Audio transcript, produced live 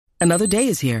Another day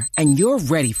is here, and you're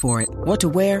ready for it. What to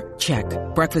wear? Check.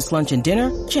 Breakfast, lunch, and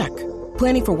dinner? Check.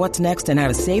 Planning for what's next and how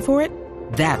to save for it?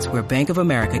 That's where Bank of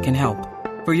America can help.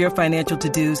 For your financial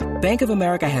to-dos, Bank of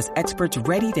America has experts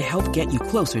ready to help get you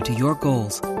closer to your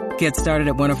goals. Get started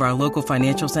at one of our local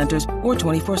financial centers or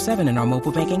 24/7 in our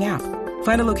mobile banking app.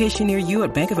 Find a location near you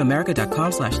at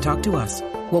bankofamerica.com/talktous.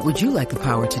 What would you like the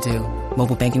power to do?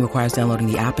 Mobile banking requires downloading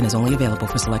the app and is only available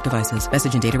for select devices.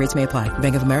 Message and data rates may apply.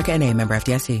 Bank of America N.A., member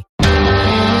FDIC.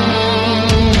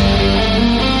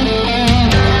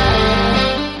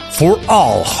 For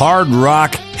all hard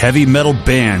rock, heavy metal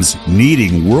bands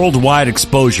needing worldwide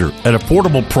exposure at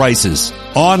affordable prices,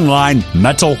 Online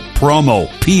Metal Promo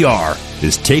PR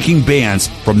is taking bands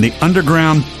from the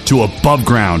underground to above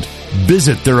ground.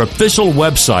 Visit their official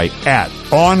website at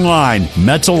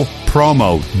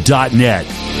onlinemetalpromo.net.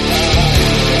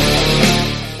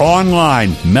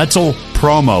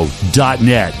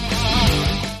 onlinemetalpromo.net.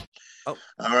 Oh,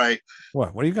 all right.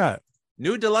 What do you got?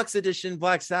 New deluxe edition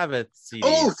Black Sabbath CD.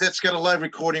 Oh, that's got a live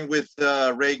recording with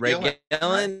Ray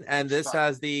Gillen, and this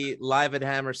has the live at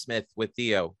Hammersmith with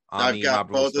Theo. I've got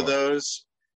both of those.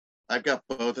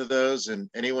 And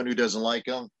anyone who doesn't like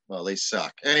them, well, they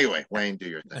suck. Anyway, Wayne, do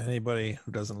your thing. Anybody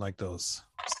who doesn't like those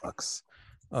sucks.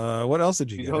 What else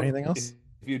did you get? Anything else?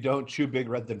 If you don't chew Big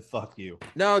Red, then fuck you.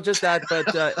 No, just that. But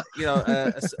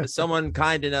someone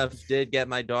kind enough did get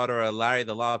my daughter a Larry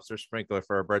the Lobster sprinkler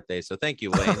for her birthday. So thank you,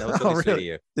 Wayne. That was really sweet of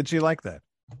you. Did she like that?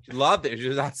 She loved it. She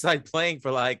was outside playing for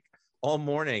like all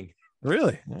morning.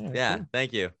 Really? Yeah. Cool.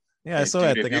 Thank you. Yeah, I saw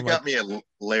that thing. If you got me a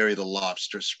Larry the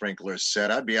Lobster sprinkler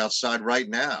set, I'd be outside right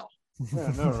now. Yeah,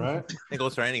 I know, right? It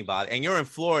goes for anybody. And you're in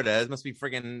Florida. It must be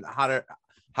freaking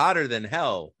hotter than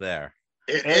hell there.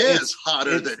 It's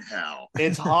hotter than hell.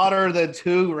 It's hotter than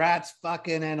two rats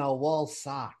fucking in a wool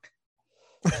sock.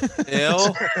 Ew.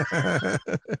 All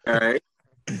right.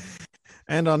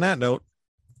 And on that note,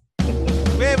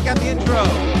 we've got the intro.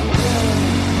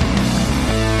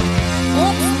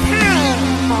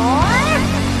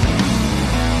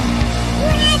 It's time for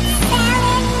Red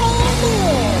Salad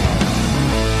Review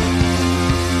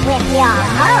with your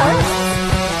host,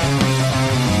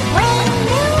 Wayne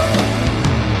Moon,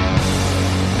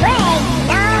 Greg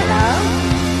Narlow,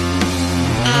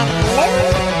 and Lou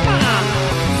Mavs.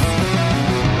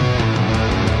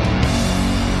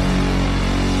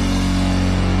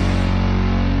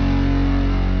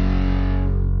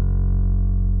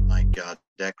 My God,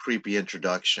 that creepy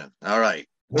introduction. All right.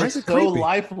 why is it so creepy?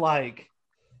 lifelike?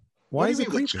 Why What is do it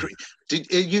you mean it's creepy?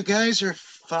 you guys are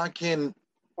fucking.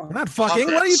 We're not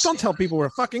fucking. What do you? Don't tell people we're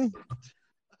fucking.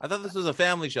 I thought this was a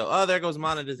family show. Oh, there goes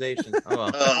monetization. Oh,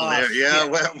 well. Oh, there, yeah.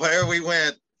 Where we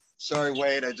went. Sorry,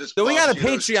 Wade. I just. So we got a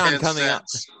cost you those Patreon 10 coming up.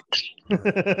 cents.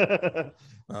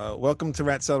 Welcome to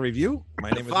Rat Cell Review. My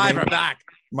name is Five Wayne. are back.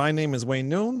 My name is Wayne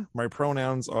Noon. My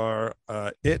pronouns are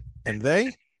it and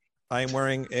they. I am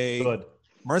wearing a Good.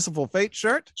 Merciful Fate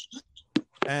shirt.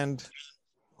 And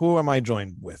who am I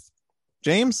joined with?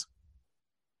 James?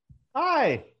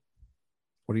 Hi.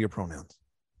 What are your pronouns?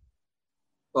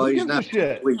 Well, Who he's gives a not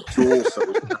shit? complete tool, so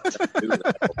we don't have to do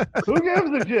that. Who gives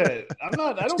a shit? I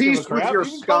don't Cease give a crap. with your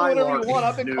You can call me whatever you Skylarking, want.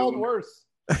 I've been called dude. worse.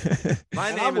 My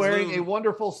And name I'm is wearing Lou. a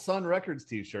wonderful Sun Records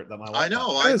t-shirt that my wife I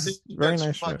know. That I is think very that's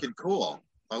nice shirt. fucking cool.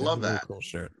 I love Very that. cool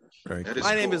shirt. Very That cool. is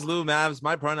My name cool. is Lou Mavs.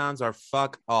 My pronouns are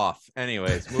fuck off.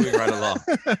 Anyways, moving right along.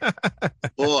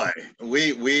 Boy,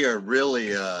 we are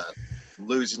really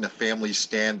losing the family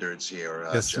standards here.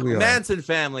 Yes, Joe. we are. Manson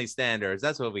family standards.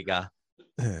 That's what we got.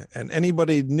 And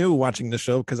anybody new watching the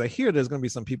show, because I hear there's going to be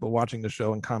some people watching the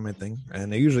show and commenting,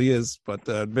 and there usually is, but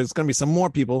there's going to be some more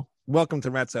people. Welcome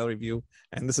to Rat Salad Review.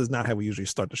 And this is not how we usually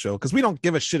start the show, because we don't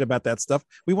give a shit about that stuff.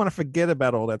 We want to forget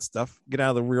about all that stuff, get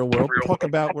out of the real world, talk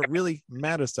about what really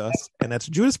matters to us, and that's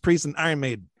Judas Priest and Iron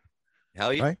Maiden.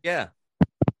 Hell yeah. Right? Yeah.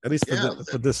 At least Yeah,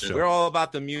 for this show. We're all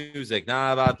about the music,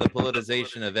 not about the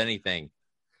politicization of anything.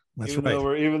 That's even right.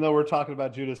 though we're talking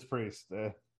about Judas Priest,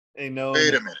 a known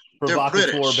Wait a minute. They're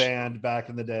provocateur British. band back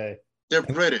in the day. They're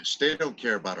British. They don't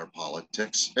care about our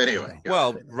politics. Anyway.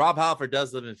 Well, Rob Halford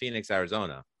does live in Phoenix,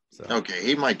 Arizona. So Okay,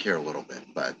 he might care a little bit,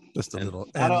 but Just a little.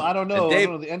 I don't know. and Dave-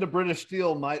 I don't know. The end of British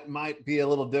Steel might be a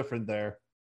little different there.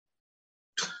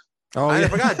 Oh, I yeah.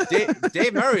 forgot.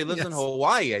 Dave Murray lives in Yes.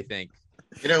 Hawaii, I think.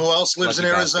 you know who else lives Lucky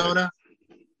in bastard. Arizona?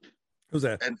 Who's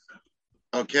that?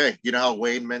 Okay, you know how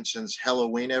Wayne mentions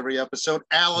Halloween every episode?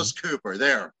 Alice Cooper.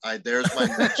 There's my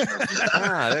mention of that.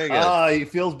 Ah, there you go. He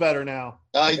feels better now.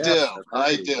 I Yeah, do. that's I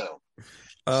right. do.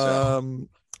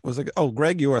 Was it? Oh,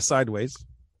 Greg, you are sideways.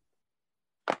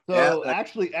 So Yeah,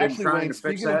 actually, been trying Wayne, to fix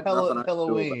speaking of that. Nothing I can do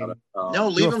Halloween, about it. No,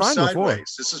 You leave were him fine before.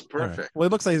 sideways. This is All right. perfect. Well,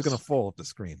 it looks like he's going to fall off the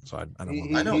screen, so I don't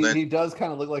want I know that. he does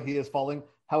kind of look like he is falling.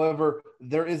 However,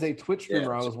 there is a Twitch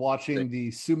streamer I was watching the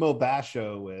Sumo Bash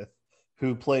show with,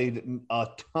 who played a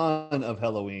ton of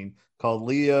Halloween, called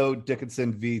Leo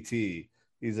Dickinson VT.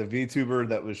 He's a VTuber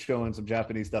that was showing some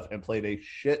Japanese stuff and played a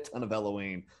shit ton of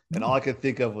Halloween. And all I could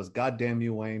think of was, God damn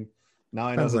you, Wayne. Now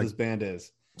I know who this band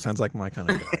is. Sounds like my kind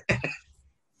of guy.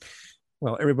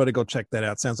 Well, everybody go check that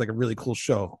out. Sounds like a really cool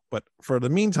show. But for the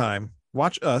meantime,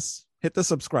 watch us, hit the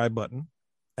subscribe button,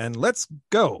 and let's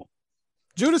go.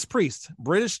 Judas Priest,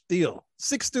 British Steele,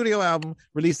 6th studio album,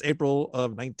 released April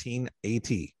of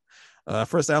 1980.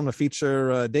 First album to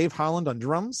feature Dave Holland on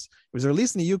drums. It was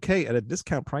released in the UK at a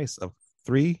discount price of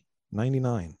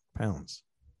 £3.99.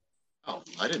 Oh,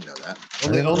 I didn't know that.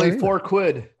 Only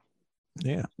 £4.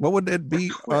 Yeah. What would it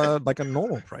be like a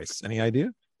normal price? Any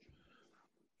idea?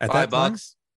 At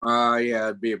 $5. Yeah,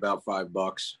 it'd be about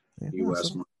 $5 US.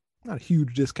 So not a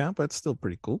huge discount, but it's still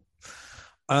pretty cool.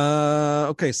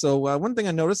 Okay, so one thing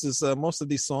I noticed is most of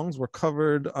these songs were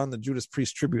covered on the Judas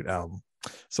Priest tribute album.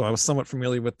 So I was somewhat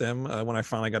familiar with them when I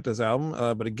finally got this album.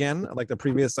 But again, like the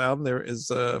previous album, there is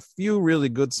a few really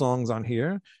good songs on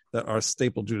here that are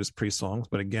staple Judas Priest songs.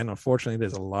 But again, unfortunately,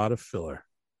 there's a lot of filler.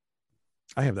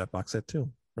 I have that box set too.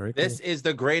 Very cool. This is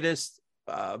the greatest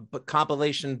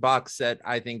compilation box set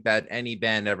I think that any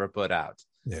band ever put out.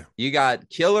 Yeah. You got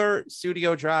killer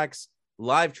studio tracks,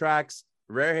 live tracks,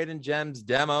 rare hidden gems,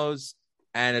 demos,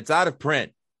 and it's out of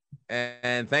print.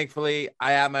 And thankfully,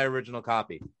 I have my original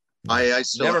copy. I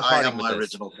still Never I parting have with my this.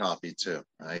 original copy too.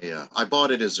 I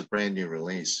bought it as a brand new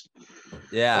release.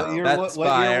 Yeah, Best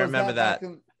Buy. I remember that.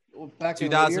 Back in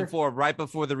 2004, right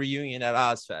before the reunion at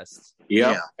Ozfest.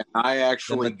 Yep. And I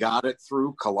actually got it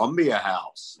through Columbia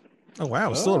House. Oh,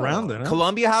 wow. It's still around then. Huh?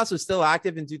 Columbia House was still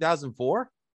active in 2004?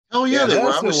 Oh, yeah. They were. I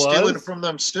yes, was it stealing was. from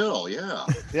them still. Yeah.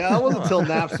 Yeah, that wasn't until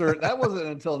Napster. That wasn't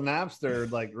until Napster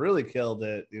like really killed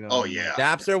it. You know. Oh, yeah.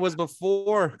 Napster was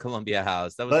before Columbia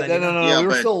House. That was But no. Yeah, we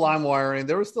were but- still lime wiring.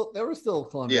 There was still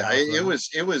Columbia. Yeah, House,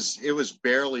 it was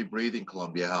barely breathing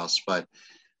Columbia House, but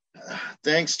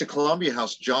thanks to Columbia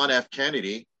House, John F.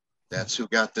 Kennedy, that's who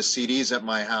got the CDs at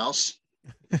my house.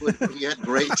 He had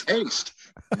great taste.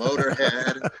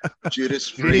 Motorhead,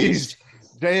 Judas Priest.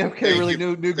 JFK Thank really you.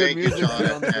 knew good Thank you, music.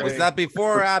 John. on the Was way. that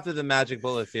before or after the Magic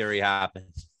Bullet theory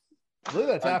happened? I believe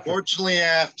that's after. Unfortunately,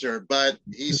 after, but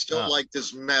he still liked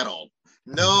his metal.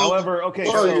 No. However, okay,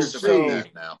 worries so about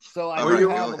that now. I All do right, go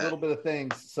have a ahead. little bit of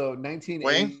things. So 1980.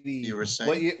 Wayne, you were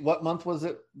saying? What month was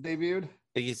it debuted?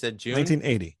 I think he said June.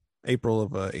 1980. April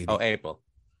of 80. Oh, April.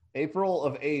 April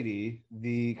of 80.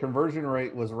 The conversion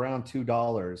rate was around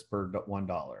 $2 per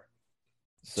 $1.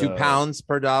 So, £2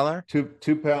 per dollar.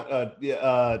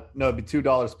 £2. No, it'd be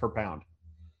 $2 per pound.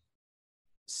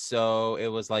 So it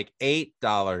was like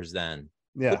 $8 then.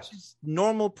 Yeah. Which is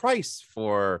normal price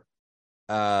for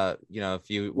if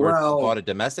you were bought it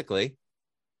domestically.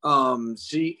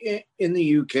 See, in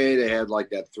the UK, they had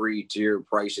like that 3-tier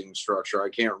pricing structure. I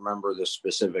can't remember the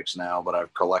specifics now, but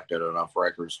I've collected enough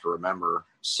records to remember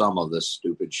some of this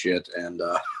stupid shit. And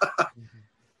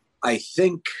I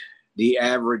think the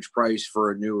average price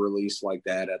for a new release like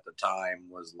that at the time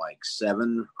was like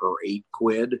 7 or 8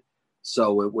 quid.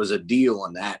 So it was a deal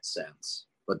in that sense,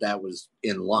 but that was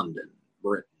in London,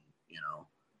 Britain,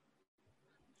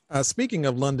 Speaking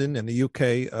of London and the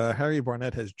UK, Harry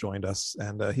Barnett has joined us,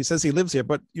 and he says he lives here.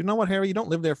 But you know what, Harry? You don't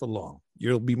live there for long.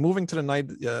 You'll be moving to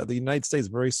the United States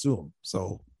very soon.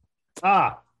 So,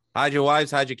 hide your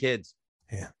wives, hide your kids.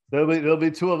 Yeah, there'll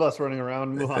be 2 of us running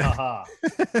around. You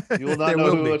will not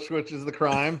know which is the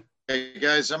crime. Hey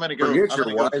guys, I'm gonna go.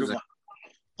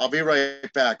 I'll be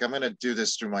right back. I'm gonna do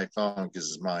this through my phone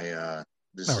because my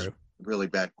this is really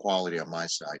bad quality on my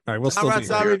side. All right, we'll still be right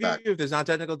here. review. If there's not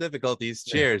technical difficulties,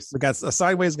 cheers. We got a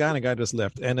sideways guy and a guy just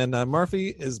left, and then Murphy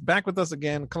is back with us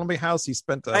again. Columbia House. He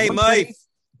spent hey, one Mike. penny.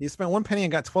 He spent 1 penny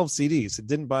and got 12 CDs. He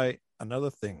didn't buy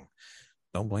another thing.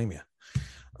 Don't blame you.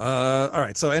 All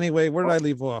right. So anyway, where did I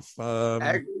leave off?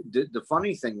 The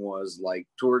funny thing was, like,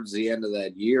 towards the end of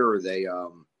that year, they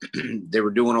they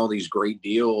were doing all these great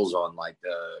deals on like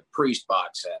the Priest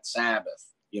box set, Sabbath,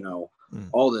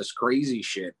 all this crazy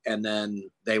shit. And then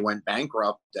they went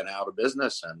bankrupt and out of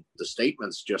business, and the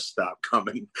statements just stopped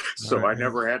coming. So I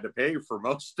never had to pay for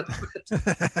most of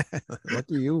it.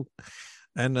 Lucky you.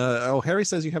 And Harry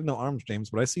says you have no arms, James,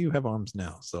 but I see you have arms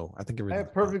now. So I think I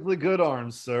have perfectly good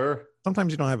arms, sir.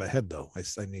 Sometimes you don't have a head, though. I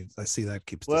see that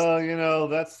keeps. Well,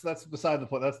 that's beside the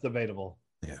point. That's debatable.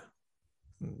 Yeah,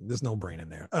 there's no brain in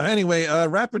there. Anyway,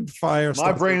 rapid fire.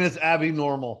 My brain is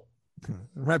abnormal.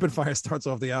 Rapid Fire starts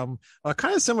off the album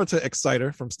kind of similar to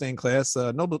Exciter from Stained Class.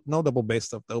 No double bass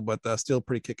stuff though, but still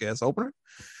pretty kick-ass opener.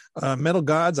 Metal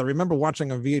Gods, I remember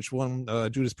watching a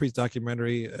VH1 Judas Priest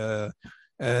documentary,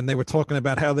 and they were talking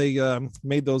about how they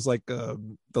made those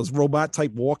those robot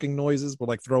type walking noises, but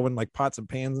like throwing like pots and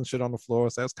pans and shit on the floor.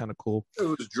 So that's kind of cool. It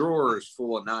was drawers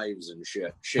full of knives and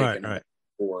shit, shaking right.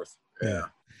 forth. Yeah.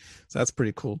 So that's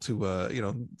pretty cool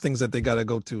to things that they got to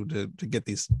go to get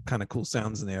these kind of cool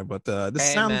sounds in there. But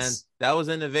this sounds, man, that was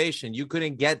innovation. You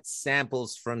couldn't get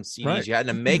samples from CDs. Right. You had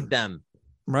to make them.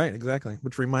 Right, exactly.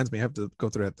 Which reminds me, I have to go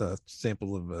through that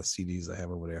sample of CDs I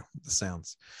have over there, the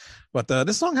sounds. But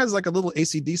this song has like a little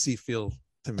AC/DC feel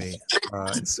to me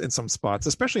in some spots,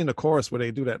 especially in the chorus where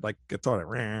they do that like guitar.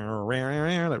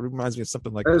 That reminds me of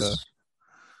something like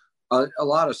a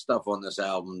lot of stuff on this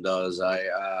album does.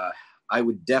 I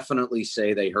would definitely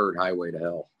say they heard Highway to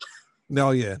Hell.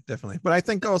 No, yeah, definitely. But I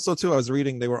think also too, I was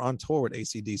reading they were on tour with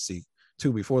AC/DC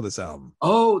too before this album.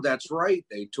 Oh, that's right.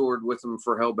 They toured with them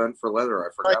for Hellbent for Leather. I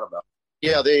forgot about it.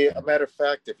 Yeah, a matter of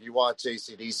fact, if you watch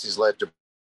AC/DC's Led to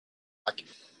Black,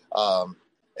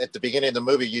 at the beginning of the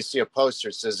movie, you see a poster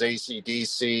that says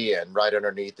AC/DC, and right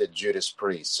underneath it, Judas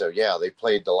Priest. So yeah, they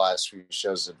played the last few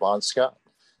shows at Bon Scott.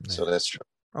 Yeah. So that's true.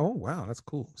 Oh wow, that's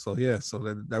cool. So yeah, so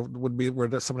that would be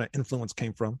where some of that influence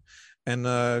came from. And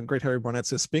Great Harry Barnett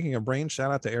says, speaking of brain,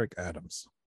 shout out to Eric Adams.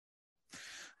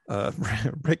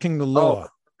 Breaking the Law.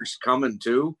 There's coming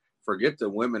too. Forget the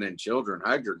women and children.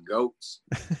 Hide your goats.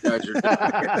 You guys are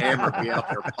just hammer me out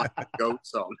there playing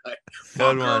goats all night.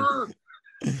 Good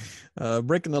one.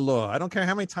 Breaking the Law. I don't care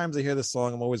how many times I hear this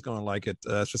song, I'm always going to like it.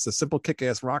 It's just a simple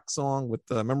kick-ass rock song with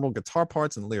memorable guitar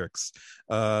parts and lyrics.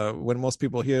 When most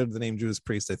people hear the name Judas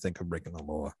Priest, they think of Breaking the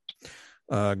Law.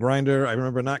 Grinder, I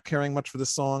remember not caring much for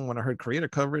this song when I heard Creator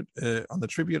cover it on the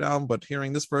tribute album, but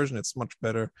hearing this version, it's much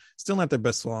better. Still not their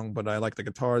best song, but I like the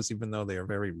guitars, even though they are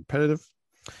very repetitive.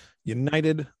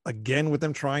 United, again with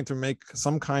them trying to make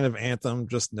some kind of anthem,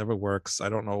 just never works. I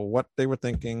don't know what they were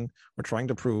thinking or trying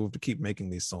to prove to keep making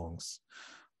these songs.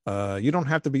 You don't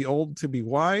have to be old to be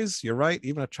wise. You're right.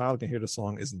 Even a child can hear the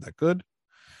song isn't that good.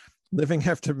 Living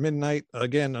After Midnight,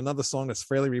 again, another song that's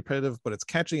fairly repetitive, but it's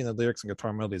catchy and the lyrics and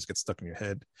guitar melodies get stuck in your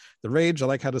head. The Rage, I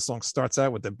like how the song starts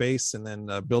out with the bass and then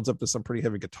builds up to some pretty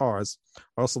heavy guitars.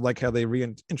 I also like how they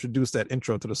reintroduced that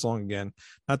intro to the song again.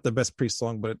 Not the best Priest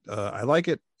song, but I like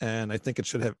it, and I think it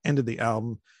should have ended the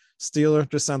album. Steeler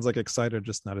just sounds like Exciter,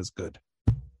 just not as good.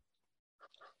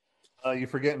 Are you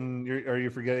forgetting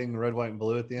Red, White, and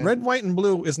Blue at the end? Red, White, and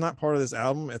Blue is not part of this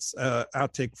album. It's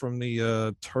outtake from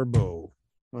the Turbo.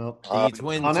 Well,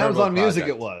 on Amazon Music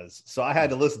it was, so I had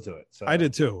to listen to it. So I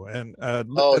did too. And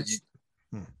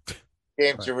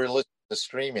James, you were listening to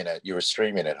streaming it. You were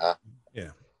streaming it, huh?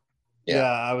 Yeah.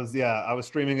 I was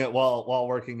streaming it while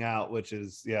working out, which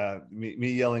is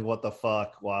me yelling "what the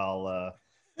fuck" while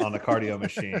on a cardio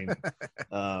machine.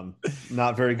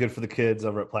 Not very good for the kids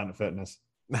over at Planet Fitness.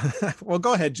 Well,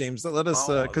 go ahead, James. Let us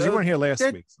because you weren't here last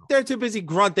week. So. They're too busy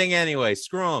grunting anyway.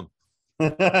 Screw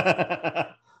them.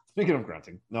 Speaking of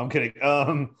grunting, no, I'm kidding.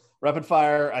 Rapid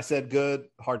Fire, I said good,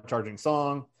 hard charging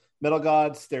song. Metal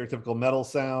Gods, stereotypical metal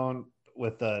sound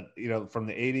with from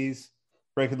the 80s.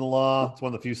 Breaking the Law, it's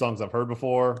one of the few songs I've heard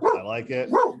before. I like it.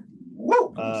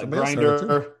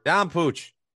 Grinder, down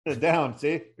pooch, down.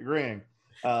 See, agreeing.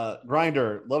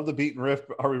 Grinder, love the beat and riff.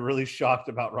 Are we really shocked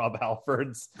about Rob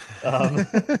Halford's?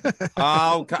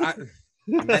 Oh God!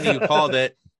 And then you called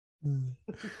it.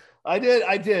 I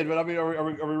did, but I mean, are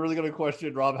we really going to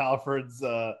question Rob Halford's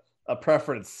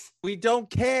preference? We don't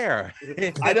care.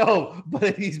 I know,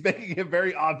 but he's making it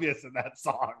very obvious in that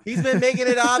song. He's been making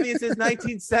it obvious since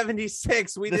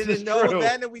 1976. We didn't know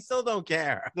then, and we still don't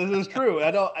care. This is true.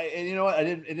 And you know what? I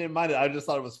didn't mind it. I just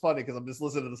thought it was funny because I'm just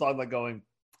listening to the song like going,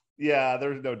 yeah,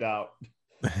 there's no doubt.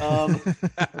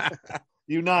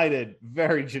 United,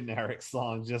 very generic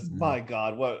song. Just my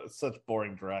God, what such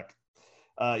boring dreck.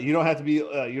 You don't have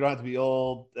to be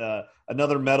old.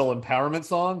 Another metal empowerment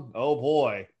song. Oh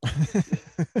boy.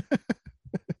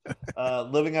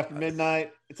 Living After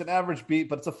Midnight. It's an average beat,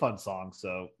 but it's a fun song.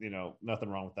 So, nothing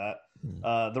wrong with that.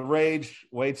 The Rage,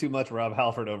 way too much Rob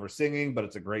Halford over singing, but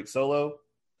it's a great solo.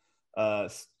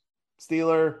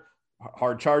 Steeler,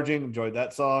 hard charging. Enjoyed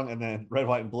that song. And then Red,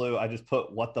 White, and Blue, I just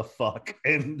put what the fuck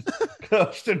in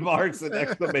question marks and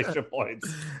exclamation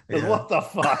points. Yeah. What the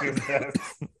fuck is this?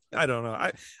 I don't know.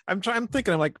 I'm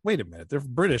thinking. I'm like, wait a minute. They're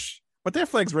British, but their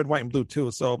flag's red, white, and blue too.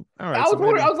 So all right. I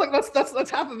was like, that's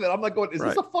half of it. I'm like, going, is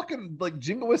this a fucking like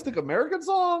jingoistic American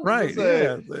song? Right.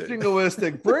 Yeah.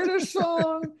 Jingoistic British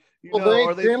song.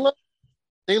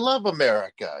 They They love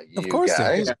America. Of You course,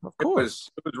 guys. of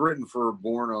course. It was written for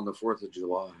Born on the 4th of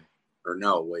July. Or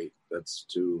no, wait, that's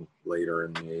too later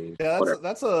in the age. Yeah, Whatever.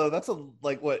 that's a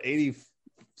like what 86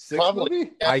 Probably.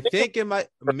 movie? I think it might.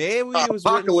 Maybe it was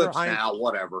written Apocalypse for Now,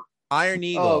 whatever. Iron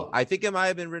Eagle. Oh. I think it might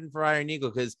have been written for Iron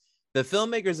Eagle because the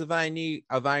filmmakers of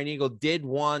Iron Eagle did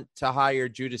want to hire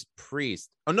Judas Priest.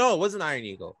 Oh no, it wasn't Iron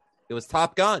Eagle. It was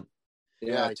Top Gun.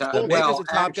 Yeah, the makers of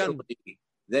Top Gun.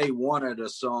 They wanted a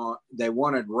song. They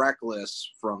wanted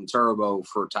 "Reckless" from Turbo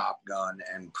for Top Gun,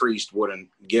 and Priest wouldn't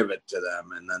give it to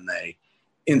them, and then they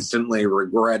instantly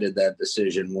regretted that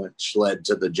decision, which led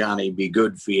to the Johnny Be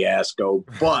Good fiasco.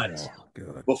 But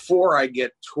before I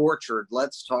get tortured,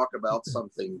 let's talk about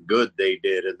something good they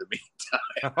did in the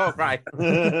meantime. All right.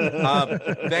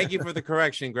 Thank you for the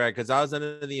correction, Greg, because I was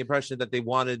under the impression that they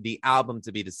wanted the album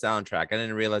to be the soundtrack. I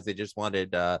didn't realize they just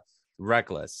wanted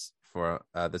Reckless for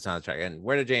the soundtrack. And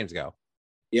where did James go?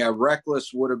 Yeah,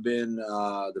 Reckless would have been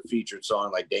the featured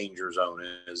song, like Danger Zone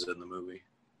is in the movie.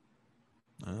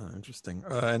 Interesting.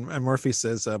 And Murphy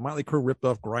says Motley Crue ripped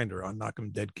off Grinder on Knock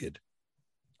 'Em Dead Kid.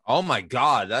 Oh my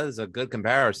God, that is a good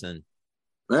comparison.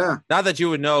 Yeah. Not that you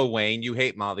would know, Wayne, you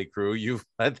hate Motley Crue. You've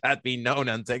let that be known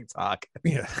on TikTok.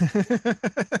 Yeah.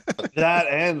 That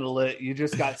and Lit. You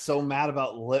just got so mad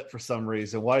about Lit for some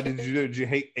reason. Why did you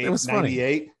hate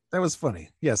 898? That was funny.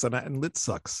 Yes, and Lit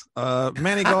sucks.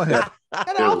 Manny, go ahead.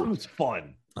 That album's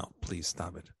fun. Oh, please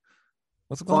stop it.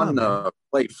 What's going Fun on? to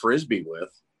play Frisbee with.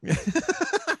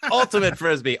 Ultimate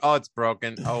Frisbee. Oh, it's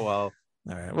broken. Oh, well.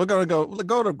 All right. We're going to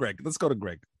go to Greg. Let's go to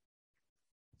Greg.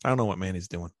 I don't know what Manny's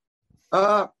doing.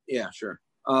 Yeah, sure.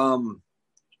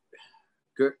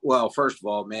 Good. Well, first of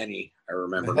all, Manny, I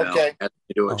remember now. Okay. Has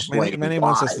to explain Manny why.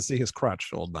 wants us to see his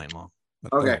crotch all night long.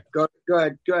 But Okay, go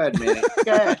ahead, Manny.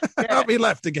 Go ahead. Oh, he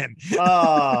left again.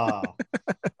 Ah,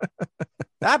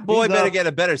 That boy He's better up. get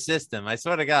a better system. I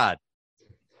swear to God.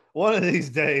 one of these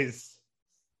days.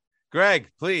 Greg,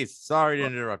 please. Sorry to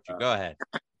interrupt you. Go ahead.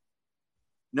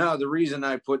 No, the reason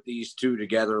I put these two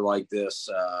together like this,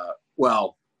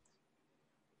 well,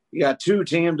 you got two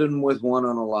tandem with one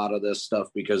on a lot of this stuff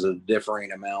because of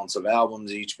differing amounts of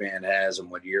albums each band has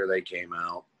and what year they came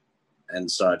out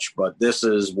and such. But this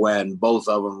is when both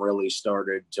of them really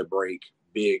started to break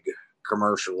big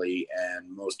commercially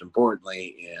and most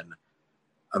importantly in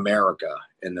America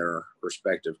in their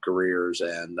respective careers.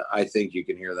 And I think you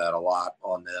can hear that a lot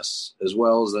on this as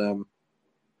well as them.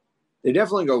 They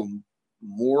definitely go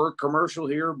more commercial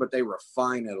here, but they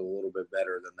refine it a little bit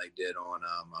better than they did on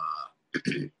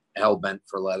Hellbent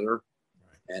for Leather.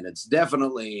 And it's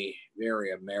definitely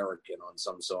very American on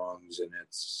some songs, and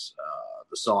it's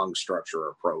the song structure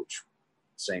approach.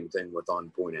 Same thing with On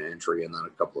Point of Entry, and then a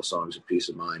couple of songs of Peace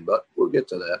of Mind, but we'll get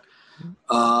to that.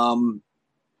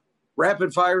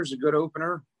 Rapid Fire is a good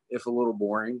opener, if a little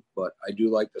boring, but I do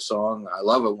like the song. I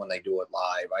love it when they do it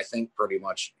live. I think pretty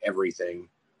much everything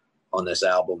on this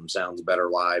album sounds better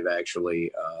live,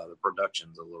 actually. The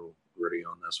production's a little gritty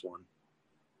on this one.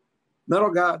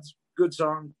 Metal Gods, good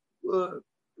song.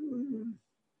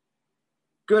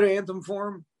 Good anthem for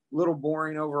him. A little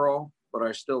boring overall, but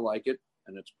I still like it,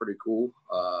 and it's pretty cool.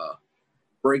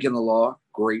 Breaking the Law,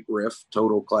 great riff,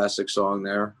 total classic song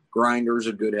there. Grinder's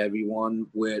a good heavy one,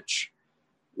 which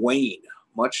Wayne,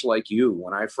 much like you,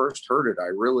 when I first heard it, I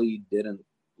really didn't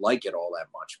like it all that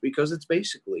much because it's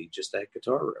basically just that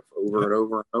guitar riff over and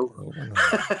over and over.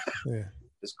 Yeah.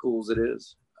 As cool as it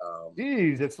is.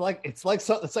 Jeez, it's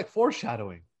like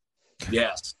foreshadowing.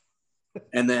 Yes.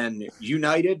 And then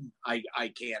United, I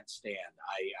can't stand.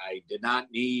 I did not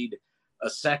need a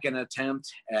second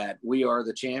attempt at We Are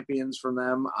the Champions from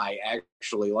them. I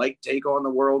actually like Take on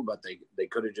the World, but they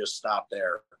could have just stopped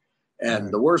there. And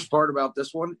the worst part about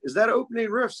this one is that opening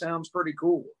riff sounds pretty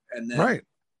cool. And then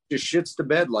just shits to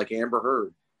bed like Amber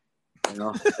Heard. You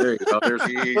know, there you go. There's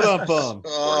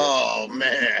Oh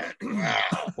man!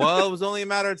 Wow. Well, it was only a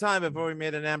matter of time before we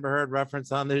made an Amber Heard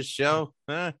reference on this show.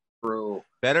 Bro.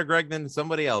 Better Greg than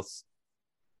somebody else.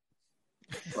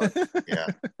 But, yeah,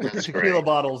 that's Tequila great.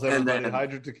 bottles, everybody. And then-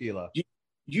 Hydro tequila.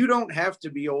 You don't have to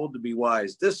be old to be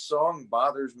wise. This song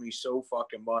bothers me so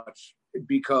fucking much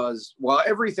because while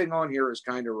everything on here is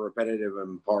kind of repetitive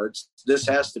in parts, this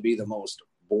has to be the most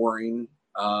boring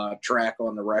track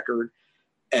on the record.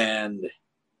 And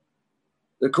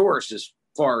the chorus is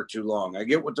far too long. I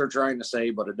get what they're trying to say,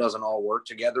 but it doesn't all work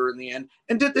together in the end.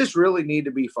 And did this really need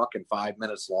to be fucking 5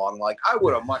 minutes long? Like, I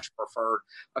would have much preferred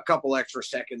a couple extra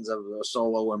seconds of a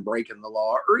solo and Breaking the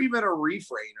Law, or even a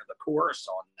refrain of the chorus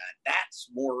on that. That's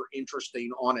more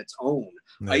interesting on its own,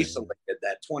 isolated,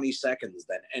 that 20 seconds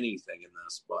than anything in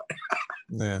this. But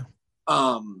yeah.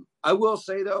 I will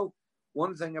say though,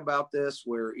 one thing about this,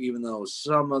 where even though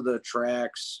some of the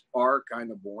tracks are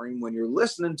kind of boring, when you're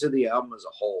listening to the album as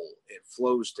a whole, it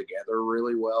flows together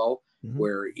really well. Mhm.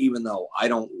 Where even though I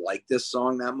don't like this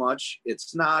song that much,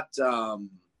 it's not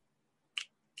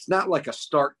like a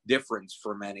stark difference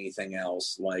from anything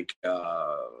else, like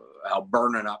how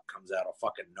Burning Up comes out of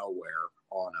fucking nowhere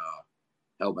on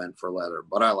Hellbent for Leather.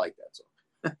 But I like that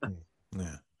song.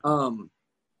 Yeah.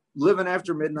 Living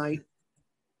After Midnight,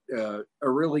 a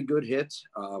really good hit.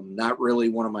 Not really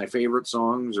one of my favorite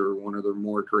songs or one of the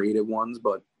more creative ones,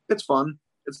 but it's fun.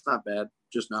 It's not bad.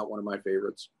 Just not one of my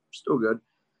favorites. Still good.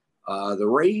 The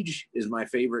Rage is my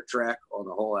favorite track on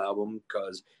the whole album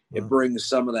because it brings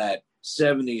some of that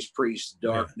 70s Priest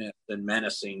darkness and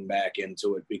menacing back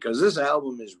into it, because this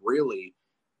album is really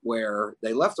where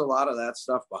they left a lot of that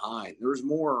stuff behind. There's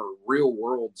more real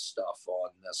world stuff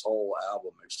on this whole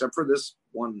album, except for this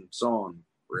one song,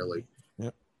 really.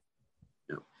 Yep.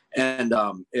 And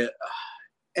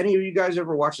any of you guys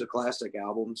ever watch the classic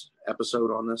albums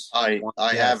episode on this? I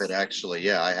have it, actually.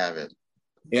 Yeah, I have it.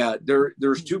 Yeah,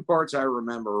 there's two parts I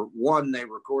remember. One, they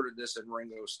recorded this in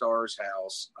Ringo Starr's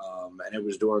house, and it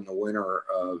was during the winter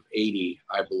of '80,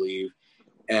 I believe.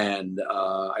 And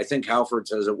I think Halford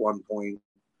says at one point,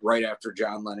 right after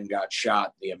John Lennon got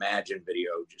shot, the Imagine video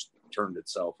just turned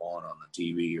itself on the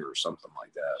TV or something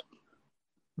like that.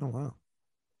 Oh, wow.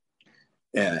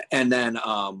 Yeah, and then,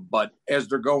 but as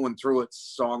they're going through it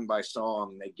song by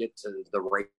song, they get to the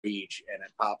Rage, and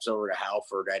it pops over to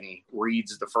Halford, and he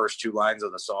reads the first two lines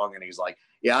of the song, and he's like,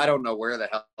 "Yeah, I don't know where the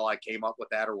hell I came up with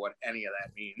that or what any of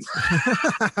that means,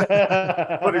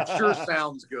 but it sure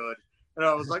sounds good." And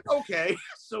I was like, "Okay,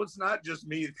 so it's not just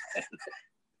me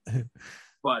then."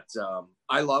 But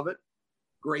I love it.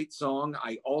 Great song.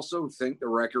 I also think the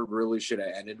record really should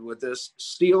have ended with this.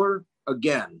 Steeler,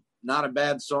 again, not a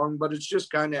bad song, but it's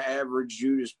just kind of average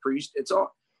Judas Priest. It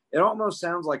almost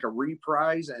sounds like a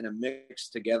reprise and a mix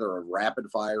together of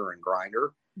Rapid Fire and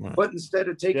Grinder. Right. But instead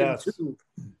of taking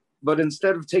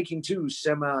two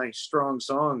semi-strong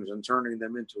songs and turning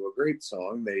them into a great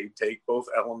song, they take both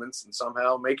elements and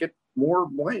somehow make it more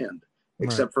bland,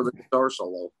 except for the guitar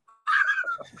solo.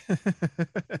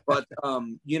 But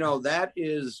that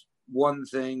is one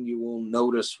thing you will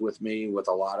notice with me with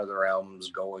a lot of their albums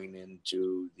going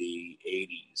into the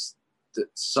 80s. That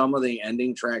some of the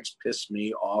ending tracks piss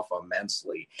me off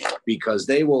immensely, because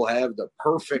they will have the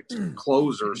perfect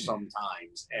closer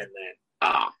sometimes and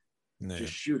then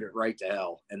just shoot it right to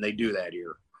hell. And they do that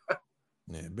here.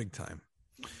 Yeah, big time.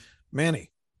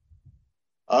 Manny.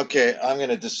 Okay, I'm going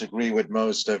to disagree with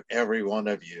most of every one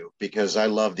of you, because I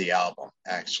love the album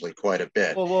actually quite a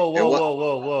bit.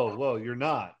 Whoa! You're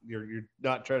not. You're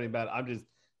not trying to bad.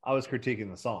 I was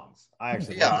critiquing the songs. I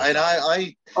actually. Yeah, and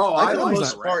I for the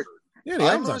most part, yeah, the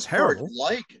album's not terrible.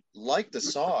 Like the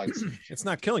songs. It's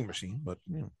not Killing Machine, but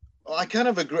Well, I kind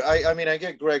of agree. I mean, I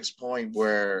get Greg's point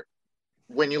where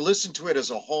when you listen to it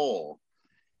as a whole,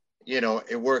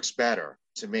 it works better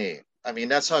to me. I mean,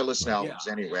 that's how I listen to albums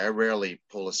anyway. I rarely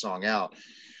pull a song out.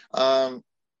 I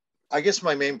guess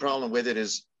my main problem with it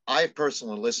is I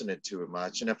personally listen to it too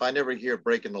much. And if I never hear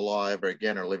Breaking the Law ever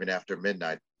again or Living After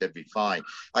Midnight, that'd be fine.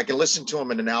 I can listen to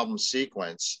them in an album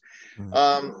sequence.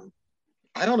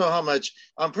 I don't know how much.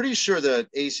 I'm pretty sure that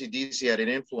AC/DC had an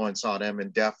influence on him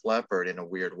and Def Leppard in a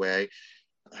weird way.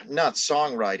 Not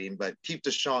songwriting, but keep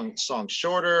the song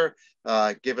shorter,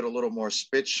 give it a little more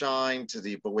spit shine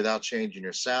but without changing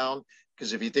your sound.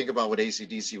 Because if you think about what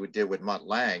AC/DC did with Mutt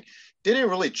Lange, didn't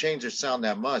really change their sound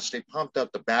that much. They pumped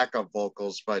up the backup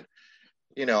vocals, but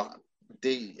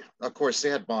of course they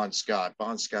had Bon Scott.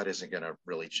 Bon Scott isn't going to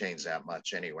really change that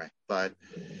much anyway. But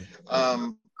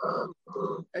I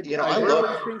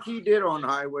think he did on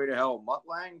Highway to Hell. Mutt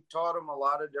Lange taught him a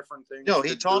lot of different things. No,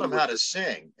 he taught him how to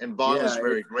sing, and Bon was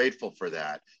very grateful for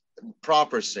that.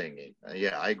 Proper singing.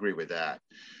 Yeah, I agree with that.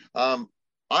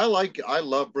 I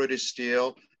love British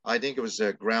Steel. I think it was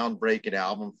a groundbreaking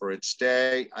album for its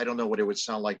day. I don't know what it would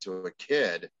sound like to a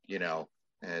kid,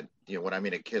 and when I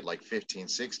mean a kid like 15,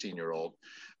 16-year-old,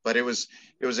 but it was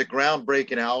a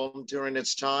groundbreaking album during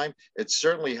its time. It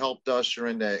certainly helped usher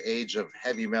in the age of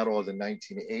heavy metal of the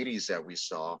 1980s that we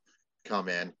saw come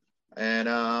in. And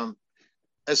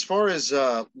as far as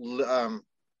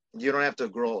you don't have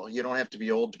to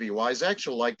be old to be wise, I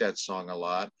actually like that song a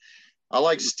lot. I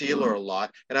like Steeler a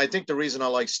lot, and I think the reason I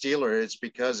like Steeler is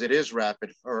because it is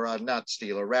rapid, or not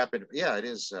Steeler, rapid. Yeah, it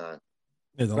is.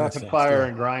 Rapid Fire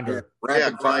and Grinder.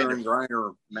 Rapid Fire and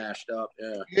Grinder mashed up.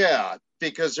 Yeah. Yeah,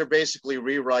 because they're basically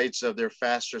rewrites of their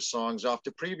faster songs off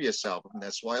the previous album.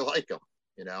 That's why I like them.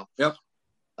 Yep.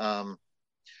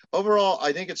 overall,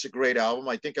 I think it's a great album.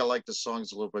 I think I like the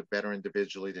songs a little bit better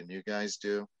individually than you guys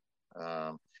do.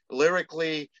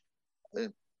 Lyrically,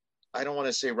 I don't want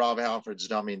to say Rob Halford's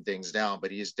dumbing things down,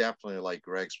 but he's definitely, like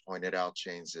Greg's pointed out,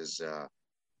 Chains is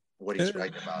what he's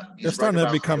writing about. They're starting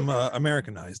to become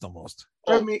Americanized almost.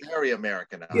 Oh, I mean, very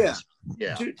Americanized. Yeah.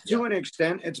 Yeah. To an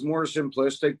extent, it's more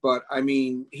simplistic, but I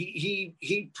mean,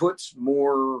 he puts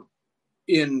more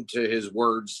into his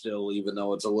words still, even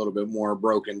though it's a little bit more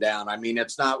broken down. I mean,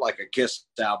 it's not like a Kiss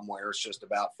album where it's just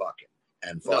about fucking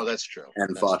and fucking. No, that's true. And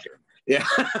that's fucking. true. Yeah.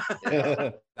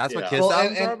 That's what Yeah. Kiss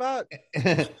albums are about.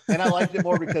 And I liked it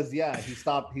more because he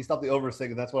stopped the over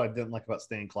singing. That's what I didn't like about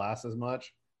Stay in Class as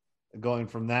much. Going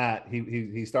from that,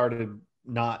 he started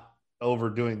not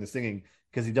overdoing the singing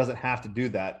because he doesn't have to do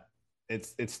that.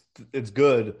 It's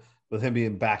good with him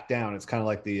being back down. It's kind of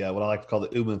like the what I like to call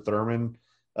the Uma Thurman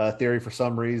theory. For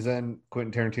some reason,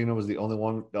 Quentin Tarantino was the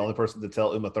only person to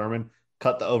tell Uma Thurman,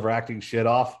 cut the overacting shit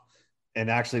off and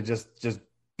actually just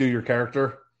do your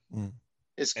character.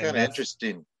 It's kind of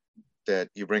interesting that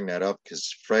you bring that up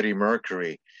because Freddie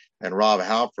Mercury and Rob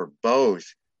Halford both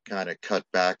kind of cut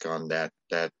back on that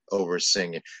over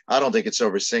singing. I don't think it's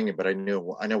over singing, but I know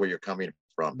where you're coming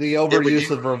from. The overuse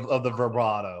of the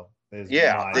vibrato is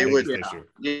they would issue.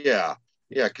 Yeah,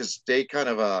 because they kind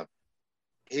of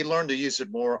he learned to use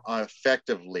it more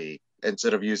effectively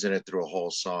instead of using it through a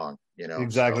whole song.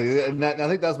 Exactly, so. And I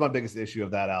think that's my biggest issue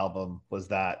of that album was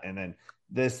that, and then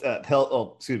this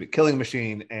Killing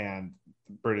Machine and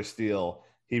British Steel,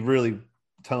 he really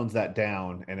tones that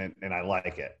down, and I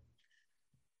like it.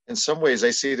 In some ways,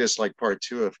 I see this like part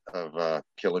two of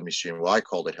Killing Machine. Well, I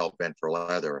called it Hell Bent for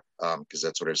Leather because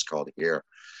that's what it's called here.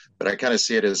 But I kind of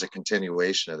see it as a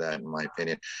continuation of that, in my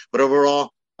opinion. But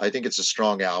overall, I think it's a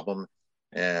strong album.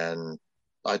 And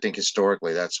I think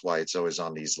historically, that's why it's always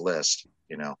on these lists,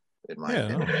 in my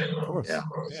opinion. Of course. Yeah.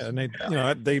 And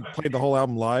they played the whole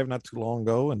album live not too long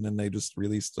ago. And then they just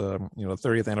released, the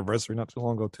 30th anniversary not too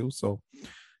long ago, too. So,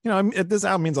 this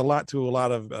album means a lot to a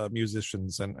lot of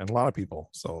musicians and a lot of people.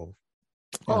 So,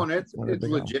 and it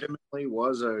legitimately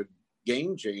was a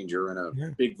game changer and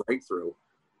a big breakthrough.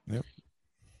 Yep.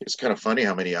 It's kind of funny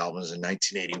how many albums in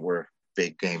 1980 were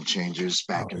big game changers.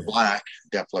 Back in Black,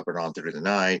 Def Leppard, On Through the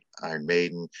Night, Iron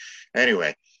Maiden.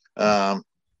 Anyway,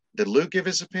 did Lou give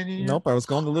his opinion yet? Nope, I was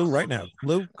going to Lou right now.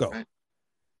 Lou, go.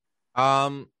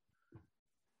 Right.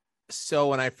 So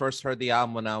when I first heard the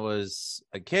album when I was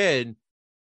a kid,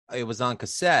 it was on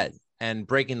cassette, and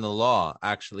Breaking the Law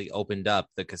actually opened up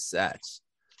the cassettes.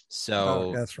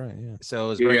 So that's right. Yeah. So it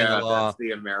was Breaking the Law. That's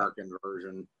the American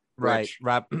version. Right.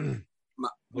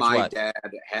 My dad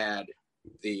had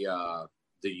the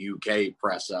UK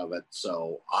press of it,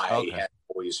 so I had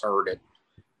always heard it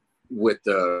with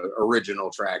the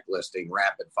original track listing,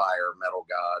 Rapid Fire, Metal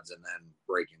Gods, and then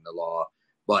Breaking the Law.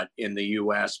 But in the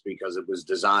US, because it was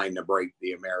designed to break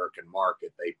the American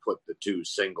market, they put the two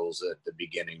singles at the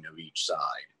beginning of each side.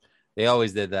 They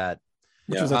always did that.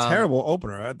 Which is a terrible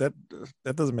opener. That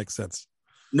doesn't make sense.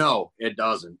 No, it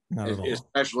doesn't. Not at all.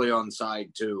 Especially on side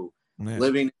two. Yeah.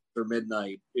 Living After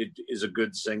Midnight, it is a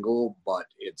good single, but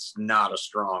it's not a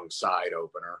strong side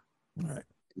opener. All right.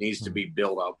 It needs to be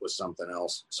built up with something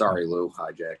else. Sorry, Lou,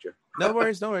 hijacked you. No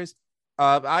worries.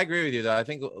 I agree with you, though. I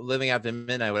think Living After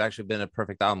Midnight would actually have been a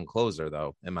perfect album closer,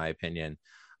 though, in my opinion.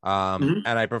 And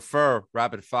I prefer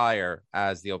Rapid Fire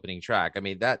as the opening track. I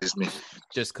mean, that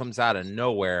just comes out of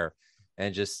nowhere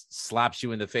and just slaps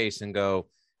you in the face and go,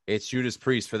 it's Judas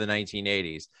Priest for the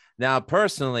 1980s. Now,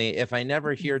 personally, if I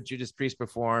never hear Judas Priest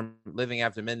perform Living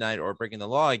After Midnight or Breaking the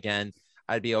Law again,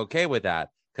 I'd be okay with that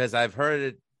because I've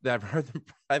heard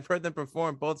them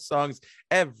perform both songs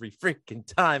every freaking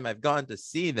time I've gone to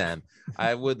see them.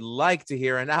 I would like to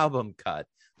hear an album cut,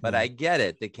 but I get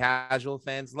it. The casual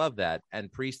fans love that,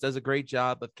 and Priest does a great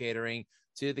job of catering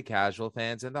to the casual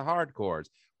fans and the hardcores,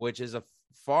 which is a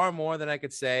far more than I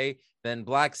could say than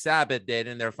Black Sabbath did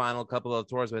in their final couple of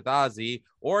tours with Ozzy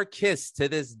or Kiss to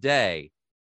this day.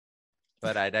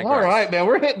 But I digress. All right, man.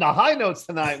 We're hitting the high notes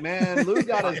tonight, man. Lou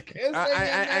got his Kiss.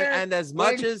 And as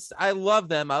much as I love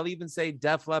them, I'll even say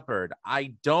Def Leppard.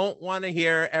 I don't want to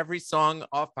hear every song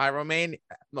off Pyromania.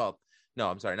 Well, no,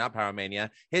 I'm sorry, not Pyromania.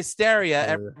 Hysteria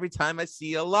every time I see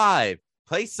you live.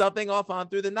 Play something off On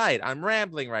Through the Night. I'm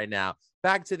rambling right now.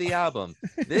 Back to the album.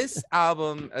 This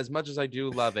album, as much as I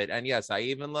do love it, and yes, I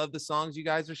even love the songs you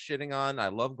guys are shitting on. I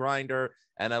love Grinder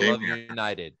and I love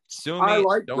United. Sue me, I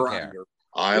like don't Grinder. care.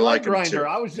 I like Grinder.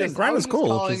 I was just cool.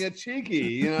 calling it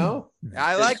cheeky,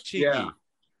 I like cheeky. Yeah.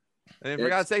 And for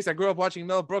God's sakes, I grew up watching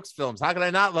Mel Brooks films. How could I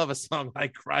not love a song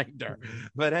like Grinder?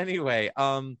 But anyway,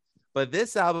 But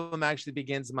this album actually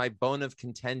begins my bone of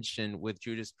contention with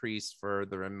Judas Priest for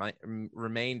the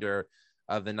remainder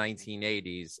of the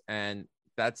 1980s. And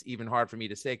that's even hard for me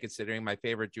to say, considering my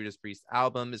favorite Judas Priest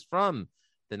album is from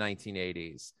the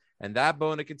 1980s. And that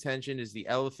bone of contention is the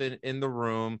elephant in the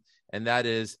room, and that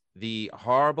is the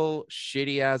horrible,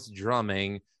 shitty-ass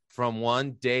drumming from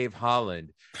one Dave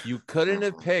Holland. You couldn't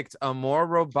have picked a more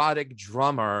robotic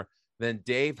drummer than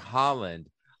Dave Holland.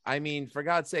 I mean, for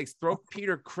God's sakes, throw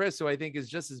Peter Criss, who I think is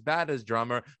just as bad as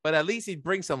drummer, but at least he'd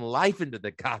bring some life into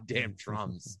the goddamn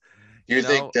drums. You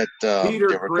think that Peter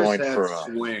they were Criss going had for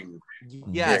swing?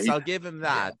 Yes, I'll give him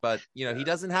that. But, he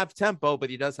doesn't have tempo,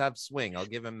 but he does have swing. I'll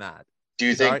give him that. Do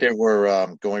you think they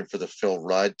were going for the Phil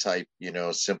Rudd type,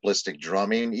 simplistic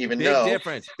drumming?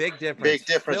 Big difference,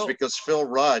 Phil, because Phil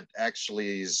Rudd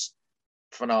actually is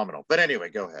phenomenal. But anyway,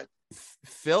 go ahead.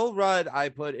 Phil Rudd, I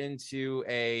put into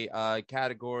a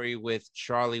category with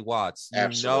Charlie Watts.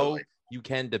 Absolutely. You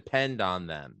can depend on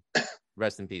them.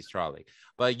 Rest in peace, Charlie.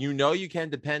 But you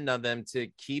can depend on them to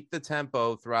keep the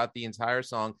tempo throughout the entire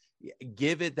song,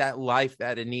 give it that life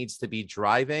that it needs to be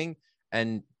driving,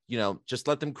 and just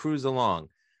let them cruise along.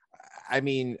 I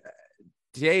mean,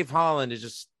 Dave Holland is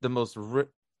just the most, and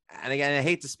again, I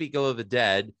hate to speak ill of the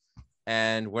dead,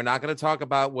 and we're not going to talk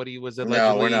about what he was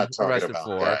allegedly arrested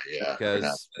for,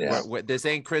 because this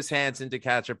ain't Chris Hansen to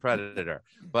Catch a Predator,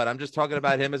 but I'm just talking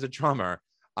about him as a drummer.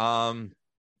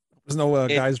 There's no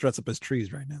guys dress up as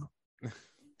trees right now.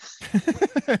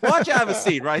 Why don't you have a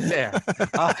seat right there?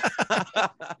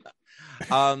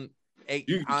 I'm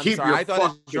sorry, I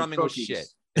thought his drumming was shit.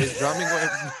 His drumming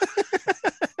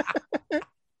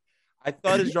I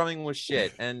thought his drumming was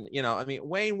shit. And,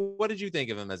 Wayne, what did you think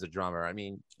of him as a drummer? I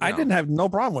mean, I didn't have no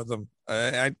problem with him.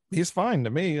 He's fine to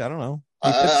me. I don't know.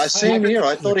 Same here.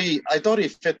 I thought he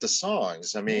fit the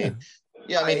songs. I mean,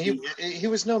 he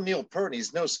was no Neil Peart.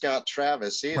 He's no Scott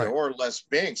Travis either, or Les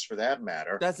Binks for that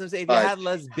matter. That's what I'm saying. If you had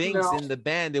Les Binks in the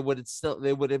band, they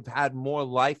would have had more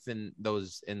life in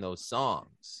those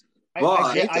songs.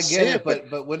 I get it,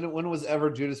 but when was ever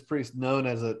Judas Priest known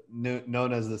as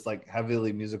this like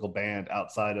heavily musical band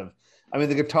outside of? I mean,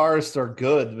 the guitarists are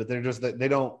good, but they're just they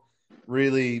don't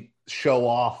really show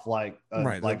off like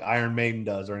Iron Maiden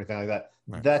does or anything like that.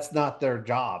 Right. That's not their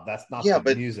job. That's not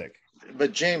the music.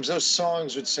 But James, those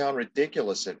songs would sound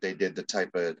ridiculous if they did the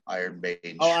type of Iron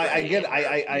Maiden. Oh, I get it.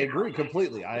 I agree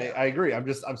completely. I agree.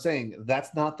 I'm saying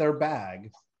that's not their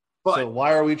bag. But, so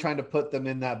why are we trying to put them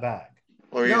in that bag?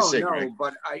 No,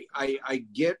 but I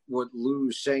get what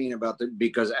Lou's saying about that,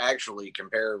 because actually,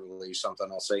 comparatively, something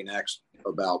I'll say next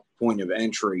about point of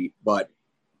entry, but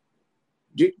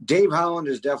Dave Holland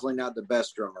is definitely not the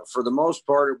best drummer. For the most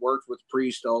part, it worked with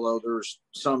Priest, although there's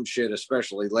some shit,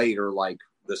 especially later, like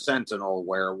the Sentinel,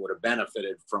 where it would have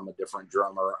benefited from a different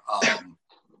drummer.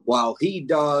 While he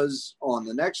does on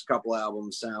the next couple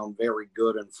albums sound very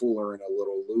good and fuller and a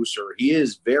little looser, he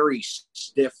is very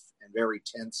stiff and very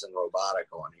tense and robotic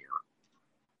on here.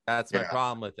 That's my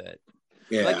problem with it.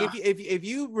 Yeah. Like if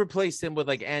you replace him with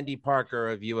like Andy Parker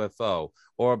of UFO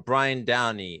or Brian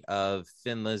Downey of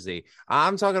Thin Lizzy,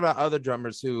 I'm talking about other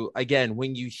drummers who, again,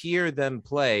 when you hear them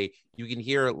play, you can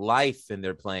hear life in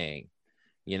their playing.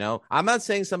 I'm not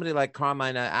saying somebody like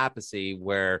Carmine Appice,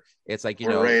 where it's like,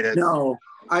 no,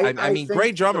 I mean,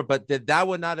 great drummer, but that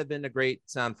would not have been a great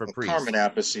sound for Priest. Carmine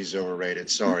Appice's overrated.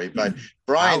 Sorry, but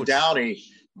Brian Downey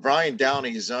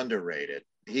is underrated.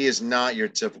 He is not your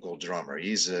typical drummer.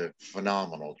 He's a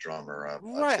phenomenal drummer.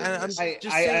 Right. I'm just saying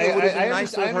it would have been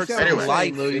nice to have heard some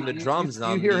life in the drums.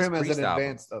 You hear him as an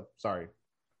advanced. Sorry.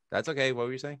 That's okay. What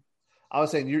were you saying? I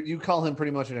was saying you call him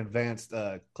pretty much an advanced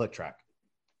click track.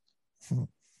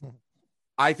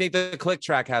 I think the click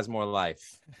track has more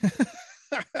life.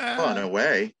 Well, in a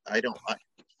way, I don't.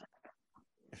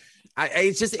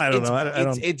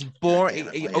 It's boring.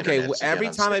 Okay, every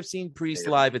time I've seen Priest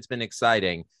live, it's been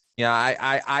exciting.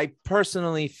 I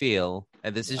personally feel,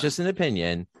 and this is just an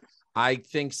opinion, I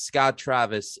think Scott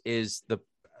Travis is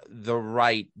the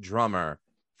right drummer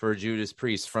for Judas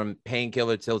Priest from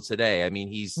Painkiller till today. I mean,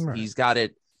 he's got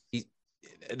it.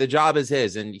 The job is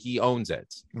his, and he owns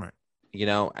it. Right.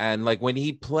 And like when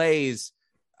he plays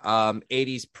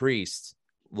 80s Priest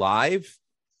live,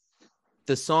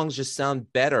 the songs just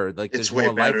sound better. Like there's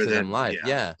more life to them live.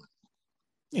 Yeah.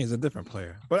 He's a different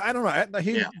player, but I don't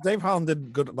know. Dave Holland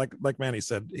did good. Like Manny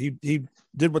said, he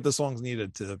did what the songs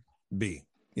needed to be.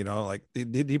 Like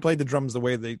he played the drums the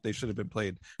way they should have been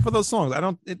played for those songs.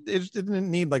 It didn't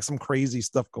need like some crazy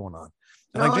stuff going on.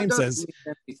 And like James says,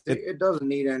 it doesn't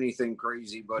need anything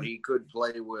crazy, but he could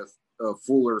play with a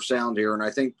fuller sound here. And I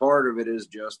think part of it is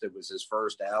just it was his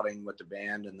first outing with the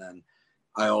band, and then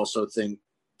I also think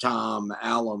Tom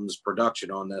Allen's production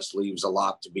on this leaves a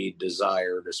lot to be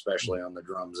desired, especially on the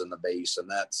drums and the bass. And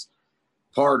that's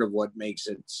part of what makes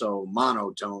it so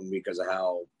monotone because of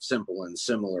how simple and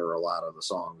similar a lot of the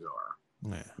songs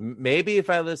are. Yeah. Maybe if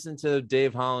I listen to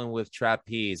Dave Holland with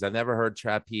Trapeze, I've never heard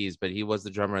Trapeze, but he was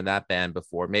the drummer in that band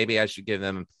before. Maybe I should give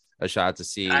them a shot to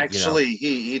see. Actually,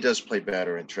 he does play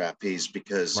better in Trapeze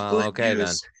because Glenn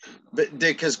Hughes, but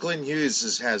because Glenn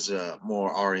Hughes has a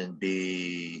more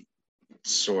R&B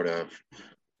sort of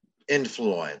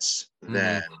influence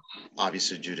than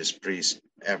obviously Judas Priest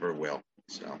ever will.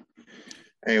 So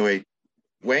anyway,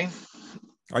 Wayne,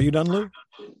 are you done, Lou?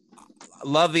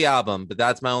 Love the album, but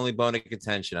that's my only bone of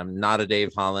contention. I'm not a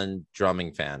Dave Holland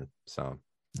drumming fan, so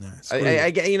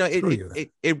I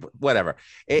whatever.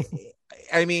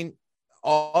 I mean,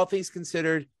 all things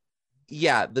considered,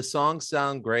 yeah, the songs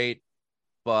sound great,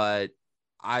 but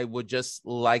I would just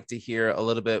like to hear a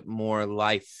little bit more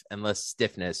life and less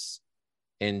stiffness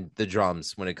in the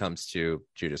drums when it comes to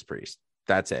Judas Priest.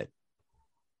 That's it.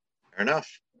 Fair enough.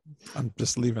 I'm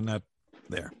just leaving that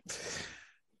there.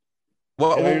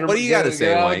 What do you got to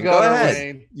say, Wayne? Go ahead.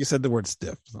 Wayne. You said the word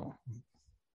stiff, so.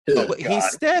 He's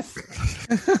stiff.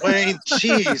 Wayne,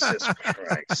 Jesus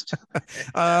Christ.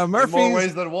 Murphy, more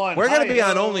ways than one. We're going to be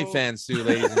on OnlyFans soon,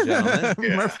 ladies and gentlemen.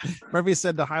 Yeah. Murphy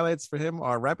said the highlights for him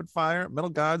are Rapid Fire, Metal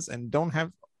Gods, and don't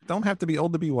have to be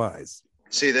old to be wise.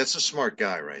 See, that's a smart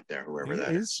guy right there, whoever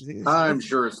that is. I'm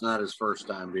sure it's not his first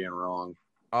time being wrong.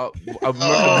 Murph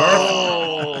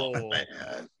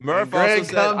Greg also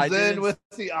said, comes in with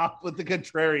the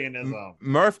contrarianism.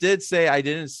 Murph did say, I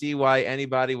didn't see why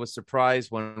anybody was surprised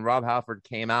when Rob Halford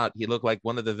came out. He looked like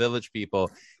one of the Village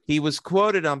People. He was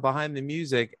quoted on Behind the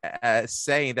Music as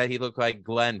saying that he looked like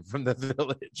Glenn from the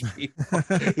Village People.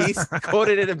 He's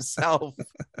quoted it himself.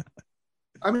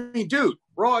 I mean, dude,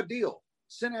 Raw Deal,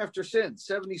 Sin After Sin,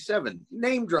 77,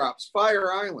 name drops,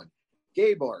 Fire Island,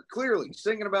 Gay Bar, clearly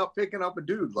singing about picking up a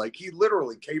dude. Like, he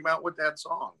literally came out with that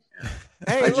song.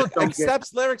 Hey, look,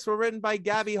 Accept's lyrics were written by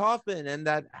Gabby Hoffman, and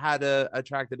that had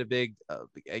attracted a big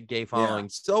gay following.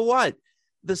 Yeah. So what?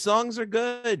 The songs are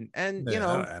good, and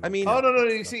I mean, oh no,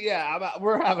 you see,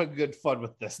 we're having good fun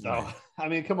with this, though. Right. I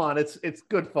mean, come on, it's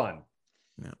good fun.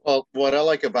 Yeah. Well, what I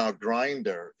like about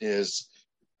Grinder is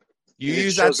you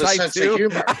use that sense of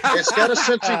humor. It's got a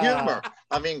sense of humor.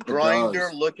 I mean,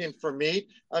 Grinder looking for meat.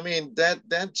 I mean,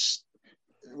 that's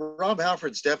Rob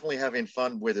Halford's definitely having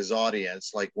fun with his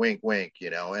audience, like wink, wink,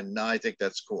 and I think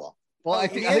that's cool. Well, I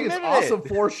think it's also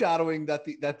foreshadowing that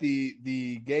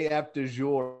the gay app du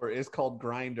jour is called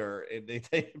Grinder.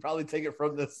 They probably take it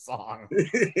from this song.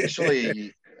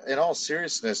 Actually, in all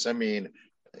seriousness, I mean,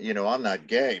 I'm not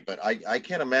gay, but I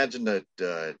can't imagine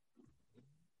the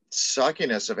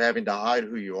suckiness of having to hide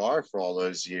who you are for all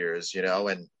those years,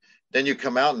 and then you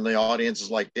come out and the audience is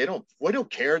like, we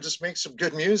don't care, just make some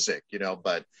good music,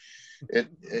 but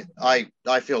I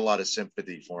feel a lot of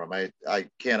sympathy for him. I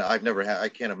can't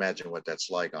imagine what that's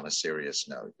like on a serious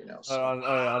note, so.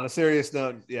 On a serious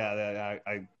note,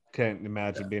 I can't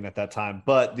imagine being at that time.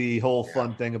 But the whole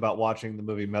fun thing about watching the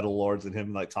movie Metal Lords and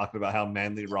him like talking about how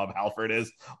manly Rob Halford is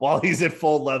while he's in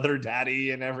full leather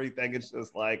daddy and everything, it's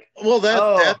just like, well,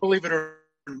 that believe it or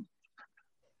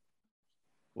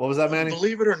what was that, Manny?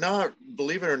 Believe it or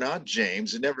not,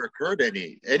 James, it never occurred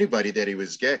to anybody that he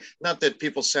was gay. Not that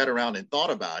people sat around and thought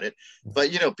about it, but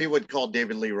people would call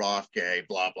David Lee Roth gay,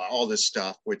 blah blah, all this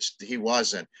stuff, which he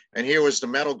wasn't. And here was the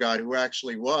metal guy who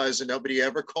actually was, and nobody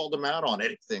ever called him out on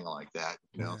anything like that.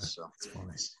 So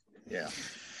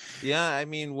yeah. I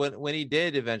mean, when he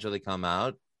did eventually come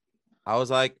out, I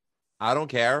was like, I don't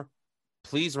care.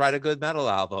 Please write a good metal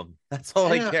album. That's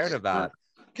all I cared about.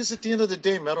 Because at the end of the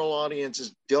day, metal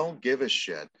audiences don't give a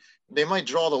shit. They might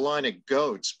draw the line at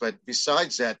goats, but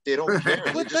besides that, they don't care.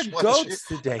 With the goats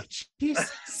today,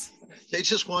 Jesus. They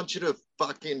just want you to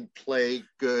fucking play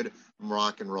good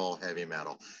rock and roll heavy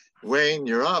metal. Wayne,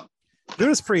 you're up.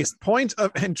 Judas Priest, Point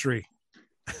of Entry.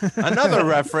 Another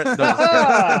reference.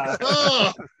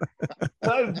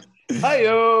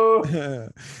 Hi-yo.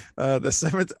 The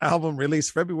seventh album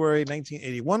released February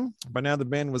 1981. By now, the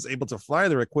band was able to fly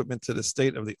their equipment to the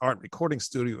state-of-the-art recording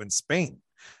studio in Spain,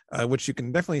 which you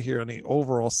can definitely hear on the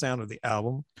overall sound of the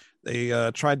album. They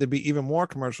tried to be even more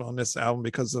commercial on this album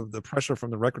because of the pressure from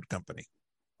the record company.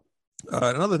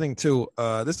 Another thing, too,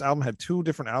 this album had two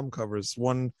different album covers.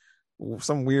 One,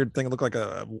 some weird thing. It looked like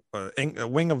a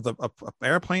wing of the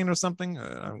airplane or something.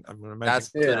 I'm imagining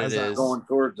that's what it is. Going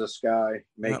towards the sky,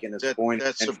 making its point.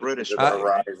 That's a British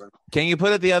horizon. Can you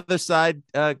put it the other side,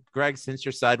 Greg? Since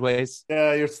you're sideways.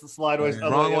 Yeah, you're sideways.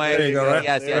 Wrong way. There you go. Right?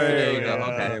 Yes. There you go.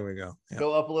 Okay. There we go. Yeah.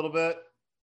 Go up a little bit.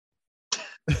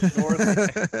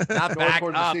 North, Not north back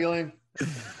towards up. the ceiling.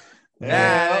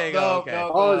 Yeah, there you go. Okay.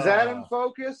 Oh, is that in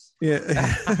focus?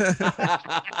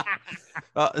 Yeah.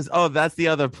 Oh, that's the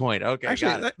other point. Okay,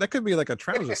 Actually, got it. that could be like a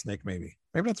trouser snake, maybe.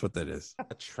 Maybe that's what that is.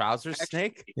 A trouser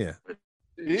snake? Yeah.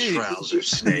 Trouser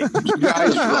snake. You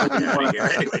guys fucking out here.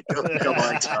 Anyway, go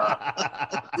on, Tom.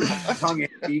 Tongue in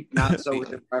cheek, not so with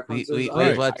the references.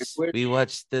 We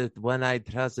watched the one-eyed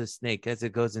trouser snake as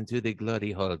it goes into the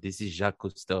glory hole. This is Jacques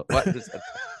Cousteau. What is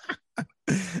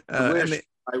that?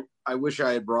 I wish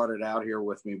I had brought it out here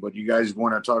with me, but you guys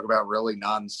want to talk about really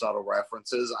non-subtle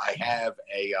references? I have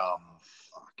a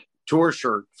tour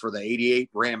shirt for the '88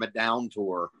 Ram It Down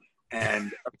tour,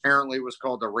 and apparently it was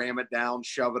called the Ram It Down,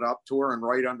 Shove It Up tour, and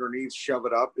right underneath Shove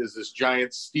It Up is this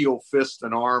giant steel fist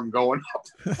and arm going up.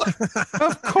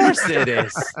 Of course it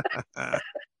is.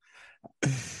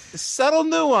 Subtle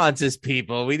nuances,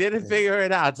 people. We didn't figure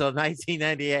it out till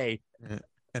 1998. Yeah.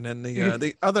 And then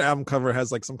the other album cover has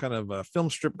like some kind of film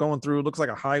strip going through. It looks like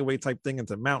a highway type thing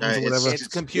into mountains or whatever. It's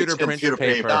computer printed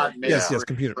paper. Yes,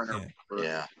 computer.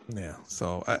 Yeah.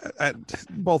 So I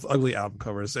both ugly album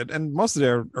covers, and most of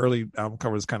their early album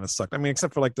covers kind of sucked. I mean,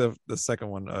 except for like the second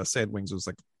one, Sad Wings was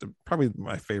like probably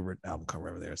my favorite album cover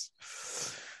of theirs.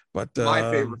 But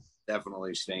my favorite,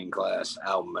 definitely Stained Glass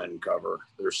album and cover.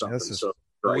 There's something so.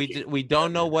 We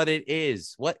don't know what it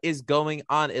is. What is going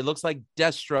on? It looks like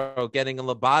Destro getting a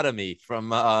lobotomy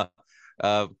from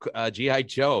G.I.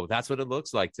 Joe. That's what it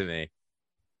looks like to me.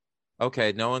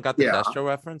 Okay, no one got the Destro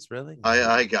reference, really?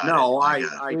 I got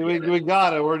it. We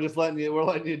got it. We're just letting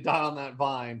you die on that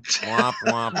vine. Womp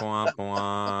womp womp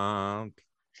womp.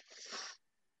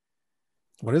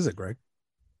 What is it, Greg?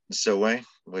 So Wayne,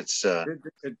 it's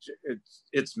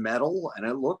metal and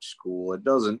it looks cool. It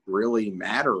doesn't really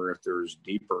matter if there's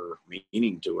deeper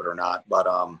meaning to it or not, but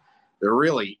there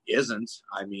really isn't.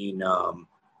 I mean,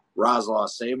 Raslaw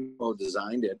Sabo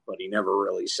designed it, but he never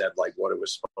really said like what it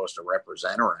was supposed to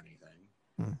represent or anything.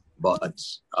 But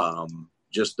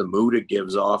just the mood it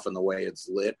gives off and the way it's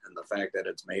lit and the fact that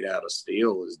it's made out of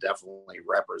steel is definitely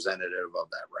representative of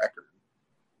that record.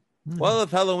 Well, if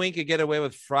Halloween could get away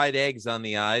with fried eggs on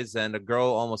the eyes and a girl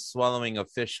almost swallowing a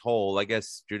fish whole, I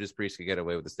guess Judas Priest could get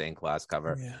away with the stained glass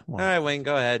cover. Yeah, all right, Wayne,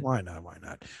 go ahead. Why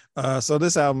not? So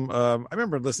this album, I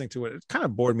remember listening to it. It kind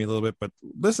of bored me a little bit, but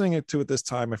listening to it this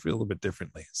time, I feel a little bit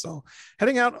differently. So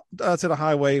heading out to the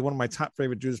highway, one of my top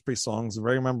favorite Judas Priest songs,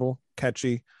 very memorable,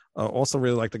 catchy. Also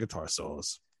really like the guitar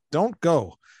solos. Don't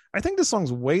Go. I think this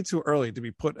song's way too early to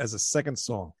be put as a second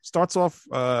song. Starts off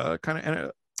kind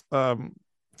of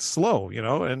slow,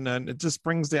 and then it just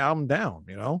brings the album down,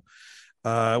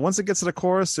 once it gets to the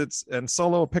chorus and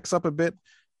solo picks up a bit.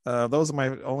 Those are my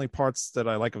only parts that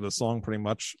I like of the song pretty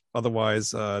much.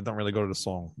 Otherwise, don't really go to the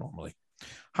song normally.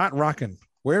 Hot Rockin'.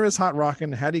 Where is Hot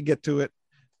Rockin'? How do you get to it?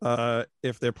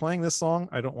 If they're playing this song,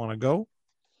 I don't want to go.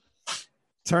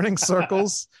 Turning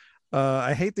Circles.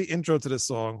 I hate the intro to this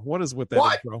song. What is with that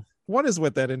intro? What is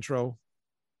with that intro?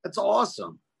 That's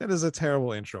awesome. That is a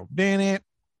terrible intro.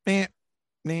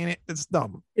 It's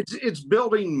dumb. It's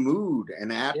building mood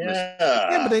and atmosphere.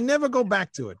 Yeah, but they never go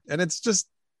back to it, and it's just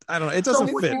I don't know. It doesn't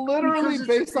fit. It's literally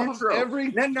based off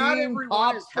every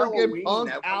pop fucking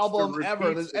punk album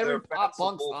ever. There's every pop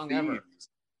punk song ever.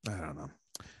 I don't know,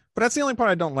 but that's the only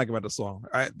part I don't like about the song.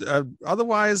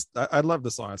 Otherwise, I love the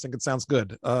song. I think it sounds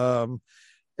good. But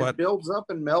it builds up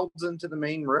and melds into the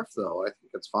main riff, though. I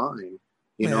think it's fine.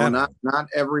 Not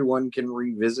everyone can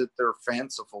revisit their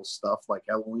fanciful stuff like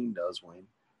Halloween does, Wayne.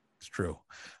 It's true.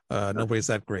 Nobody's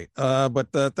that great. But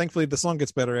thankfully the song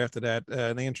gets better after that.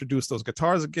 They introduce those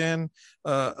guitars again.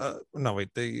 Again,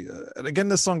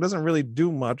 this song doesn't really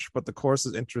do much, but the chorus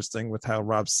is interesting with how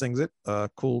Rob sings it.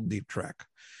 Cool, deep track.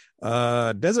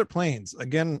 Desert Plains.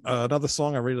 Again, another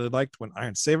song I really liked when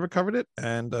Iron Saver covered it.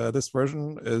 And this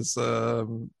version is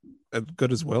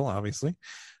good as well, obviously.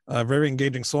 Very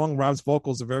engaging song. Rob's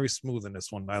vocals are very smooth in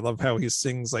this one. I love how he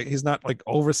sings, like he's not like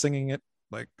over singing it,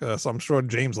 like so I'm sure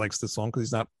James likes this song because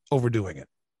he's not overdoing it.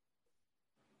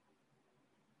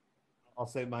 I'll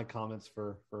save my comments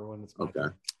for when it's my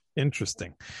turn.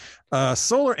 Interesting.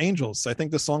 Solar Angels. I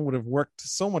think the song would have worked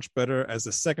so much better as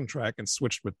the second track and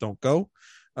switched with Don't Go.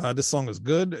 This song is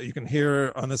good. You can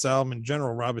hear on this album in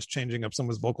general, Rob is changing up some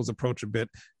of his vocals approach a bit.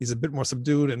 He's a bit more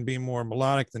subdued and being more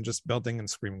melodic than just belting and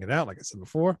screaming it out, like I said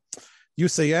before. You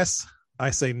say yes, I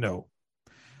say no.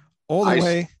 All the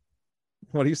way.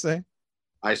 What do you say?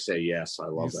 I say yes. I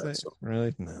love that song.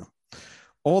 Really? No.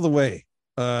 All the way.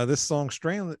 This song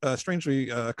strangely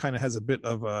kind of has a bit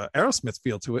of Aerosmith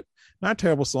feel to it. Not a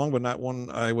terrible song, but not one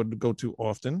I would go to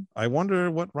often. I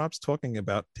wonder what Rob's talking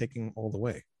about taking all the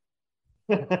way.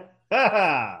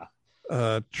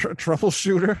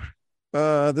 Troubleshooter.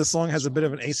 This song has a bit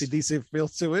of an AC/DC feel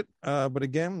to it, but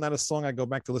again, not a song I go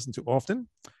back to listen to often.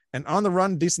 And On the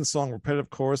Run, decent song, repetitive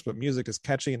chorus, but music is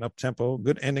catchy and up tempo.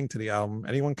 Good ending to the album.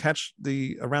 Anyone catch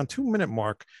the around 2-minute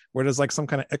mark where there's like some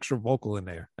kind of extra vocal in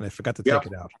there, and I forgot to take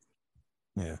it out.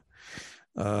 Yeah.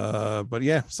 But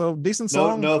yeah, so decent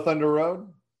song. No Thunder Road.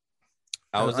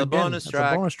 That was a bonus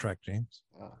track. A bonus track, James.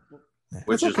 Yeah.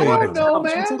 Which is I why don't know,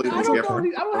 man. it's completely I don't know.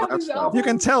 different. I don't have these albums. You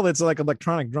can tell it's like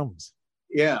electronic drums.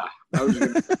 Yeah, I was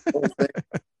gonna, the whole thing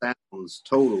sounds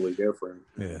totally different.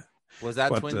 Yeah. Was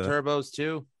that twin turbos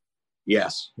too?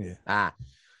 Yes. Yeah.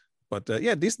 But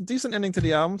yeah, decent ending to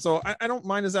the album. So I don't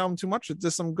mind this album too much.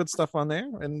 There's some good stuff on there,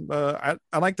 and I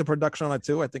like the production on it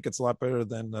too. I think it's a lot better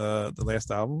than the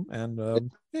last album,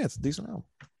 and yeah, it's a decent album.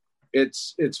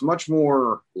 It's much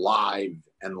more live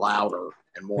and louder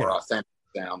and more authentic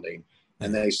sounding,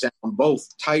 and they sound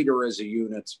both tighter as a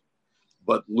unit,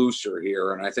 but looser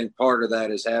here. And I think part of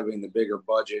that is having the bigger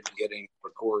budget and getting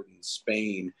recorded in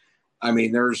Spain. I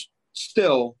mean, there's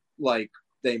still, like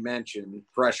they mentioned,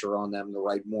 pressure on them to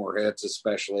write more hits,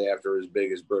 especially after as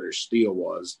big as British Steel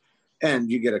was.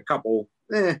 And you get a couple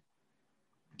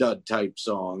dud type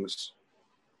songs.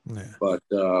 Yeah. But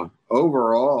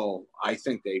overall, I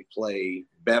think they play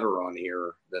better on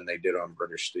here than they did on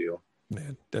British Steel.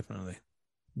 Yeah, definitely.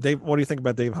 Dave, what do you think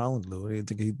about Dave Holland, Lou? Do you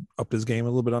think he upped his game a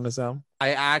little bit on this album?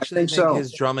 I actually think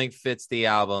his drumming fits the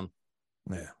album.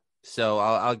 Yeah. So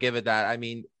I'll give it that. I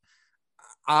mean,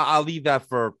 I'll leave that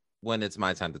for when it's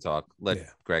my time to talk. Let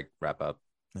Greg wrap up.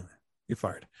 You're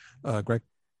fired. Greg?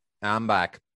 I'm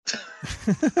back.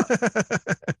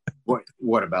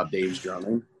 What about Dave's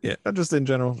drumming? Yeah, just in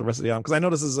general, the rest of the album, because I know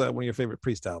this is one of your favorite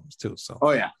Priest albums too. So,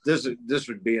 oh yeah, this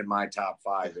would be in my top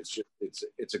 5. It's just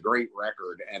it's a great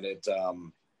record, and it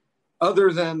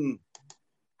other than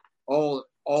all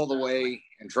the way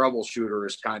and Troubleshooter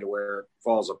is kind of where it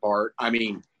falls apart. I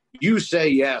mean, You Say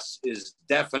Yes is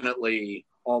definitely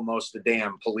almost a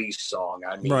damn Police song.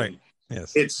 I mean, right.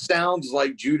 Yes. It sounds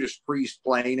like Judas Priest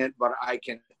playing it, but I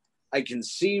can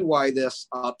see why this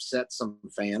upset some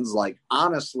fans. Like,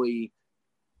 honestly,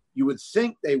 you would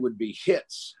think they would be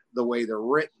hits the way they're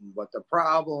written, but the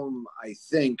problem, I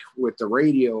think, with the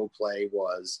radio play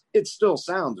was it still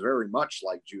sounds very much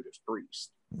like Judas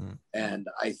Priest. Mm. And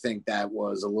I think that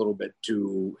was a little bit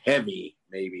too heavy,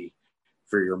 maybe,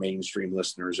 for your mainstream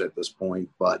listeners at this point.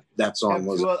 But that song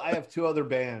was... I have 2 other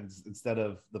bands instead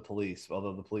of The Police,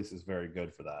 although The Police is very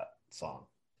good for that song.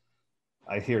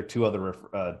 I hear 2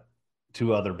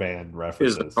 other band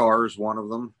references. Is The Cars one of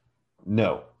them?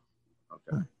 No.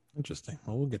 Okay. Interesting.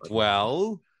 Well, we'll get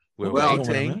to we're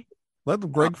waiting. Let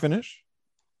Greg finish.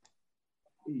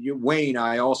 Wayne,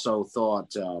 I also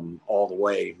thought All the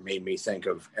Way made me think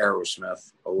of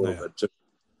Aerosmith a little bit too.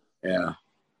 Yeah.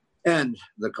 And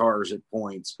The Cars at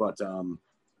points, but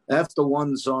that's the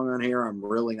one song on here I'm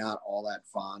really not all that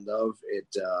fond of.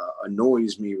 It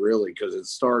annoys me really because it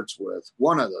starts with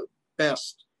one of the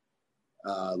best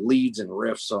leads and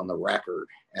riffs on the record,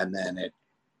 and then it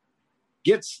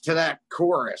gets to that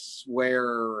chorus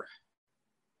where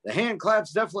the hand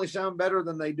claps definitely sound better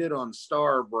than they did on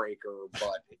Starbreaker,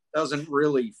 but it doesn't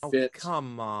really fit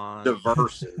the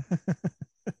verses.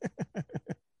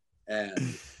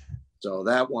 And so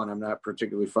that one I'm not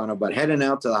particularly fond of, but Heading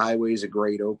Out to the Highway is a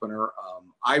great opener.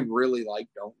 I really like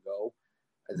Don't Go.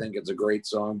 I think it's a great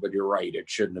song, but you're right, it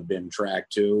shouldn't have been track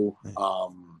 2.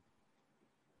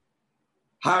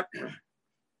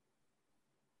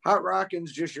 Hot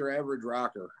Rockin's just your average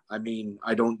rocker. I mean,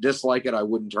 I don't dislike it. I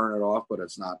wouldn't turn it off, but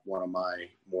it's not one of my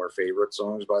more favorite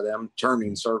songs by them.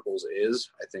 Turning Circles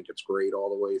is. I think it's great all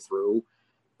the way through.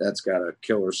 That's got a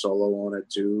killer solo on it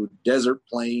too. Desert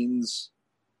Plains,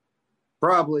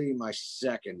 probably my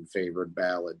second favorite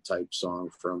ballad type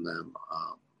song from them.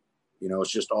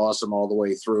 It's just awesome all the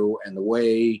way through. And the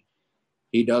way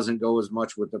he doesn't go as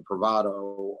much with the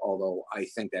bravado, although I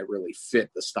think that really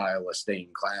fit the style of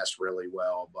Stained Class really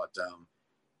well. But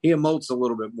he emotes a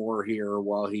little bit more here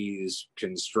while he's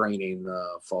constraining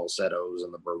the falsettos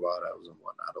and the bravados and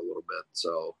whatnot a little bit.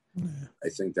 So I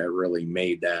think that really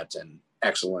made that an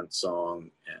excellent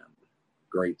song, and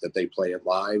great that they play it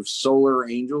live. Solar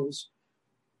Angels,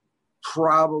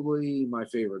 probably my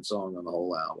favorite song on the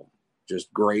whole album.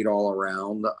 Just great all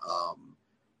around.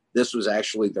 This was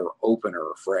actually their opener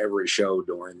for every show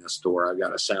during this tour. I've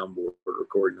got a soundboard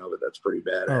recording of it. That's pretty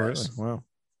badass. Oh, really? Wow.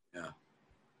 Yeah.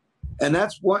 And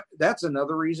that's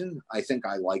another reason I think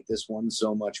I like this one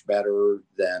so much better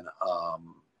than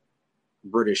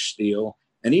British Steel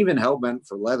and even Hellbent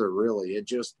for Leather. Really,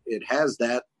 it has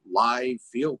that live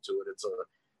feel to it. It's a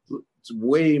it's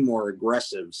way more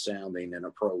aggressive sounding and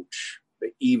approach,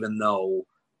 even though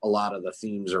a lot of the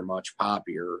themes are much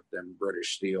poppier than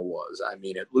British Steel was. I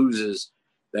mean, it loses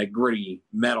that gritty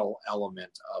metal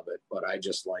element of it, but I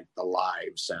just like the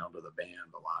live sound of the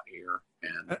band a lot here.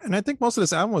 And I think most of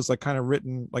this album was like kind of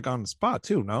written like on the spot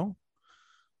too, no?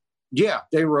 Yeah,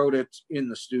 they wrote it in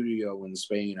the studio in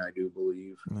Spain, I do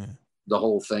believe. Yeah. The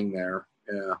whole thing there.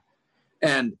 Yeah.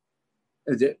 And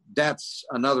that's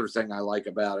another thing I like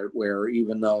about it, where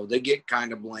even though they get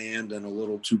kind of bland and a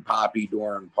little too poppy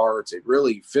during parts, it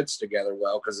really fits together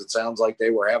well because it sounds like they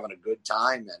were having a good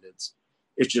time, and it's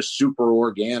just super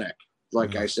organic.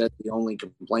 Like I said, the only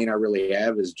complaint I really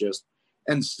have is just,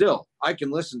 and still I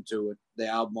can listen to it, the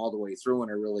album all the way through,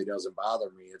 and it really doesn't bother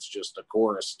me. It's just the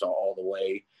chorus to All the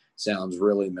Way sounds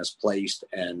really misplaced,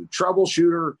 and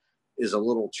Troubleshooter is a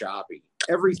little choppy.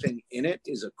 Everything in it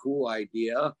is a cool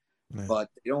idea, but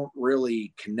they don't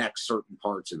really connect certain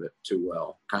parts of it too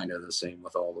well. Kind of the same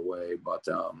with All the Way, but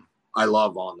I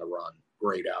love On the Run.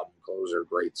 Great album closer,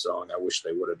 great song. I wish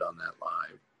they would have done that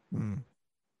live.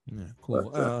 Yeah,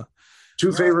 cool. But,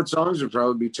 two favorite songs would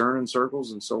probably be Turning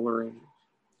Circles and Solar Angels.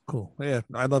 Cool. Yeah,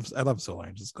 I love Solar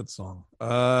Angels. It's a good song.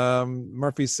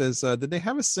 Murphy says, did they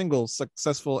have a single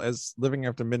successful as Living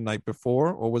After Midnight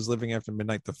before, or was Living After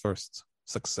Midnight the first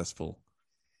successful?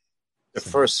 The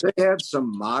first. They had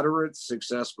some moderate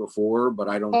success before, but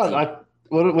I don't think...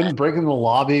 Wouldn't Breaking the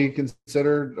Law be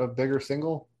considered a bigger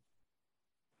single?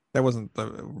 That wasn't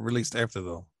released after,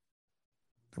 though.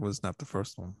 That was not the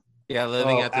first one. Yeah,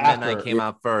 Living After Midnight came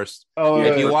out first.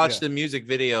 If you watch the music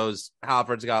videos,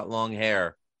 Halford's got long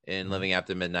hair in Living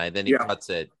After Midnight. Then he cuts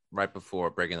it right before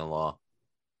Breaking the Law.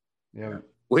 Yeah.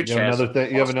 Which you have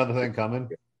another thing coming?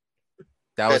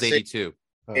 That was 82.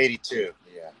 82,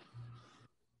 yeah.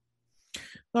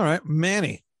 All right,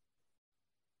 Manny.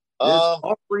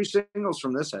 All three singles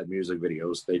from this had music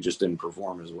videos. They just didn't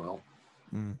perform as well.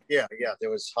 Yeah. There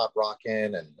was Hot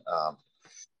Rockin' and A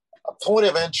Point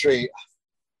of Entry.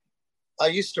 I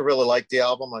used to really like the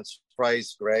album. I'm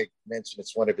surprised Greg mentioned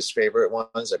it's one of his favorite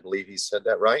ones. I believe he said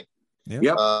that, right?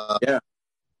 Yeah. I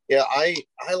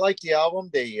like the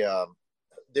album. They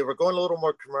were going a little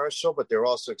more commercial, but they're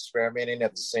also experimenting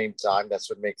at the same time. That's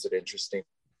what makes it interesting.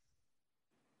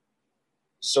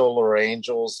 Solar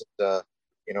Angels, the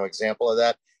example of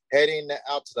that. Heading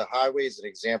Out to the Highway is an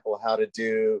example of how to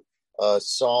do a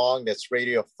song that's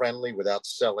radio friendly without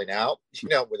selling out,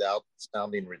 without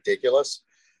sounding ridiculous.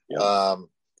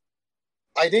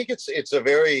 I think it's a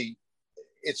very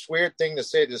weird thing to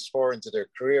say this far into their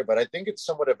career, but I think it's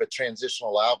somewhat of a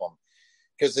transitional album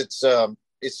because it's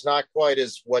not quite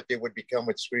as what they would become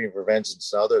with Screaming for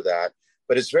Vengeance and other that,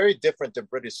 but it's very different than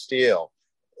British Steel.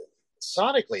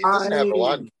 Sonically, it doesn't have a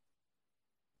lot.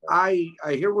 I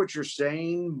hear what you're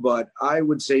saying, but I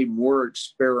would say more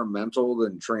experimental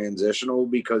than transitional,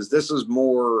 because this is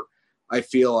more, I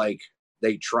feel like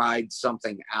they tried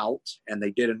something out and they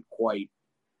didn't quite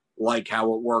like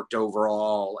how it worked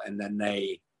overall. And then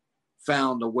they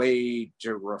found a way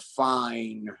to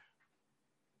refine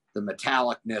the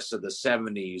metallicness of the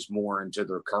 70s more into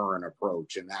their current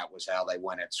approach. And that was how they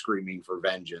went at Screaming for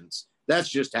Vengeance. That's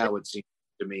just how it seemed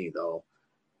to me, though.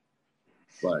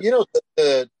 But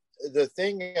the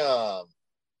thing,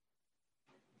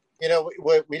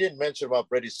 what we didn't mention about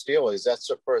British Steel is that's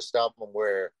the first album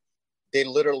where they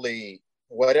literally,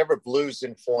 whatever blues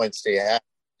influence they have,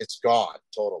 it's gone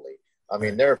totally. I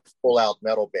mean, they're a full out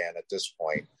metal band at this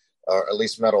point, or at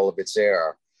least metal of its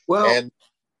era. But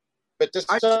this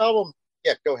album,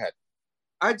 go ahead.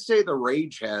 I'd say The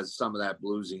Rage has some of that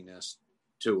bluesiness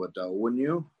to it, though, wouldn't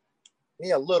you?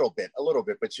 Yeah, a little bit,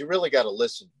 but you really got to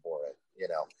listen for it.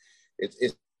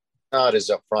 It's not as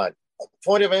upfront.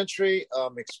 Point of Entry,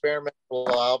 experimental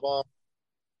album.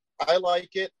 I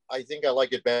like it. I think I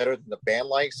like it better than the band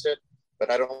likes it, but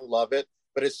I don't love it.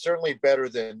 But it's certainly better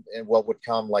than what would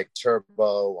come like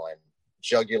Turbo and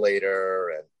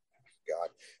Jugulator and God.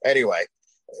 Anyway,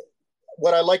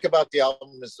 what I like about the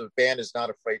album is the band is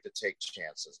not afraid to take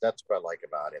chances. That's what I like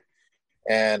about it.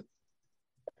 And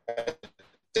at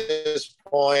this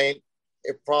point,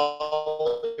 it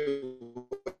probably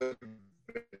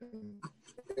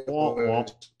Uh-oh,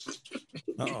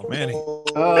 Manny. Oh,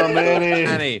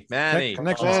 Manny. Manny.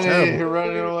 Connection's Manny, terrible. you're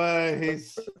running away.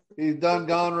 He's done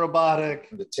gone robotic.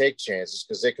 to take chances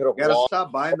because they could have You gotta walked.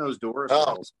 stop buying those doors.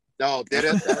 No, did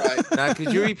it? All right. Now,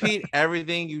 could you repeat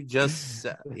everything you just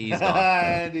said? He's gone.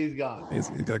 And he's gone. He's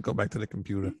got to go back to the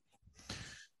computer.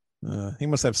 He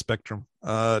must have Spectrum.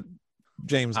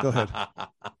 James, go ahead.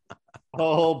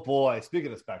 Oh boy!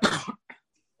 Speaking of Spectrum,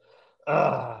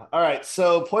 all right.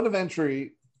 So, Point of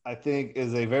Entry I think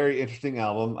is a very interesting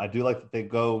album. I do like that they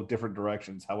go different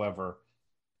directions. However,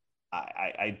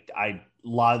 I a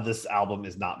lot of this album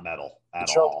is not metal at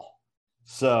all.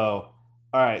 So,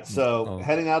 all right. So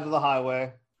heading out to the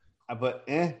highway, but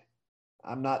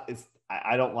I'm not.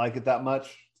 I don't like it that much.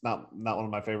 It's not one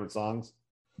of my favorite songs.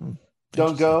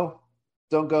 Don't go.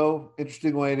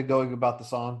 Interesting way to going about the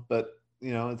song, but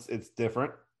it's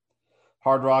different.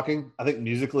 Hard Rocking. I think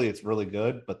musically it's really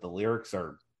good, but the lyrics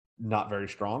are not very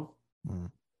strong.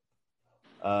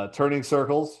 Turning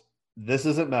Circles. This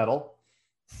isn't metal.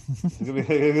 It's gonna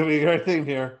be a great theme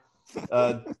here.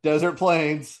 Desert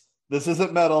Plains. This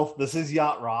isn't metal. This is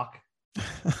yacht rock. I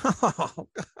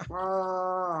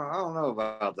don't know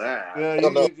about that. Yeah,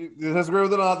 you disagree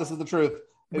with it or not? This is the truth.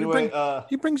 Anyway,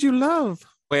 he brings you love.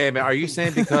 Wait a minute. Are you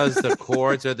saying because the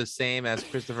chords are the same as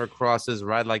Christopher Cross's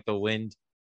 "Ride Like the Wind"?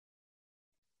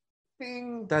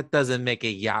 Bing. That doesn't make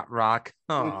it yacht rock.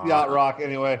 It's yacht rock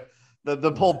anyway.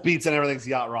 The whole beats and everything's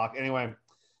yacht rock anyway.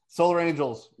 Solar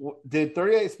Angels did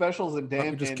 38 specials and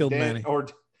damn just killed Manny. Or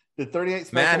did 38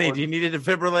 specials. Manny, do you need a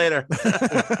defibrillator?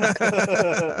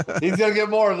 He's gonna get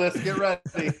more of this. Get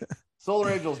ready. Solar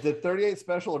Angels did 38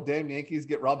 special or damn Yankees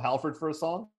get Rob Halford for a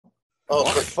song? Oh,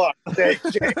 for fuck's sake.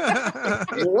 I'm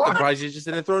surprised you just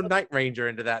didn't throw Night Ranger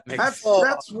into that mix.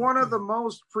 That's one of the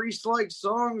most Priest-like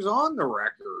songs on the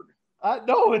record.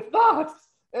 No, it's not.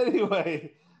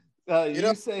 Anyway,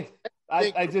 you say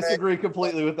I disagree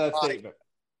completely with that statement.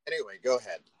 Anyway, go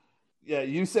ahead. Yeah,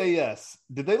 you say yes.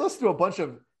 Did they listen to a bunch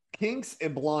of Kinks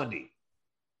and Blondie?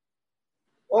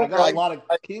 I got a lot of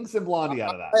Kinks and Blondie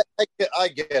out of that. I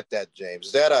get that,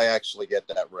 James. That I actually get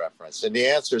that reference, and the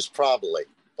answer is probably.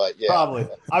 But yeah, probably.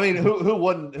 I mean, who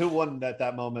wouldn't at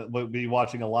that moment would be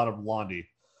watching a lot of Blondie?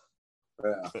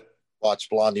 Yeah.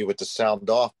 Watch Blondie with the sound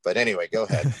off. But anyway, go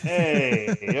ahead.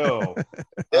 Hey, yo.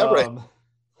 Never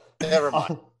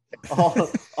mind.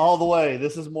 All the way.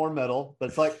 This is more metal, but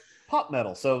it's like pop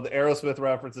metal. So the Aerosmith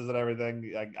references and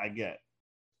everything, I get.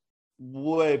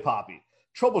 Way poppy.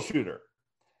 Troubleshooter.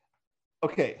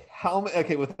 Okay,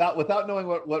 without knowing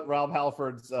what Rob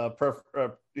Halford's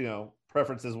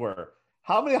preferences were,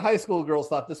 how many high school girls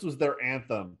thought this was their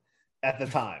anthem at the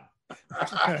time?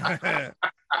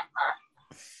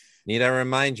 Need I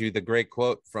remind you the great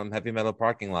quote from Heavy Metal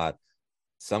Parking Lot?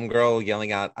 Some girl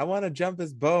yelling out, "I want to jump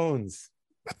his bones."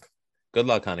 Good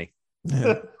luck, honey.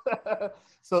 Yeah.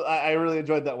 So I really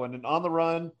enjoyed that one. And On the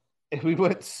Run, we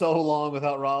went so long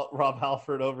without Rob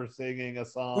Halford over singing a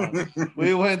song.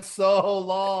 We went so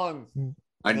long.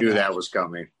 I knew that was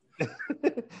coming.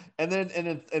 and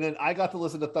then I got to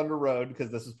listen to Thunder Road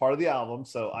because this is part of the album,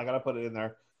 so I got to put it in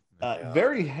there.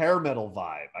 Very hair metal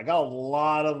vibe. I got a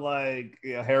lot of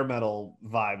hair metal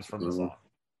vibes from the song.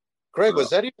 Greg, was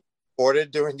that even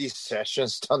recorded during these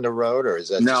sessions on the road, or is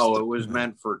that? No, it was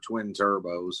meant for twin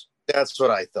turbos. That's what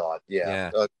I thought.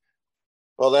 Yeah.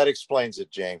 Well, that explains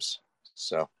it, James.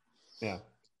 So. Yeah.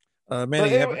 Manny,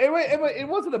 it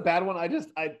wasn't a bad one. I just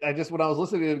when I was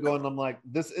listening to it going, I'm like,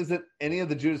 this isn't any of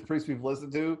the Judas Priest we've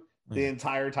listened to the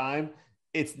entire time.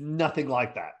 It's nothing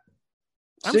like that.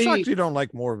 I'm shocked you don't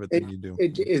like more of it than you do.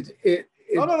 It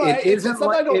isn't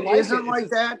like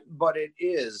that, but it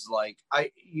is like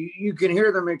you can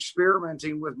hear them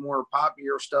experimenting with more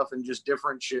popular stuff and just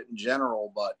different shit in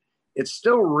general, but it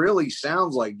still really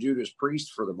sounds like Judas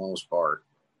Priest for the most part.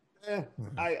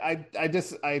 I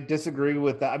disagree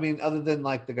with that. I mean, other than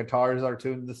like the guitars are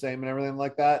tuned the same and everything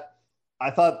like that, I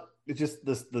thought it's just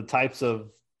the types of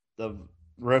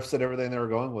riffs and everything they were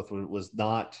going with was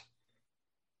not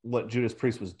what Judas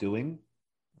Priest was doing.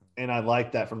 And I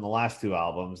like that from the last two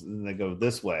albums. And then they go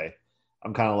this way.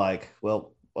 I'm kind of like,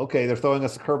 well, okay, they're throwing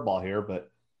us a curveball here,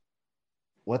 but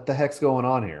what the heck's going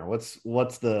on here? What's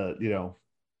the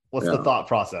thought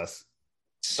process?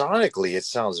 Sonically, it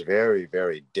sounds very,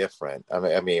 very different.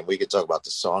 I mean, we could talk about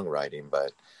the songwriting,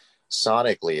 but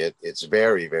sonically, it's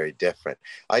very, very different.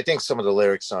 I think some of the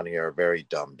lyrics on here are very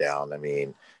dumbed down. I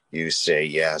mean, you say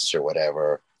yes or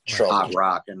whatever. Hot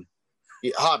rockin'.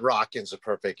 Hot Rockin's a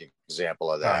perfect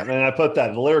example of that. And I put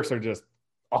that. The lyrics are just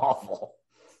awful.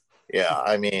 Yeah,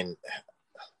 I mean,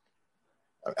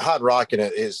 Hot Rockin'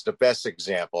 is the best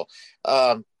example.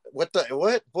 What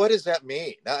does that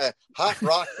mean? Hot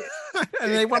Rockin'.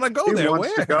 And they want to go there.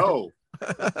 Where? To go.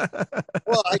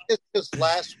 Well, I guess this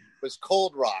last was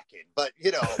Cold Rockin', but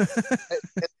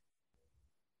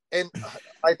and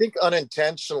I think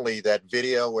unintentionally that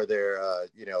video where they're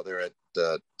at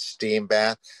the steam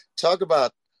bath. Talk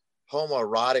about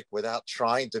homoerotic without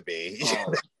trying to be.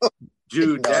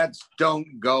 Dude, that's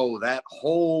Don't Go, that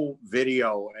whole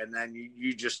video. And then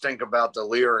you just think about the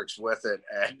lyrics with it.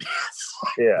 And it's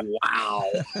like, wow.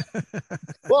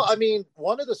 Well, I mean,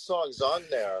 one of the songs on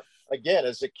there, again,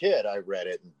 as a kid, I read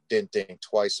it and didn't think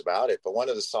twice about it. But one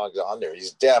of the songs on there,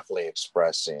 he's definitely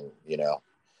expressing,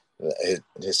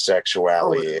 his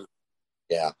sexuality.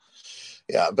 Yeah.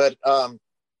 But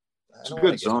it's a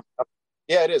good song.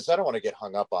 Yeah, it is. I don't want to get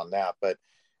hung up on that, but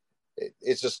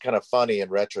it's just kind of funny in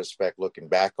retrospect looking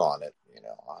back on it,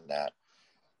 on that.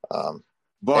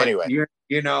 But anyway,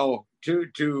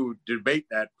 to debate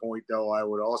that point, though, I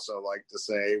would also like to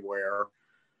say where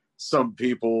some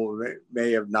people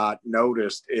may have not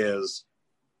noticed is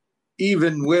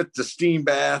even with the steam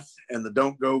bath and the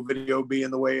Don't Go video being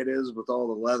the way it is with all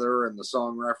the leather and the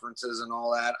song references and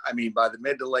all that. I mean, by the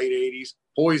mid to late 80s,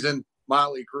 Poison,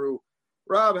 Motley Crue,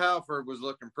 Rob Halford was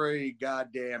looking pretty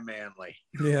goddamn manly.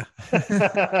 Yeah.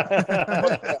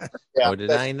 No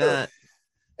denying that.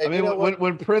 I mean,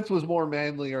 when Prince was more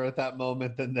manlier at that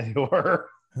moment than they were.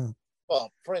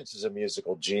 Well, Prince is a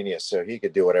musical genius, so he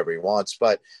could do whatever he wants.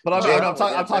 But I'm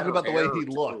talking about the way he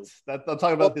looked. I'm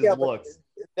talking about his looks.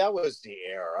 That was the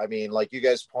era. I mean, like you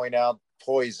guys point out,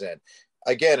 Poison.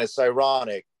 Again, it's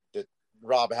ironic that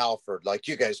Rob Halford, like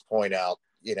you guys point out,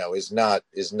 is not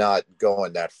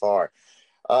going that far.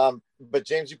 But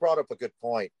James, you brought up a good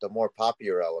point, the more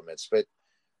popular elements, but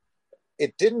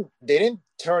they didn't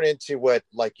turn into what,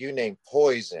 like you named,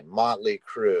 Poison, Motley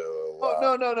Crue.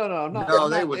 No,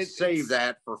 they would save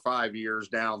that for 5 years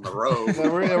down the road.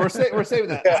 we're saving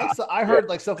that. I heard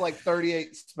like stuff like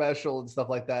 38 Special and stuff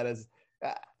like that.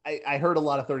 I heard a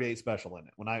lot of 38 Special in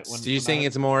it. So you're saying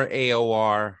it's more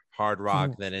AOR hard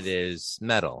rock than it is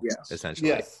metal, essentially?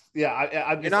 Yes.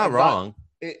 Yeah, you're not wrong.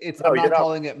 I'm not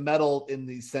calling it metal in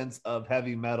the sense of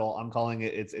heavy metal. I'm calling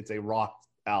it it's a rock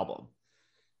album.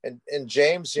 And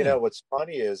James, what's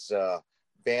funny is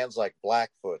bands like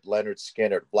Blackfoot, Leonard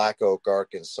Skinner, Black Oak,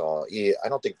 Arkansas. I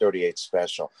don't think 38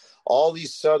 Special. All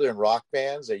these southern rock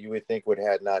bands that you would think would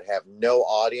not have no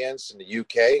audience in the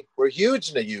UK were huge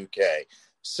in the UK.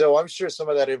 So I'm sure some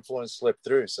of that influence slipped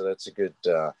through. So that's a good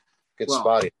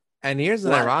spot. And here's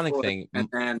an ironic thing. And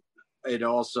then it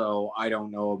also, I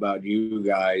don't know about you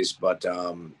guys, but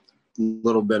a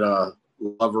little bit of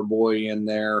Loverboy in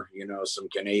there, some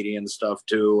Canadian stuff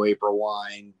too, April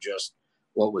Wine, just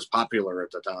what was popular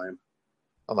at the time.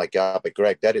 Oh my God, but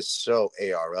Greg, that is so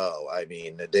ARO. I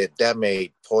mean, that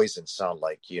made Poison sound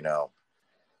like,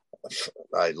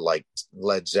 I like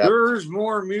Led Zeppelin. There's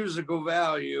more musical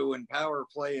value in Power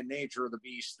Play and Nature of the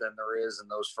Beast than there is in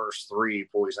those first 3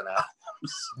 Poison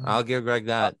albums. I'll give Greg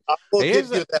that.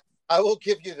 I will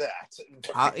give you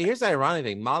that. Here's the ironic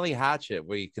thing. Molly Hatchet,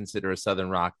 we consider a southern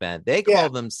rock band, they call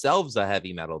themselves a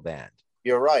heavy metal band.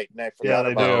 You're right. And I forgot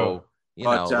they about do.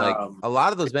 Like a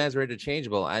lot of those bands are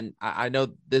interchangeable. And I know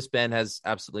this band has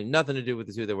absolutely nothing to do with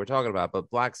the two that we're talking about, but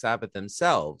Black Sabbath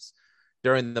themselves,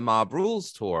 during the Mob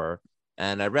Rules tour,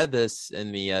 and I read this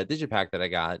in the digipack that I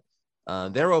got,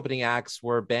 their opening acts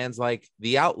were bands like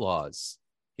The Outlaws,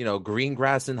 Green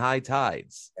Grass and High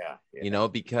Tides,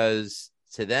 because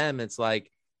to them, it's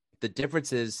like the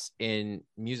differences in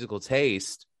musical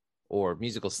taste or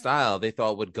musical style they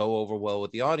thought would go over well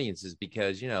with the audiences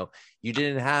because, you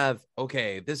didn't have,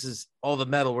 okay, this is all the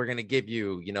metal we're going to give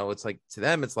you. It's like to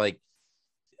them, it's like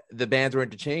the bands were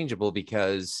interchangeable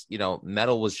because,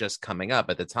 metal was just coming up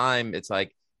at the time. It's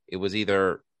like it was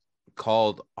either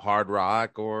called hard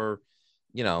rock or,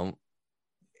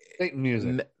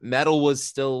 music. Metal was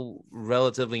still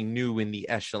relatively new in the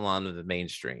echelon of the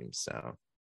mainstream. So,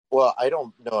 well, I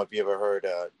don't know if you ever heard.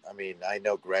 I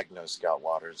know Greg knows Scott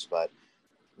Waters, but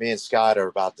me and Scott are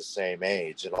about the same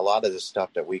age, and a lot of the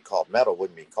stuff that we called metal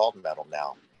wouldn't be called metal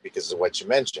now because of what you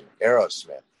mentioned: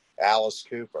 Aerosmith, Alice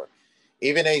Cooper,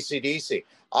 even AC/DC.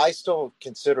 I still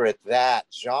consider it that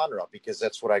genre because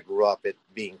that's what I grew up it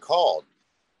being called.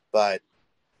 But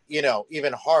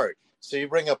even hard. So you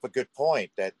bring up a good point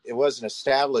that it wasn't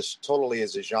established totally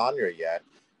as a genre yet.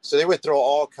 So they would throw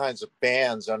all kinds of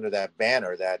bands under that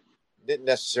banner that didn't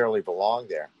necessarily belong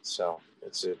there. So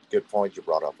it's a good point you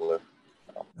brought up, Lou.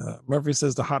 Murphy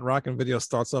says the hot rockin' video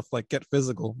starts off like Get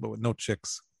Physical, but with no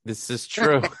chicks. This is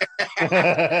true.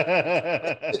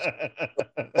 That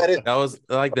was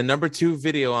like the number 2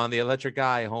 video on the Electric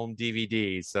Eye home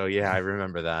DVD. So yeah, I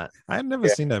remember that. I had never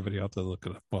seen that video. I'll have to look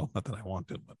it up. Well, not that I want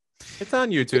to, but It's on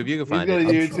YouTube. You can He's find gonna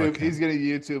it. YouTube. He's gonna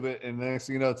YouTube it, and the next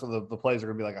thing you know, so the plays are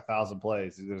gonna be like 1,000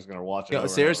 plays. He's just gonna watch it. Yo,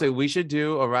 seriously, we should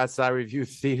do a Rat Style Review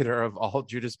theater of all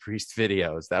Judas Priest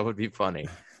videos. That would be funny.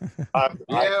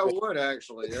 Yeah, it would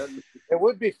actually. It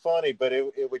would be funny, but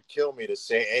it would kill me to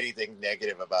say anything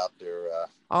negative about their.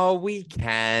 Oh, we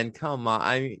can. Come on.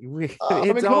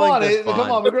 come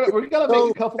on. We're gonna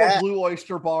make a couple of Blue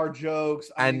Oyster Bar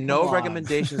jokes. And no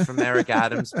recommendations from Eric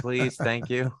Adams, please. Thank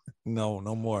you. No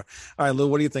more. All right, Lou,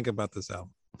 what do you think about this album?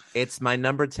 It's my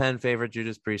number 10 favorite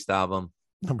Judas Priest album.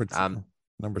 Number 10.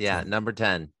 Number 10. Yeah, number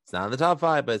 10. It's not in the top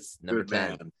 5, but it's number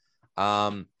 10.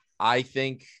 I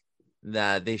think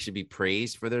that they should be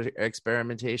praised for their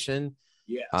experimentation.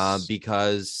 Yes.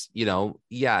 Because,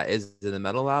 is it a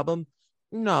metal album?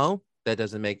 No, that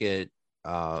doesn't make it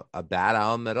a bad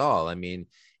album at all. I mean,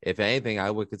 if anything, I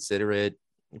would consider it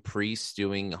Priest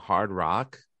doing hard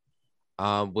rock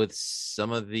with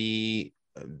some of the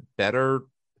better,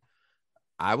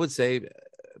 I would say,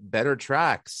 better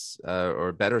tracks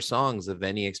or better songs of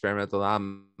any experimental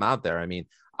album out there. I mean,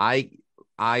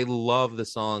 I love the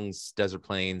songs Desert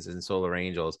Plains and Solar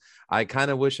Angels. I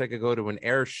kind of wish I could go to an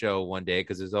air show one day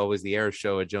because there's always the air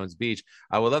show at Jones Beach.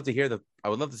 I would love to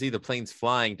see the planes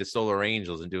flying to Solar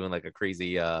Angels and doing like a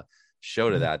crazy show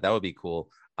to that. That would be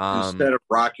cool. Instead of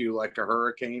Rock You Like a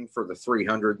Hurricane for the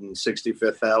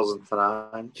 365,000th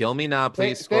time. Kill me now,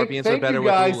 please. Scorpions are better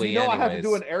with guys. Uli. I have to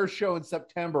do an air show in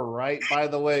September, right? By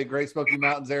the way, Great Smoky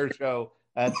Mountains Air Show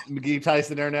at McGee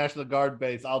Tyson Air National Guard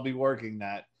Base. I'll be working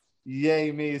that.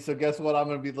 Yay me. So guess what I'm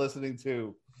going to be listening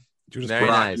to? Very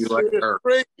nice.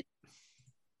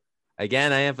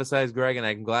 Again, I emphasize, Greg, and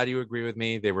I'm glad you agree with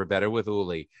me. They were better with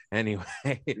Uli. Anyway.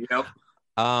 Yep.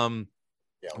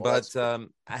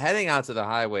 Heading out to the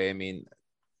highway, I mean,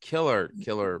 killer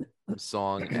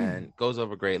song and goes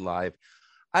over great live.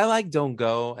 I like Don't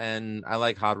Go and I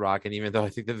like Hot Rockin', even though I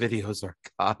think the videos are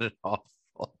god awful.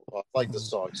 Well, I like the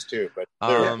songs too, but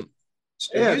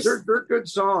they're good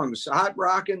songs. Hot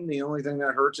Rockin', the only thing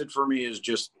that hurts it for me is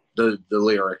just the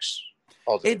lyrics.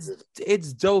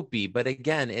 It's dopey, but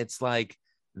again, it's like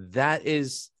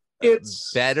it's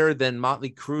better than Motley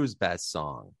Crue's best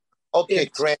song. Okay,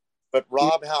 great. But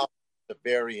Rob Howe is a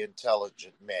very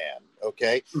intelligent man,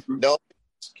 okay?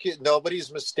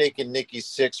 Nobody's mistaken Nikki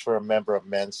Sixx for a member of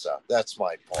Mensa. That's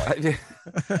my point.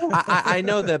 I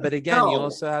know that, but again, you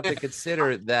also have to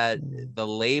consider that the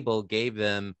label gave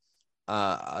them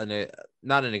not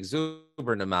an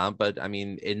exuberant amount, but I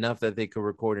mean, enough that they could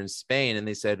record in Spain, and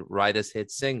they said, write us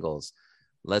hit singles.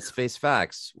 Let's face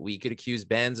facts. We could accuse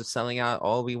bands of selling out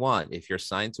all we want. If you're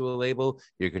signed to a label,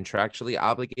 you're contractually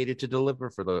obligated to deliver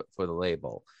for the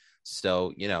label.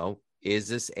 So, is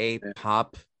this a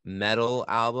pop metal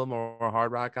album or a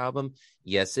hard rock album?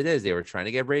 Yes, it is. They were trying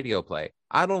to get radio play.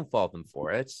 I don't fault them for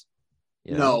it.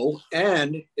 No,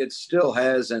 and it still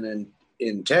has an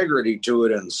integrity to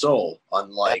it and soul,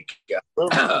 unlike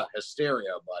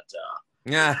Hysteria. But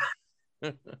yeah.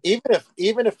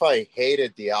 Even if I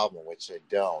hated the album, which I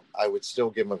don't, I would still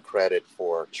give them credit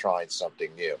for trying something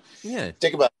new. Yeah.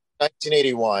 Think about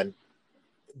 1981.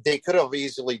 They could have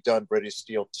easily done British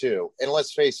Steel 2. And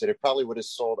let's face it, it probably would have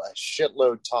sold a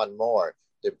shitload ton more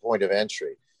than Point of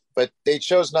Entry. But they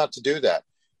chose not to do that.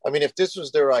 I mean, if this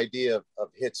was their idea of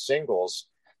hit singles,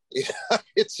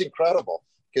 it's incredible.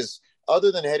 Because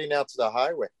other than Heading Out to the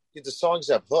Highway, the songs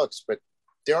have hooks, but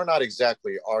they're not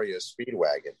exactly Aria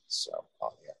Speedwagon. So,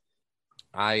 yeah.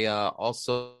 I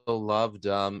also loved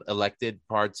Elected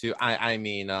Part 2. I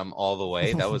mean, All the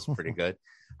Way. That was pretty good.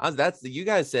 You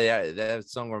guys say that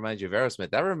song reminds you of Aerosmith.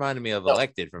 That reminded me of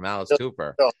Elected from Alice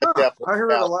Cooper. I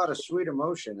heard a lot of Sweet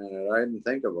Emotion in it. I didn't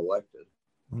think of Elected.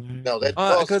 No, that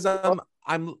because I'm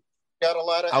got a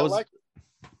lot of Elected.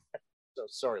 So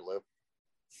sorry, Lou.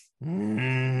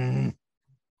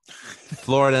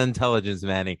 Florida intelligence,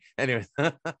 Manny. Anyway,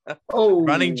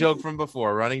 running joke from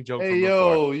before.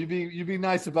 You be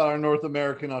nice about our North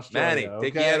American Australia. Manny,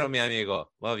 te quiero, mi amigo.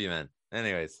 Love you, man.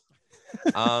 Anyways,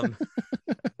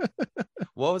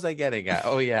 what was I getting at?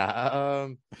 Oh yeah.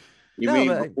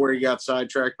 Before he got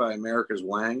sidetracked by America's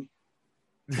Wang?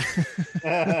 It's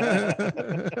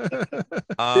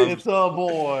a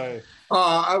boy.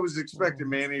 I was expecting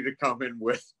Manny to come in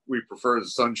with "We prefer the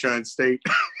Sunshine State."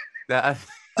 That's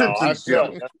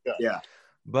good. Yeah.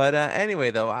 But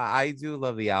anyway, though, I do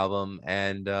love the album,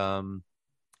 and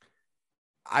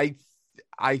I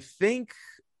think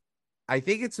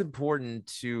it's important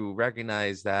to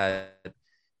recognize that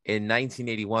in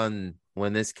 1981,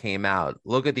 when this came out,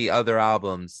 look at the other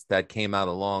albums that came out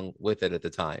along with it at the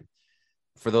time.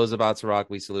 For those about to rock,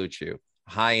 we salute you.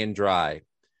 High and Dry,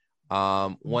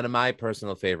 One of my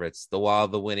personal favorites, the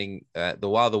Wild, the Willing, and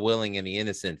the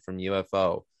Innocent from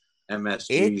UFO.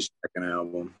 MSG's second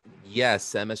album.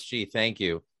 Yes, MSG. Thank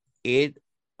you. It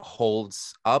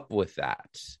holds up with that.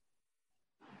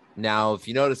 Now, if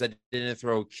you notice, I didn't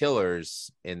throw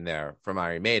Killers in there from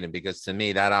Iron Maiden because to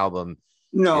me that album,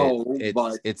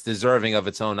 it's deserving of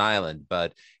its own island.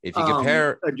 But if you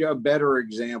compare, a better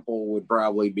example would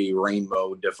probably be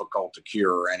Rainbow, Difficult to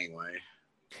Cure, anyway.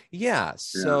 Yeah.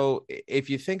 So if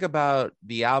you think about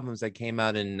the albums that came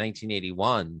out in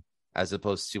 1981, as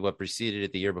opposed to what preceded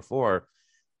it the year before,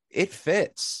 it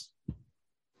fits,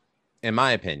 in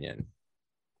my opinion.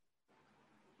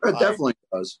 It definitely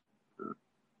does.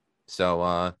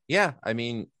 So, yeah, I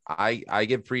mean, I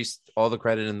give Priest all the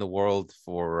credit in the world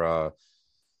for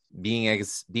being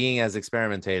as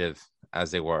experimentative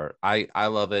as they were. I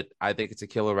love it. I think it's a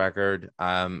killer record.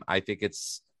 I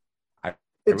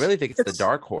really think it's the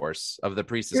dark horse of the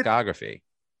Priest discography.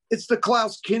 It's the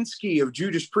Klaus Kinski of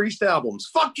Judas Priest albums.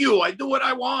 Fuck you. I do what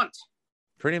I want.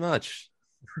 Pretty much.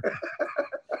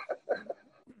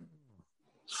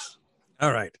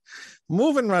 All right.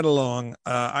 Moving right along,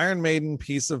 Iron Maiden,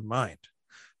 Peace of Mind.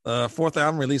 Fourth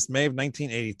album released May of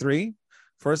 1983.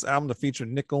 First album to feature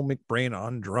Nico McBrain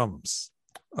on drums.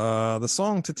 The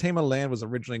song To Tame a Land was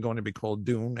originally going to be called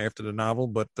Dune after the novel,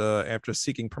 but after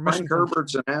seeking permission... Frank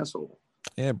Herbert's an asshole.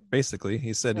 Yeah, basically.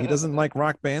 He said he doesn't like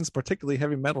rock bands, particularly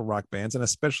heavy metal rock bands, and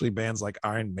especially bands like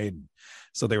Iron Maiden.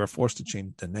 So they were forced to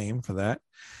change the name for that.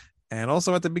 And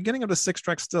also at the beginning of the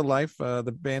 6-track Still Life,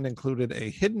 the band included a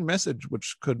hidden message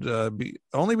which could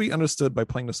only be understood by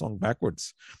playing the song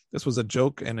backwards. This was a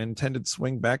joke and intended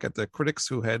swing back at the critics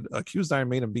who had accused Iron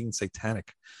Maiden of being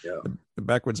satanic. Yeah. The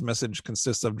backwards message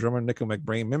consists of drummer Nico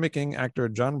McBrain mimicking actor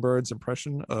John Bird's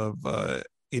impression of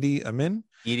Idi Amin.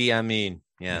 Idi Amin,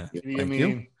 yeah. Thank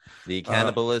you. The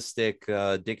cannibalistic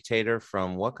dictator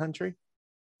from what country?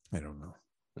 I don't know.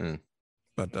 Mm.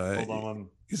 But Hold on.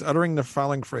 he's uttering the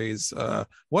following phrase.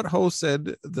 What ho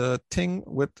said the ting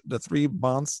with the 3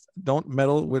 bonds, don't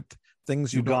meddle with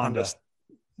things you don't understand.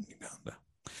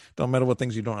 Don't meddle with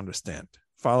things you don't understand.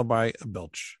 Followed by a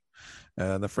belch.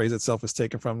 The phrase itself is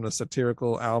taken from the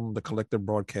satirical album, The Collective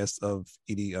Broadcast of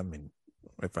Idi Amin.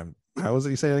 How was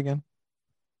it you say it again?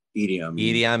 Idi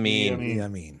Amin. Idi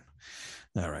Amin.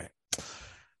 All right.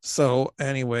 So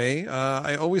anyway,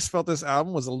 I always felt this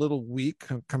album was a little weak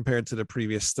compared to the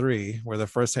previous 3, where the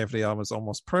first half of the album is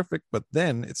almost perfect, but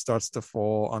then it starts to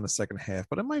fall on the second half.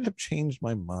 But I might have changed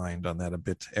my mind on that a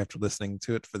bit after listening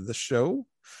to it for this show.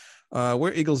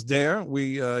 Where Eagles Dare,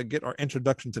 we get our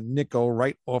introduction to Nico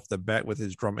right off the bat with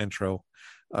his drum intro.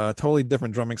 Totally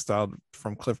different drumming style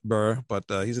from Cliff Burr, but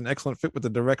he's an excellent fit with the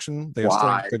direction they are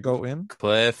starting to go in.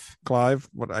 Clive.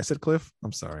 What I said, Cliff?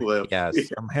 I'm sorry. Cliff. Yes.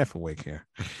 I'm half awake here.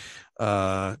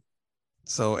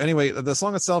 So anyway, the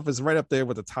song itself is right up there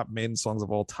with the top Maiden songs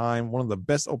of all time. One of the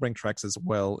best opening tracks as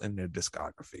well in their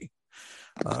discography.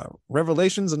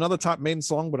 Revelations, another top Maiden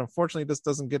song, but unfortunately this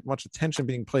doesn't get much attention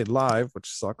being played live, which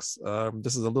sucks.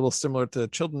 This is a little similar to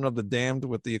Children of the Damned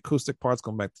with the acoustic parts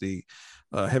going back to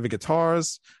the heavy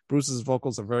guitars. Bruce's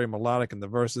vocals are very melodic in the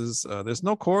verses. There's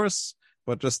no chorus,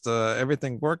 but just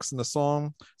everything works in the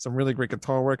song. Some really great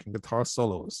guitar work and guitar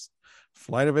solos.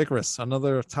 Flight of Icarus,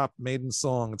 another top Maiden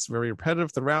song. It's very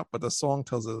repetitive throughout, but the song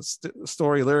tells a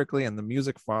story lyrically, and the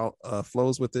music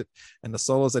flows with it, and the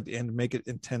solos at the end make it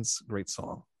intense. Great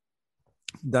song.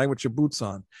 Die With Your Boots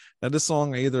On. Now, this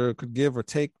song I either could give or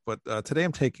take, but today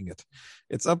I'm taking it.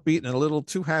 It's upbeat and a little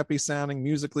too happy sounding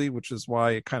musically, which is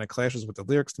why it kind of clashes with the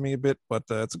lyrics to me a bit, but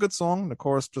it's a good song. The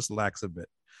chorus just lacks a bit.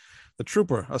 The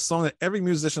Trooper, a song that every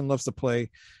musician loves to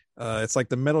play. It's like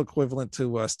the metal equivalent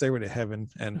to Stairway to Heaven,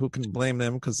 and who can blame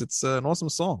them, because it's an awesome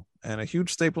song and a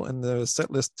huge staple in the set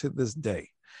list to this day.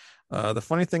 The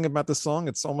funny thing about the song,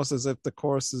 it's almost as if the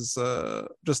chorus is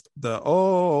just the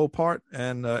oh part,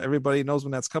 and everybody knows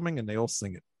when that's coming and they all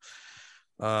sing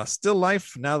it. Still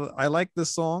Life. Now, I like this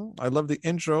song. I love the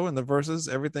intro and the verses.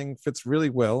 Everything fits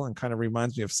really well and kind of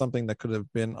reminds me of something that could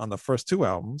have been on the first 2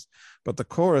 albums, but the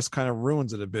chorus kind of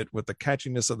ruins it a bit with the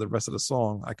catchiness of the rest of the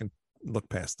song. I can look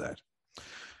past that.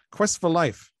 Quest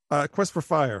for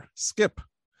Fire, Skip.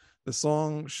 The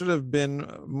song should have been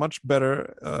much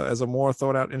better as a more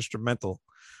thought out instrumental.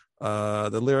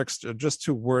 The lyrics are just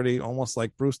too wordy, almost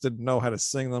like Bruce didn't know how to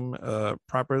sing them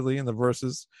properly in the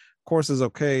verses. Chorus is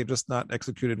okay, just not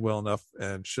executed well enough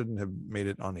and shouldn't have made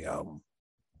it on the album.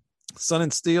 Sun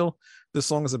and Steel, this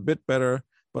song is a bit better,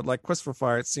 but like Quest for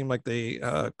Fire, it seemed like they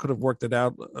could have worked it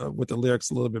out with the lyrics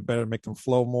a little bit better, make them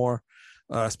flow more.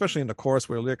 Especially in the chorus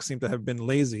where lyrics seem to have been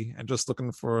lazy and just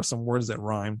looking for some words that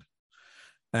rhymed.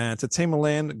 And to Tame a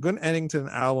Land, good ending to an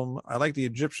album. I like the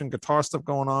Egyptian guitar stuff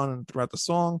going on and throughout the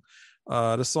song.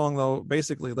 The song, though,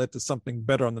 basically led to something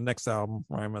better on the next album,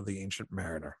 Rhyme of the Ancient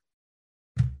Mariner.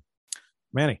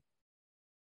 Manny.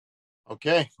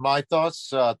 Okay, my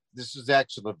thoughts. This is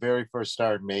actually the very first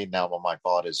Iron Maiden album I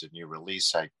bought as a new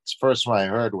release. First one I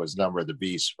heard was Number of the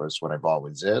Beast. First one I bought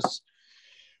was this.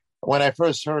 When I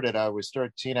first heard it, I was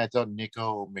 13. I thought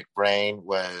Nico McBrain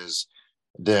was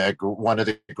one of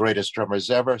the greatest drummers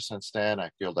ever. Since then, I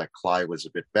feel that Clyde was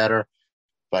a bit better,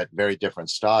 but very different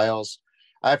styles.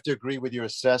 I have to agree with your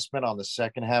assessment on the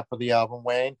second half of the album,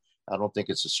 Wayne. I don't think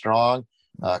it's as strong.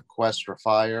 Quest for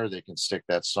Fire, they can stick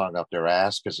that song up their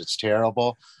ass because it's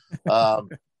terrible.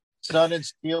 Sun and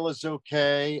Steel is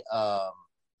okay.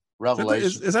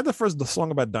 Revelation. Is that the first song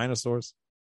about dinosaurs?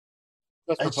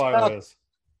 Quest for Fire is.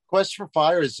 Quest for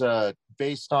Fire is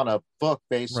based on a book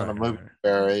based on a movie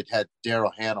where it had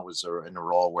Daryl Hannah was in a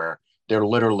role where they're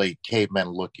literally cavemen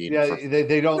looking. Yeah,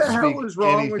 they don't speak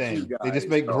anything. Guys, they just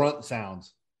make grunt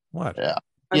sounds. What? Yeah.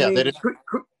 I mean,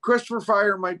 Christopher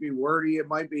Fire might be wordy. It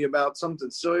might be about something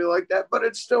silly like that, but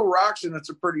it still rocks, and it's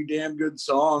a pretty damn good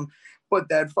song. But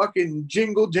that fucking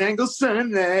jingle jangle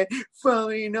sunlight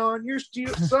falling on your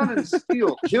steel, Sun and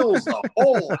Steel kills the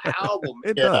whole album.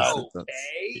 It does.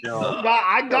 Okay.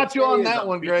 I got you on that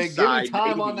one, Greg. Give me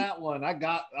time on that one.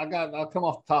 I'll come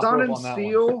off the top Sun rope and on that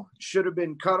Steel one. should have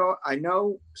been cut off. I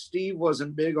know Steve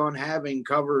wasn't big on having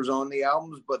covers on the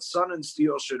albums, but Sun and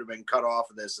Steel should have been cut off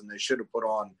of this, and they should have put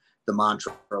on the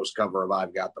Montrose cover of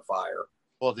I've Got the Fire.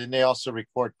 Well, didn't they also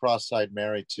record Cross-Eyed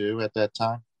Mary too at that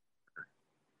time?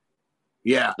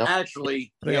 Yeah, Nope.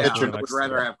 actually, Yeah, I would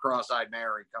rather have Cross-Eyed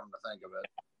Mary, come to think of it.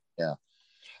 Yeah.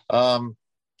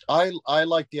 I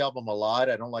like the album a lot.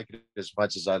 I don't like it as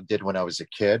much as I did when I was a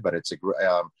kid, but it's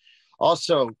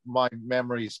also my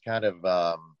memory's kind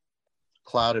of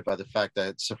clouded by the fact that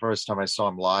it's the first time I saw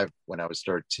him live when I was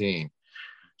 13.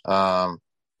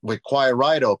 With Quiet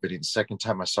Riot opening, second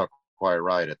time I saw Quiet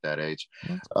Riot at that age.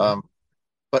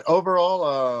 But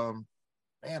overall,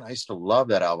 man, I used to love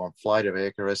that album, Flight of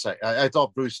Icarus. I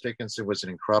thought Bruce Dickinson was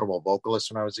an incredible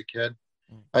vocalist when I was a kid.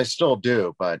 I still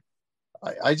do, but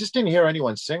I just didn't hear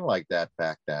anyone sing like that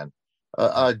back then.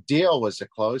 Deal was the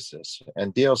closest,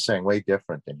 and Deal sang way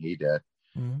different than he did.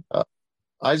 Mm-hmm.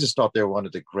 I just thought they were one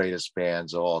of the greatest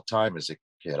bands of all time as a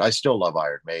kid. I still love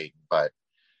Iron Maiden, but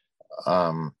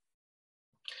I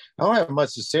don't have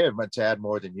much to say to add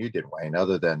more than you did, Wayne,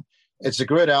 other than it's a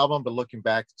good album, but looking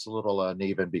back, it's a little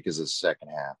uneven because of the second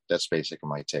half. That's basically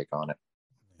my take on it.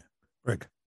 Rick.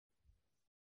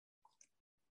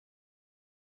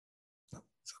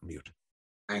 It's on mute.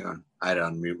 Hang on. I had to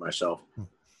unmute myself.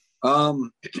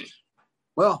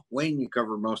 Well, Wayne, you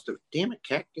covered most of it. Damn it,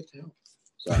 Cat, get the hell.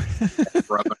 Sorry.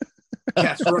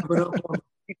 Cat's rubbing up on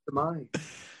the mind.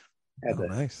 Had to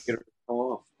Nice. get it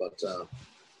off. But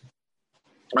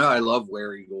I love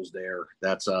Where Eagles Dare.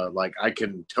 That's like I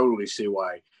can totally see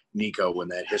why Nico in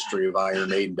that History of Iron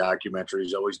Maiden documentary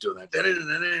is always doing that.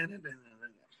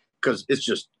 Because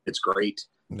it's great.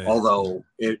 Yeah. Although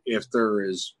if there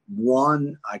is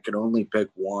one, I could only pick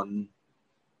one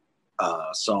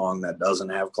song that doesn't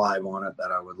have Clive on it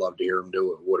that I would love to hear him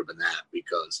do, it would have been that,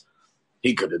 because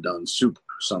he could have done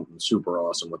something super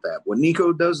awesome with that. What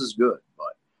Nico does is good,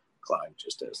 but Clive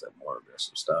just has that more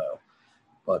aggressive style.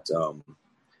 But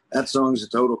that song's a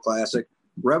total classic.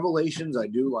 Revelations I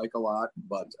do like a lot,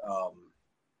 but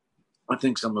I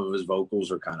think some of his vocals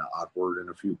are kind of awkward in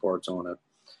a few parts on it.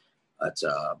 But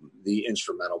the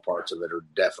instrumental parts of it are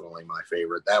definitely my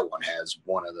favorite. That one has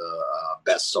one of the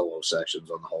best solo sections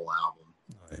on the whole album.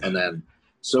 Oh, yeah. And then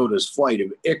so does Flight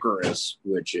of Icarus,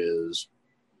 which is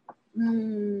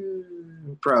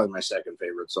probably my second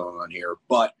favorite song on here.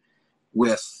 But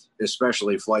with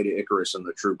especially Flight of Icarus and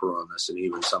the Trooper on this, and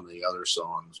even some of the other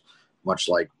songs, much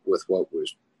like with what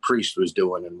Priest was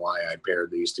doing and why I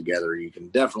paired these together, you can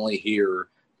definitely hear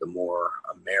the more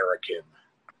American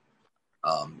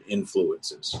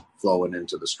influences flowing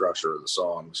into the structure of the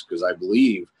songs, because I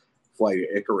believe Flight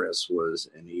of Icarus was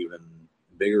an even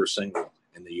bigger single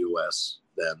in the U.S.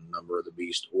 than Number of the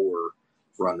Beast or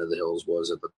Run to the Hills was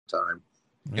at the time.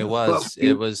 It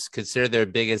was considered their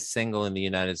biggest single in the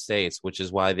United States, which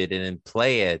is why they didn't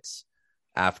play it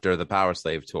after the Power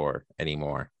Slave tour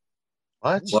anymore.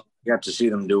 What? Well, I got to see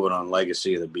them do it on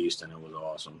Legacy of the Beast, and it was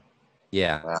awesome.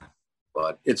 Yeah.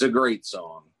 But it's a great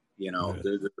song. You know,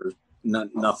 there's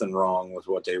nothing wrong with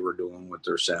what they were doing with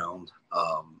their sound.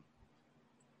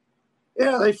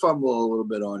 Yeah, they fumble a little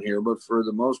bit on here, but for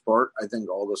the most part, I think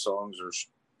all the songs are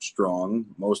strong.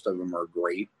 Most of them are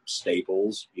great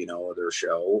staples, you know, of their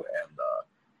show. And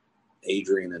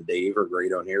Adrian and Dave are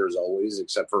great on here as always,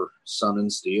 except for Sun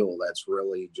and Steele. That's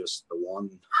really just the one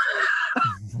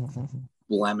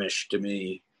blemish to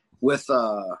me. With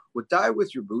Die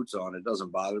With Your Boots On, it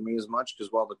doesn't bother me as much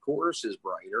because while the chorus is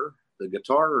brighter, the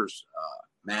guitars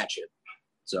match it.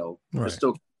 So it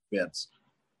still fits.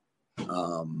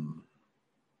 The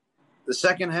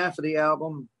second half of the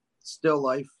album, Still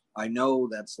Life, I know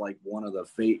that's like one of the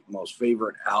most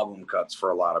favorite album cuts for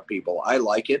a lot of people. I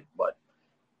like it, but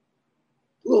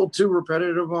a little too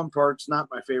repetitive on parts. Not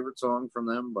my favorite song from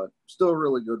them, but still a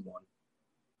really good one.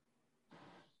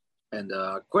 And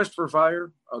Quest for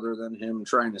Fire, other than him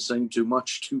trying to sing too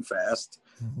much too fast,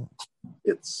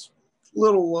 it's a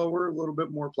little lower, a little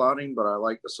bit more plotting, but I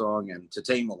like the song. And To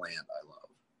Tame a Land,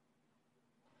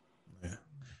 I love.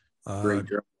 Yeah. Great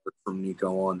drum work from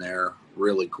Nico on there.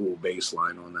 Really cool bass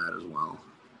line on that as well.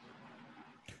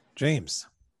 James.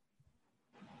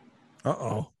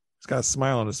 Uh-oh. He's got a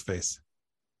smile on his face.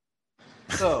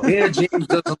 So yeah, James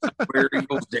doesn't Where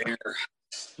Eagles Dare.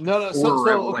 No. So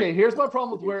okay. Here's my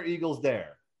problem with Where Eagles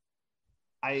Dare.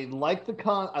 I like the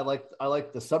I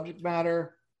like the subject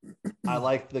matter. I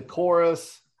like the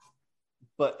chorus,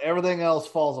 but everything else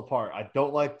falls apart. I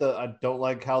don't like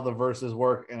how the verses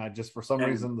work, and I just for some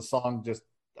reason the song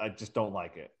I just don't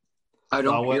like it. I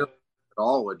don't hear it at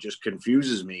all. It just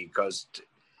confuses me because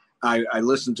I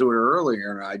listened to it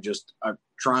earlier, and I'm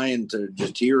trying to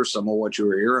just hear some of what you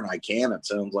were hearing. I can't. It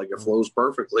sounds like it flows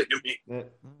perfectly to me.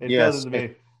 It does to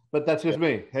me, but that's just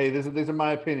me. Hey, these are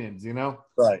my opinions, you know?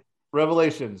 Right.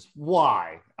 Revelations.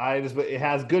 Why? It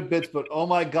has good bits, but oh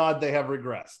my God, they have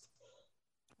regressed.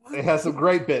 It has some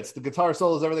great bits. The guitar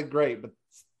solos, everything great, but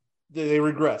they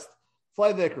regressed.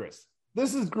 Fly the Icarus.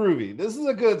 This is groovy. This is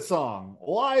a good song.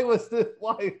 Why was this?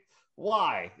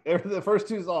 Why? The first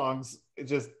two songs, it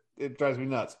drives me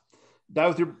nuts. Die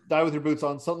with your boots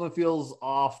on. Something feels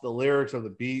off, the lyrics or the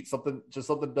beat. Something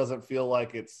doesn't feel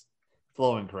like it's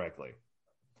flowing correctly.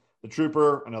 The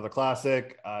Trooper, another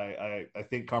classic. I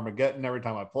think Carmageddon every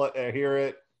time I hear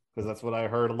it because that's what I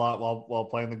heard a lot while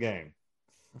playing the game.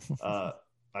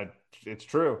 It's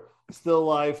true. Still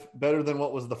Life, better than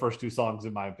what was the first two songs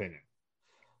in my opinion.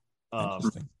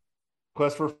 Interesting.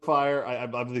 Quest for Fire. I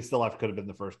believe Still Life could have been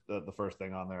the first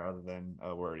thing on there, other than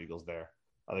Where Eagles Dare.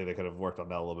 I think they could have worked on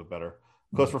that a little bit better.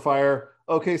 Quest for Fire,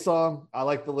 okay song. I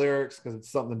like the lyrics because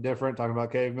it's something different, talking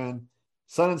about cavemen.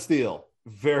 Sun and Steel,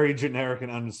 very generic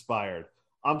and uninspired.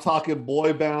 I'm talking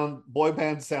boy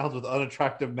band sounds with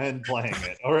unattractive men playing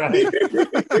it. All right.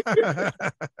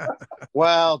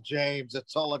 Well, James,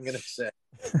 that's all I'm going to say.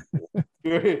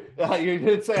 You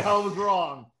didn't say I was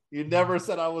wrong. You never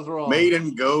said I was wrong.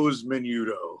 Maiden goes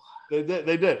Menudo. They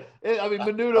did.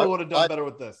 Menudo would have done better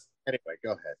with this. Anyway,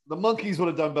 go ahead. The Monkees would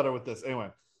have done better with this. Anyway.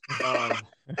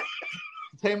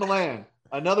 Tame a Land.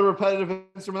 Another repetitive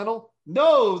instrumental?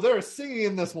 No, they're singing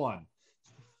in this one.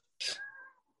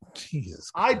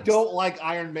 Jesus Christ. I don't like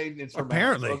Iron Maiden instrumentals.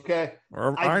 Apparently. Okay.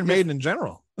 Or Iron Maiden in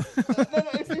general.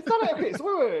 It's not okay.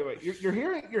 So wait. You're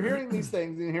hearing these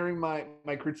things and hearing my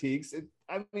critiques.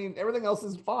 Everything else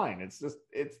is fine. It's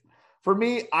for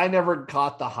me, I never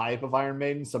caught the hype of Iron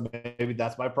Maiden, so maybe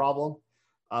that's my problem.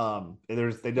 They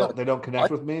don't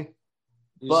connect with me.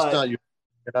 You're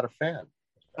not a fan.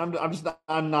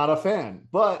 I'm not a fan.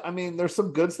 But there's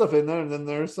some good stuff in there, and then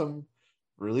there's some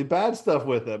really bad stuff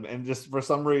with them. And just for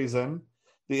some reason,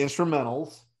 the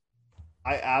instrumentals,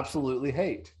 I absolutely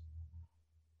hate.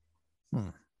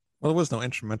 Well, there was no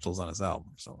instrumentals on his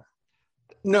album, so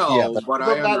no. But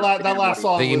that last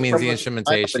song. I think he means the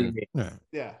instrumentation.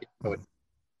 Yeah.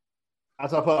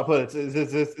 That's how I put it.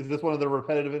 Is this one of the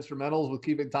repetitive instrumentals with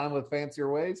keeping time with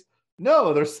fancier ways?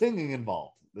 No, there's singing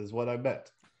involved. Is what I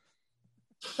meant.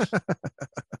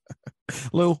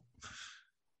 Lou.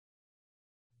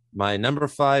 My number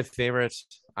 5 favorite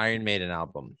Iron Maiden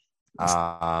album.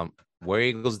 Where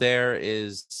Eagles Dare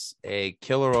is a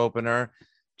killer opener.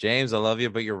 James, I love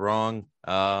you, but you're wrong.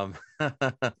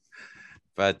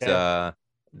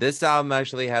 This album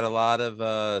actually had a lot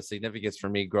of significance for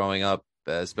me growing up,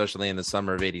 especially in the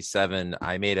summer of '87.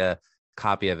 I made a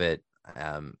copy of it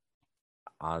on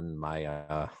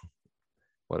my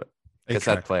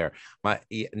cassette player.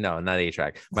 No, not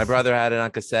 8-track. My brother had it on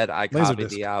cassette. I copied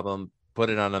the album, put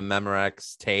it on a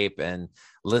Memorex tape, and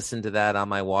listened to that on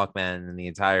my Walkman and the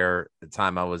entire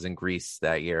time I was in Greece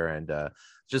that year, and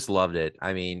just loved it.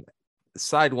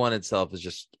 Side one itself is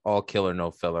just all killer,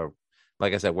 no filler.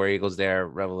 Like I said, Where Eagles Dare,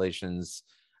 Revelations,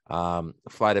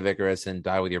 Flight of Icarus, and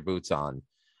Die With Your Boots On.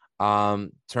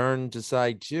 Turn to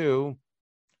side two.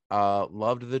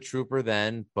 Loved The Trooper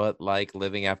then, but like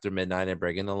Living After Midnight and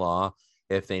Breaking the Law,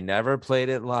 if they never played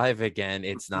it live again,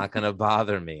 it's not going to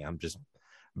bother me. I'm just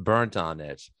burnt on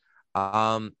it.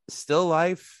 Still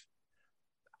Life,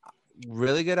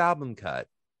 really good album cut.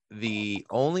 The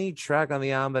only track on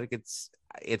the album that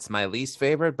it's my least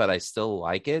favorite, but I still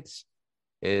like it,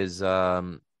 is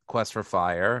Quest for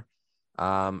Fire.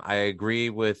 I agree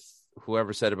with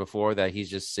whoever said it before that he's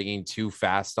just singing too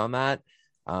fast on that.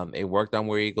 It worked on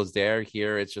Where Eagles Dare.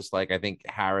 Here it's just like I think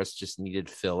Harris just needed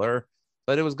filler,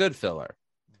 but it was good filler.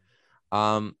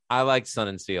 I like Sun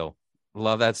and Steel.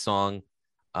 Love that song.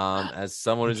 As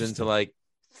someone who's into like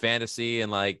fantasy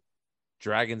and like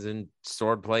dragons and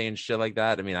sword play and shit like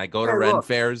that. I mean, I go to Ren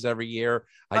fairs every year.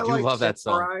 I do like love that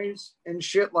song and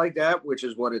shit like that, which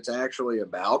is what it's actually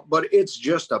about. But it's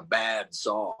just a bad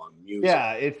song.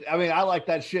 Yeah, I mean, I like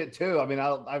that shit too. I mean,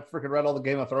 I freaking read all the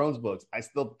Game of Thrones books. I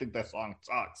still think that song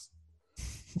sucks.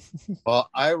 Well,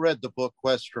 I read the book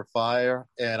Quest for Fire,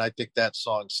 and I think that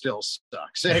song still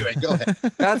sucks. Anyway, go ahead.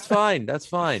 That's fine.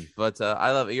 But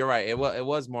I love it. You're right. It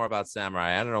was more about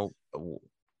samurai. I don't know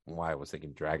why I was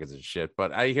thinking dragons and shit,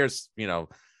 but I hear,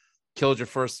 killed your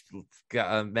first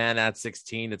man at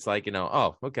 16. It's like,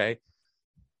 oh, okay.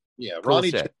 Yeah, cool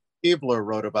Ronnie shit. Keebler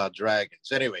wrote about dragons.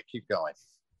 Anyway, keep going.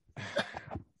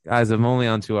 Guys, I'm only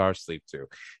on 2 hours sleep too.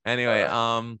 Anyway,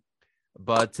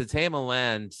 but To Tame a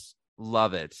Land,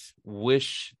 love it.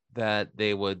 Wish that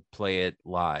they would play it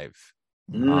live.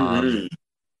 I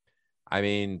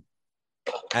mean,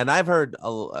 and I've heard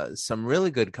some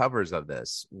really good covers of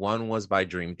this. One was by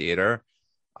Dream Theater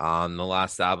on the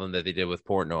last album that they did with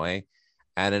Portnoy,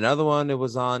 and another one, it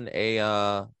was on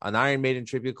an Iron Maiden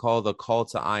tribute called The Call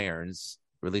to Irons,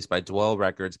 released by Dwell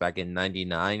Records back in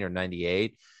 99 or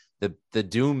 98. The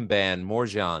Doom band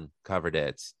Morjan covered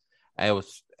it. And it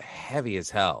was heavy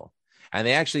as hell. And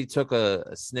they actually took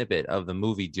a snippet of the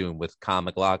movie Doom with Kyle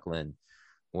MacLachlan,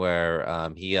 where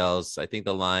he yells, I think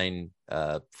the line,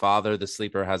 "Father, the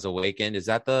sleeper has awakened." Is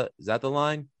that the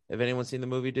line? Have anyone seen the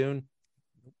movie Dune?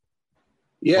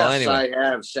 Yes, Well, anyway.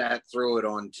 I have sat through it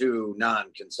on 2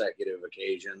 non-consecutive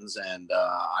occasions, and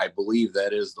I believe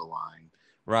that is the line.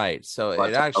 Right. So But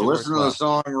it actually listen to works the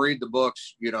song, read the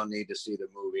books. You don't need to see the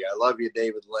movie. I love you,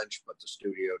 David Lynch, but the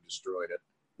studio destroyed it.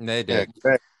 well. They did.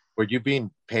 Yeah, were you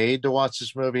being paid to watch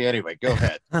this movie? Anyway, go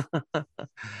ahead.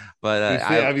 But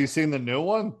Have you seen the new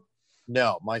one?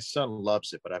 No, my son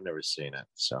loves it, but I've never seen it.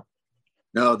 So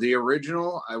No, the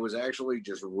original, I was actually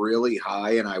just really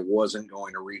high, and I wasn't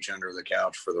going to reach under the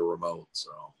couch for the remote.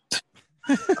 So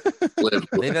I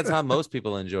think that's how most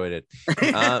people enjoyed it.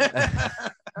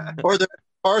 or they're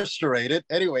incarcerated.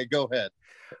 Anyway, go ahead.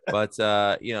 But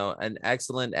an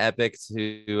excellent epic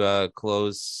to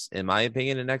close, in my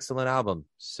opinion, an excellent album.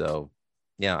 So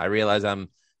I realize I'm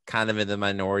kind of in the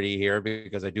minority here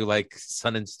because I do like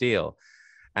Sun and Steel,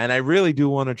 and I really do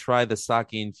want to try the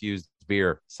sake infused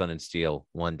beer Sun and Steel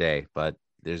one day, but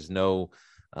there's no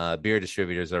beer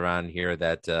distributors around here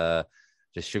that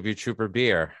distribute Trooper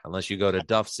beer unless you go to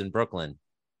Duff's in Brooklyn.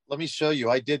 Let me show you.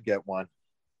 I did get one,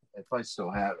 if I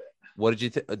still have it. What did you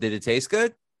did it taste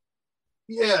good?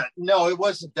 Yeah, no, it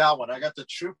wasn't that one. I got the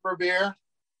Trooper beer,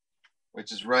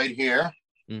 which is right here.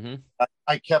 Mm-hmm.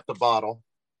 I kept the bottle,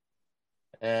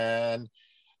 and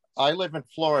I live in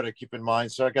Florida, keep in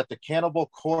mind, so I got the Cannibal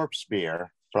Corpse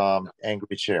beer from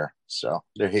Angry Chair. So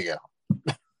there you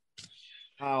go.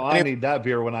 Oh, I need that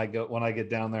beer when I get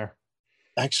down there.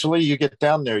 Actually, you get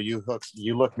down there, you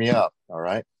look me up. All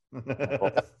right,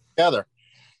 together.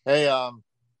 Hey,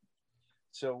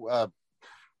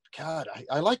 God,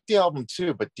 I like the album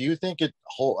too, but do you think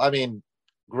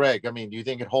Greg, do you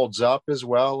think it holds up as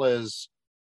well as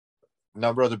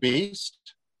Number of the Beast?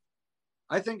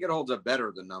 I think it holds up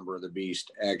better than Number of the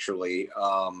Beast, actually.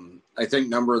 I think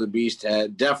Number of the Beast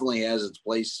definitely has its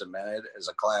place cemented as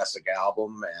a classic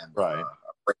album and a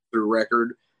breakthrough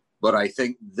record, but I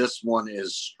think this one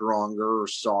is stronger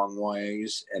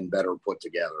song-wise and better put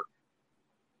together.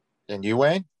 And you,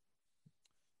 Wayne?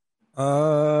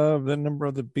 The Number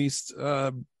of the Beast,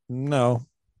 no.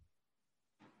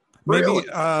 Really?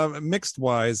 Maybe mixed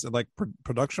wise, like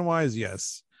production wise,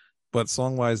 yes, but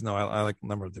song wise, no. I like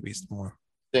Number of the Beast more.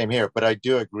 Same here, but I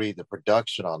do agree the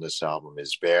production on this album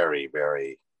is very,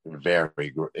 very,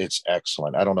 very. It's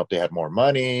excellent. I don't know if they had more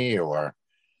money or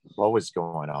what was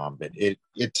going on, but it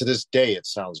to this day it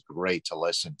sounds great to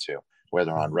listen to,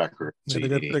 whether on record. Yeah,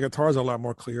 the guitars are a lot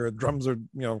more clear. Drums are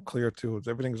clear too.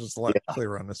 Everything's just a lot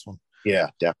clearer on this one. Yeah,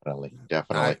 definitely.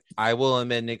 I will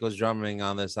admit Nico's drumming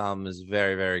on this album is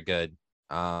very, very good.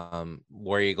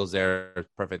 Where Eagles Dare,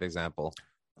 perfect example.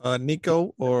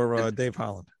 Nico or Dave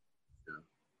Holland?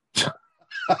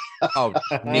 Oh,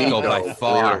 Nico by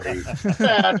far. really.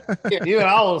 Even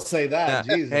I will say that.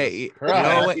 Yeah. Jesus Hey, you Christ.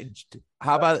 know what?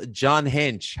 How about John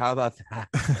Hinch? How about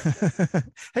that?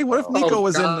 Hey, what if Nico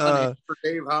was in? John, for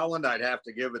Dave Holland, I'd have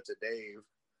to give it to Dave.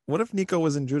 What if Nico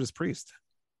was in Judas Priest?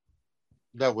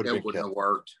 That would It have wouldn't been have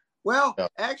worked. Well, No.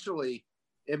 actually,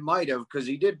 it might have because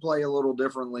he did play a little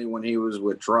differently when he was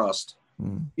with Trust.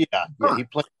 Yeah, he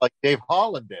played like Dave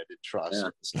Holland did in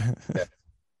Trust. Yeah.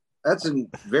 That's a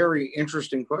very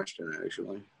interesting question,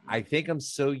 actually. I think I'm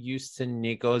so used to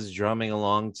Nico's drumming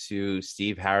along to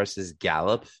Steve Harris's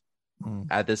Gallop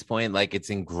at this point. Like it's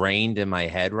ingrained in my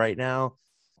head right now.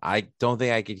 I don't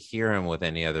think I could hear him with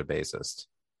any other bassist.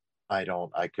 I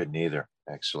couldn't either.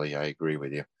 Actually, I agree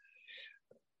with you.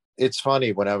 It's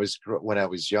funny when I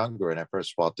was younger and I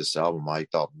first bought this album, I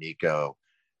thought Nico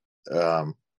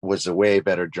was a way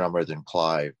better drummer than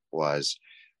Clive was.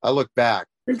 I look back.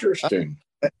 Interesting.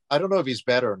 I don't know if he's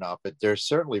better or not, but they're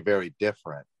certainly very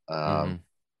different.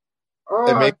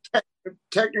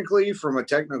 Technically, from a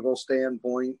technical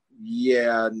standpoint,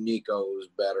 yeah, Nico's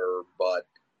better, but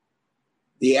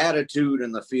the attitude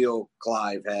and the feel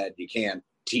Clive had, you can't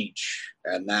teach,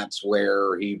 and that's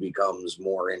where he becomes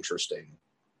more interesting.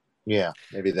 Yeah,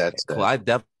 maybe that's Clive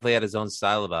definitely had his own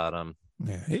style about him.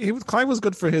 Yeah, Clive was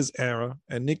good for his era,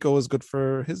 and Nico was good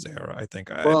for his era. I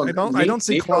think. I don't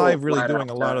see Nico Clive really flat doing out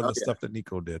a lot of the tell stuff that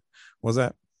Nico did. Was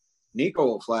that Nico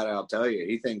will flat out tell you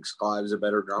he thinks Clive's a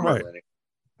better drummer Right. than him.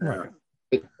 right?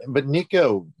 but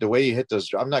Nico, the way he hit those,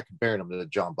 I'm not comparing him to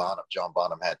John Bonham. John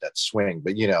Bonham had that swing,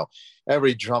 but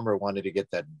every drummer wanted to get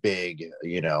that big,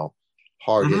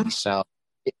 hard hitting sound.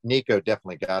 Nico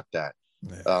definitely got that.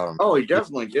 He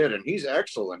definitely did, and he's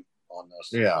excellent on this.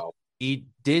 Yeah. He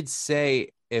did say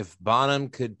if Bonham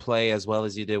could play as well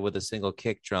as you did with a single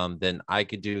kick drum, then I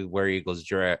could do Where Eagles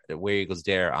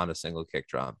Dare on a single kick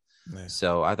drum. Yeah.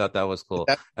 So I thought that was cool.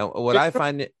 And what I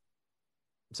find it,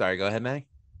 sorry, go ahead, May.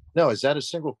 No, is that a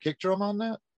single kick drum on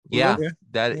that? Yeah, Yeah.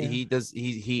 that Yeah. he does.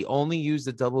 He only used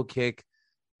a double kick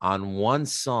on one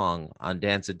song on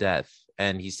Dance of Death,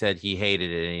 and he said he hated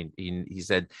it. And he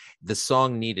said the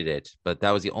song needed it, but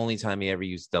that was the only time he ever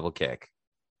used double kick.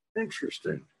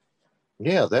 Interesting.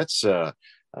 Yeah, that's. I'm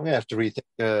gonna have to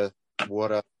rethink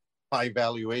what my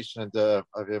evaluation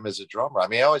of him as a drummer. I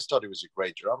mean, I always thought he was a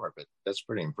great drummer, but that's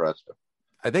pretty impressive.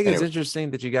 I think it's Anyway. interesting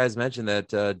that you guys mentioned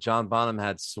that John Bonham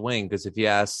had swing, because if you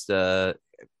asked, I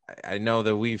know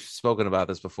that we've spoken about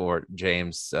this before,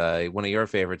 James, one of your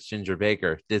favorites, Ginger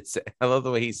Baker, did say, I love the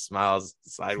way he smiles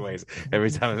sideways every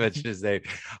time I mention his name.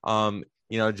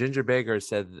 Ginger Baker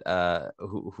said,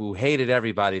 who hated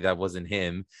everybody that wasn't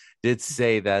him, did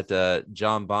say that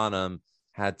John Bonham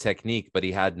had technique, but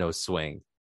he had no swing.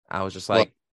 I was just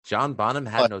like, John Bonham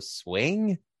had no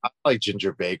swing? I like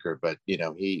Ginger Baker, but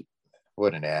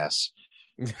what an ass.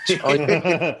 This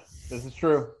is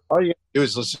true. All you have to do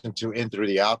is listen to In Through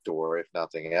the Outdoor, if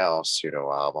nothing else,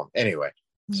 album. Anyway.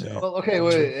 So. Well, okay,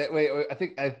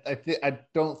 wait. I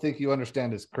don't think you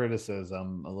understand his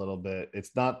criticism a little bit.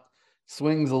 It's not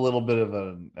swing's a little bit of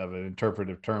an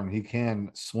interpretive term. He can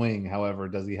swing, however,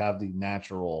 does he have the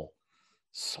natural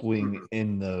swing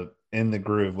in the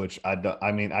groove? Which I don't.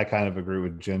 I mean, I kind of agree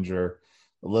with Ginger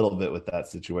a little bit with that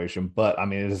situation, but I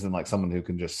mean, it isn't like someone who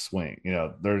can just swing.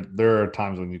 There are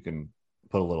times when you can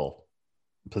put a little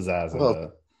pizzazz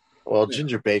into. Well,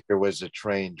 Ginger Baker was a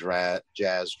trained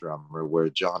jazz drummer, where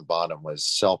John Bonham was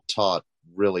self-taught,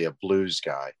 really a blues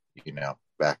guy.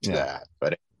 Back to that,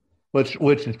 but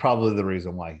which is probably the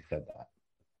reason why he said that.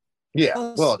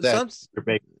 Yeah, well, that's Ginger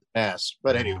Baker's ass.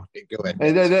 But anyway, go ahead.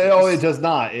 It does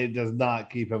not. It does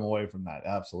not keep him away from that.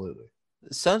 Absolutely.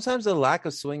 Sometimes the lack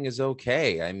of swing is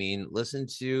okay. I mean, listen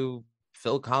to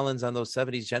Phil Collins on those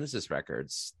 70s Genesis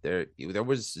records. There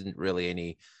wasn't really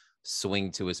any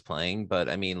swing to his playing, but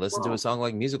I mean, listen to a song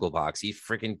like Musical Box. He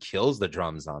freaking kills the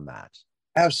drums on that.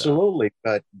 Absolutely.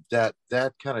 But that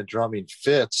kind of drumming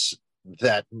fits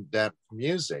that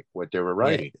music, what they were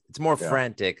writing. Yeah, it's more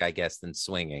frantic, I guess, than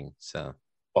swinging. So.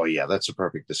 Oh yeah, that's a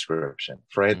perfect description.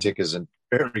 Frantic is a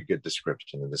very good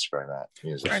description to describe that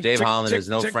music. Which Dave Holland, there's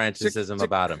no Franticism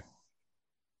about him.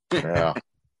 Yeah.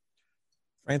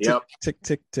 Frantic, tick,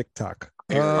 tick, tick, tock.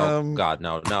 Oh God,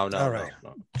 no. All right.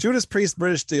 No. Judas Priest,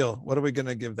 British Steel. What are we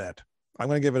gonna give that? I'm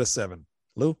gonna give it a 7.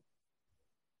 Lou?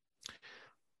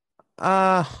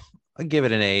 I'll give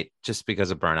it an 8 just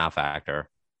because of burnout factor.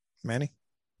 Manny?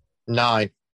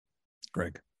 9.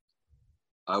 Greg?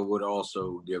 I would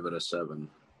also give it a 7.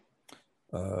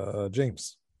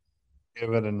 James?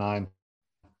 Give it a 9.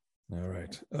 All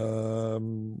right.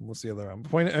 What's the other one?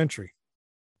 Point of entry.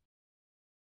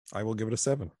 I will give it a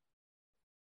 7.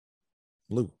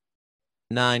 Lou?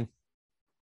 9.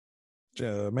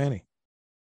 Manny,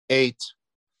 8.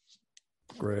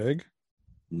 Greg,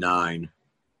 9.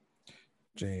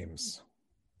 James,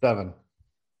 7.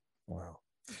 wow,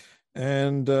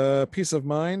 and Peace of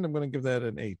Mind. I'm going to give that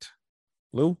an 8.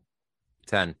 Lou,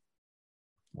 10.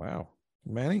 wow,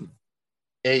 Manny,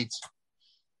 8.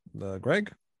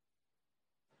 Greg,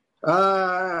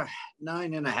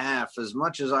 9.5. As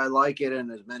much as I like it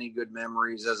and as many good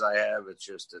memories as I have, it's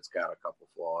got a couple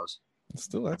flaws.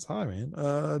 still that's high,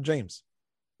 man. James,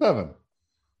 7.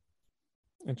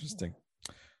 interesting.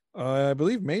 I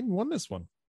believe Maiden won this one.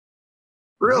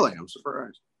 Really, I'm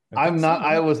surprised. I'm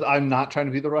not trying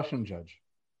to be the Russian judge.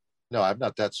 No, I'm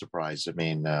not that surprised. I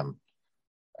mean,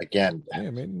 again,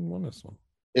 Yeah, Maiden won this one.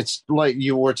 it's like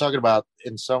you were talking about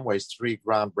in some ways 3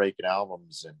 groundbreaking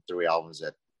albums and 3 albums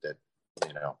that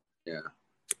Yeah.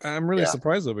 I'm really Yeah.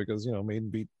 surprised though because Maiden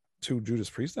beat 2 Judas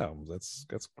Priest albums.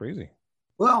 That's crazy.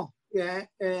 Well, yeah,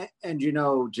 and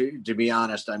to be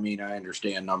honest, I mean, I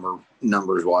understand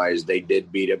numbers wise, they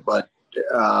did beat it, but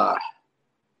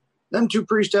them 2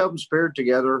 Priest albums paired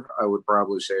together, I would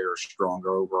probably say are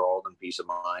stronger overall than Peace of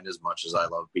Mind. As much as I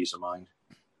love Peace of Mind,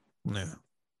 Yeah.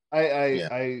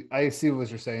 I see what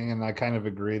you're saying, and I kind of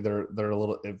agree. They're a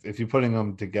little. If you're putting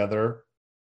them together,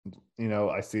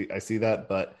 I see that.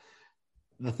 But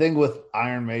the thing with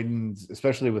Iron Maidens,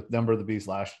 especially with Number of the Beast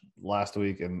last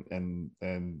week, and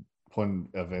Point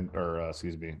of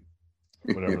excuse me,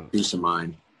 whatever. Peace of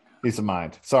Mind. Peace of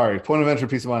Mind. Sorry, Point of Entry,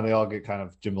 Peace of Mind. They all get kind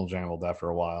of jimble jambled after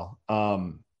a while.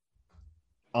 On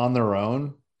their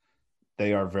own,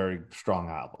 they are very strong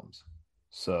albums.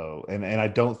 So, and I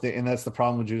don't think, and that's the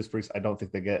problem with Judas Priest. I don't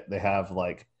think they have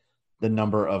like the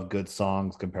number of good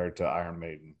songs compared to Iron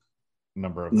Maiden.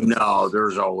 Songs.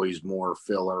 There's always more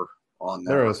filler on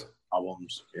their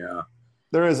albums. Yeah,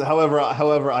 there is. However,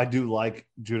 I do like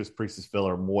Judas Priest's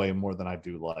filler way more than I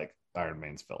do like Iron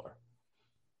Maiden's filler.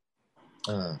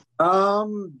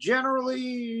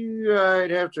 Generally,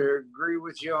 I'd have to agree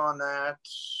with you on that.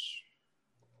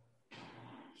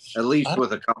 At least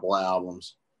with a couple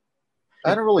albums.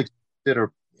 I don't really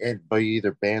consider by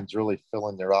either band's really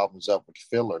filling their albums up with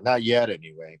filler. Not yet,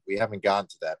 anyway. We haven't gotten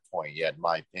to that point yet, in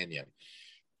my opinion.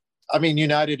 I mean,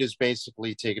 United is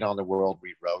basically taking on the world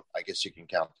we wrote. I guess you can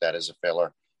count that as a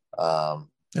filler.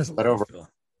 But over,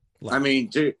 I mean,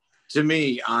 to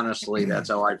me, honestly, that's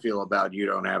how I feel about You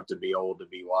Don't Have to Be Old to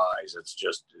Be Wise.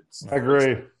 I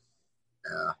agree.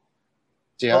 Yeah.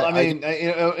 See, well, I mean,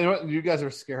 you guys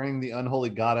are scaring the unholy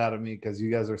God out of me because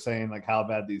you guys are saying like how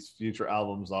bad these future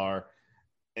albums are,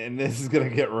 and this is going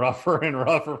to get rougher and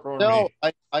rougher for me. No,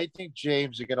 I think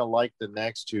James are going to like the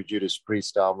next 2 Judas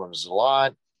Priest albums a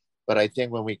lot, but I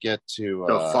think when we get to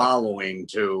the following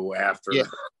 2 after,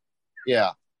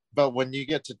 yeah. But when you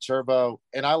get to Turbo,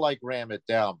 and I like Ram It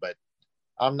Down, but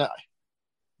I'm not.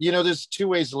 There's 2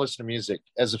 ways to listen to music.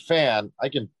 As a fan, I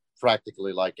can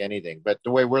practically like anything, but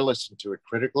the way we're listening to it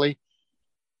critically,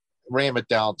 Ram It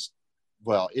Down,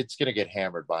 well, it's going to get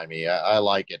hammered by me. I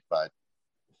like it, but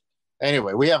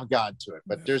anyway, we haven't gotten to it,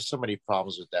 but there's so many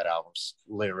problems with that album's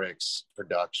lyrics,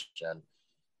 production,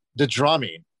 the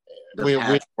drumming, the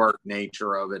patchwork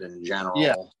nature of it in general.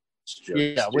 Yeah.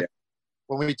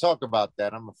 When we talk about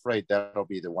that, I'm afraid that'll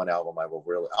be the one album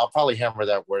I'll probably hammer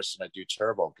that worse than I do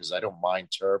Turbo because I don't mind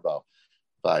Turbo.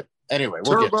 But anyway,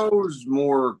 Turbo's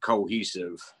more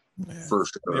cohesive for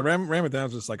sure. Yeah, Ram It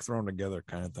Down's just like thrown together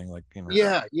kind of thing, like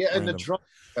Yeah, and the drum.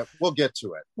 We'll get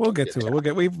to it. We've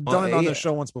done it on the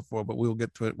show once before, but we'll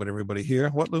get to it with everybody here.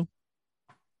 What, Lou?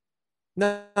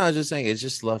 No, I was just saying it's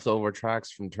just leftover tracks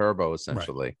from Turbo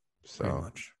essentially. Right. So pretty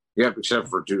much. Yep, except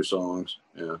for 2 songs.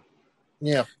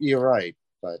 Yeah, you're right.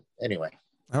 But anyway,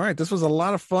 all right, this was a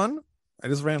lot of fun. I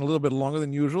just ran a little bit longer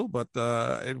than usual, but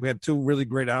we had 2 really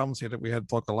great albums here that we had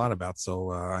talked a lot about.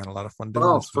 So I had a lot of fun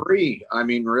doing this. 3. I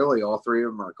mean, really, all 3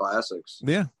 of them are classics.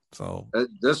 Yeah. So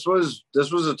this was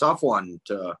a tough one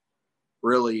to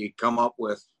really come up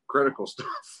with critical stuff.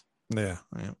 Yeah.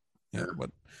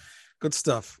 But good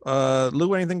stuff.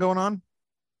 Lou, anything going on?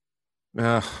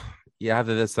 Yeah,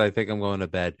 after this, I think I'm going to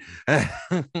bed.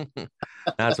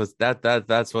 That's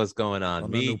what's going on.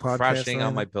 Me crashing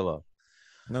on my pillow.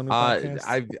 No new I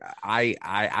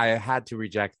had to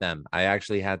reject them. I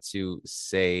actually had to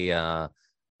say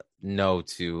no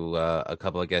to a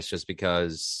couple of guests just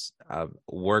because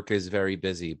work is very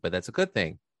busy, but that's a good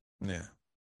thing. Yeah,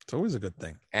 it's always a good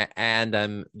thing. And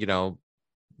I'm,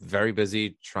 very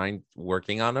busy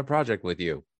working on a project with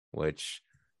you, which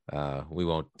we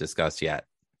won't discuss yet.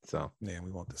 So yeah,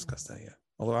 we won't discuss that yet.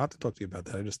 Although I have to talk to you about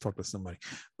that. I just talked to somebody.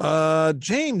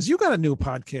 James, you got a new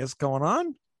podcast going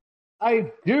on.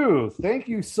 I do. Thank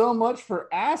you so much for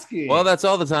asking. Well, that's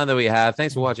all the time that we have.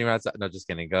 Thanks for watching Rats Out. No, just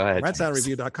kidding. Go ahead.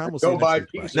 RatsOutReview.com. We'll see Go you buy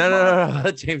next week. peace. No.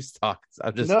 Let James talk.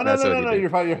 I'm just No. messing with you, dude. You're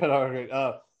fine. You're fine. All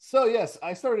right. So yes,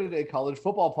 I started a college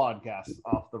football podcast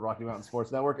off the Rocky Mountain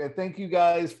Sports Network, and thank you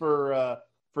guys for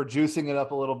juicing it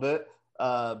up a little bit.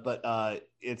 But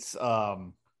it's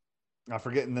I'm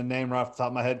forgetting the name right off the top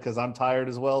of my head because I'm tired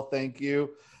as well. Thank you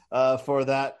for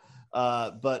that.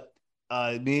 But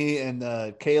me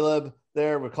and Caleb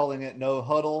there, we're calling it No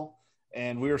Huddle,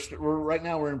 and we're right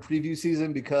now we're in preview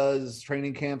season because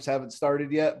training camps haven't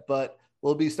started yet, but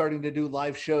we'll be starting to do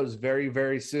live shows very,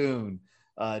 very soon.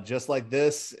 Just like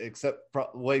this, except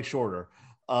way shorter.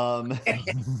 But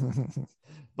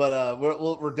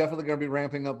we're definitely going to be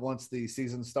ramping up once the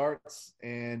season starts,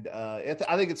 and I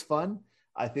think it's fun.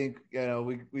 I think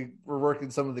we're working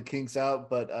some of the kinks out,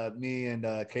 but me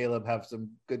and Caleb have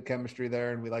some good chemistry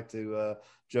there, and we like to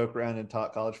joke around and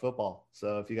talk college football.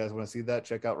 So if you guys want to see that,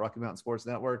 check out Rocky Mountain Sports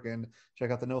Network and check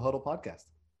out the No Huddle podcast.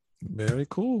 Very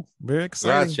cool. Very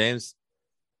exciting. Congrats, James.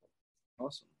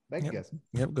 Awesome. Thank you guys.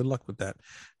 Yep. Good luck with that.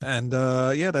 And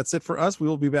that's it for us. We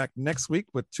will be back next week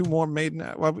with 2 more Maiden.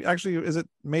 Well, actually, is it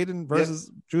Maiden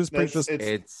versus Judas Priest?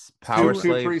 It's Power two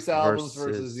Slave Priest albums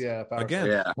versus Power again.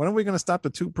 Slave. Yeah. When are we going to stop the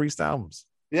 2 Priest albums?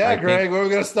 Yeah, Greg, we're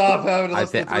going to stop having to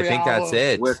listen to 3 I think albums. that's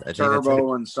it. With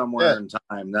Turbo and Somewhere in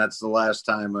Time. That's the last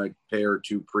time I pair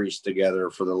 2 Priests together.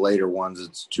 For the later ones,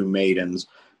 it's 2 Maidens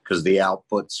because the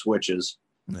output switches.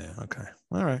 Yeah. Okay.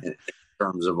 All right. In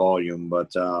terms of volume,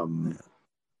 but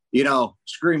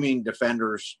Screaming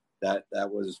Defenders, that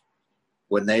was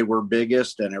when they were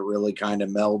biggest, and it really kind of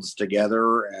melds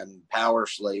together. And Power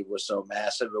Slave was so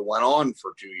massive it went on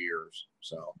for 2 years.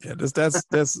 So yeah,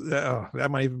 that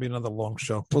might even be another long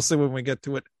show. We'll see when we get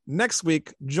to it next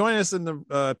week. Join us in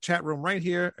the chat room right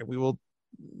here, and we will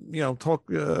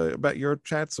talk about your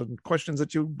chats and questions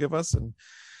that you give us, and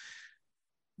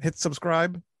hit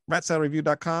subscribe,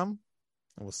 ratsaladreview.com, and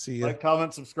we'll see you. Like,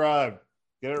 comment, subscribe.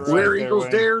 Get it right. Where Eagles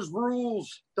Dares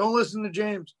rules. Don't listen to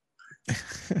James.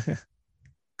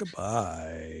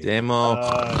 Goodbye. Demo.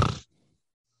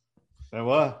 And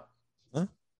what? Huh?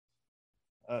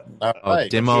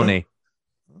 Demone.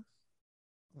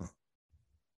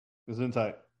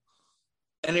 Gesundheit.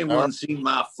 Anyone seen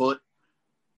my foot?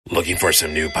 Looking for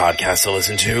some new podcasts to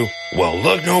listen to? Well,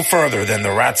 look no further than the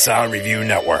Rats Out Review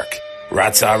Network.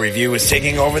 Rats Out Review is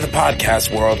taking over the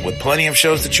podcast world with plenty of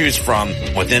shows to choose from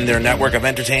within their network of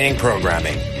entertaining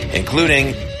programming,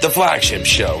 including the flagship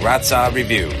show, Rats Out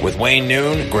Review, with Wayne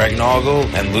Noon, Greg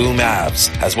Noggle, and Lou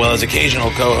Mavs, as well as occasional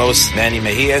co-hosts Manny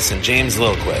Mejias and James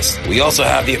Lilquist. We also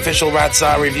have the official Rats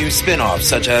Out Review spin-offs,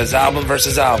 such as Album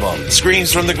vs. Album,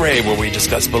 Screams from the Grave, where we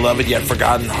discuss beloved yet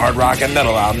forgotten hard rock and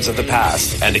metal albums of the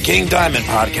past, and a King Diamond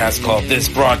podcast called This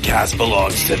Broadcast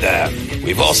Belongs to Them.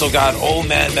 We've also got Old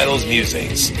Man Metal's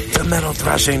Musings, the Metal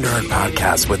Thrashing Nerd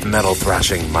podcast with Metal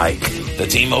Thrashing Mike, the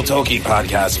Timo Tolkki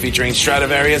podcast featuring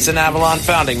Stradivarius and Avalon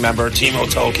founding member Timo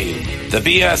Tolkki, the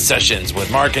BS Sessions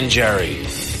with Mark and Jerry,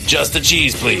 Just a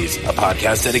Cheese Please, a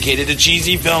podcast dedicated to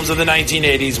cheesy films of the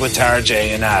 1980s with Tara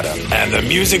J. and Adam, and the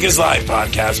Music is Live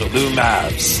podcast with Lou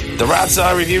Mavs. The Rats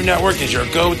Out Review Network is your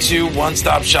go-to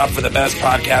one-stop shop for the best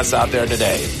podcasts out there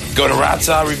today. Go to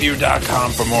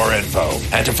ratsourreview.com for more info.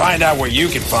 And to find out where you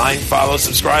can find, follow,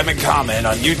 subscribe, and comment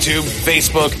on YouTube,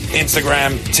 Facebook,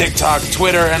 Instagram, TikTok,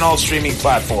 Twitter, and all streaming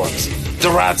platforms. The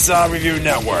Rats Out Review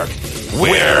Network.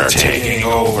 We're taking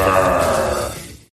over.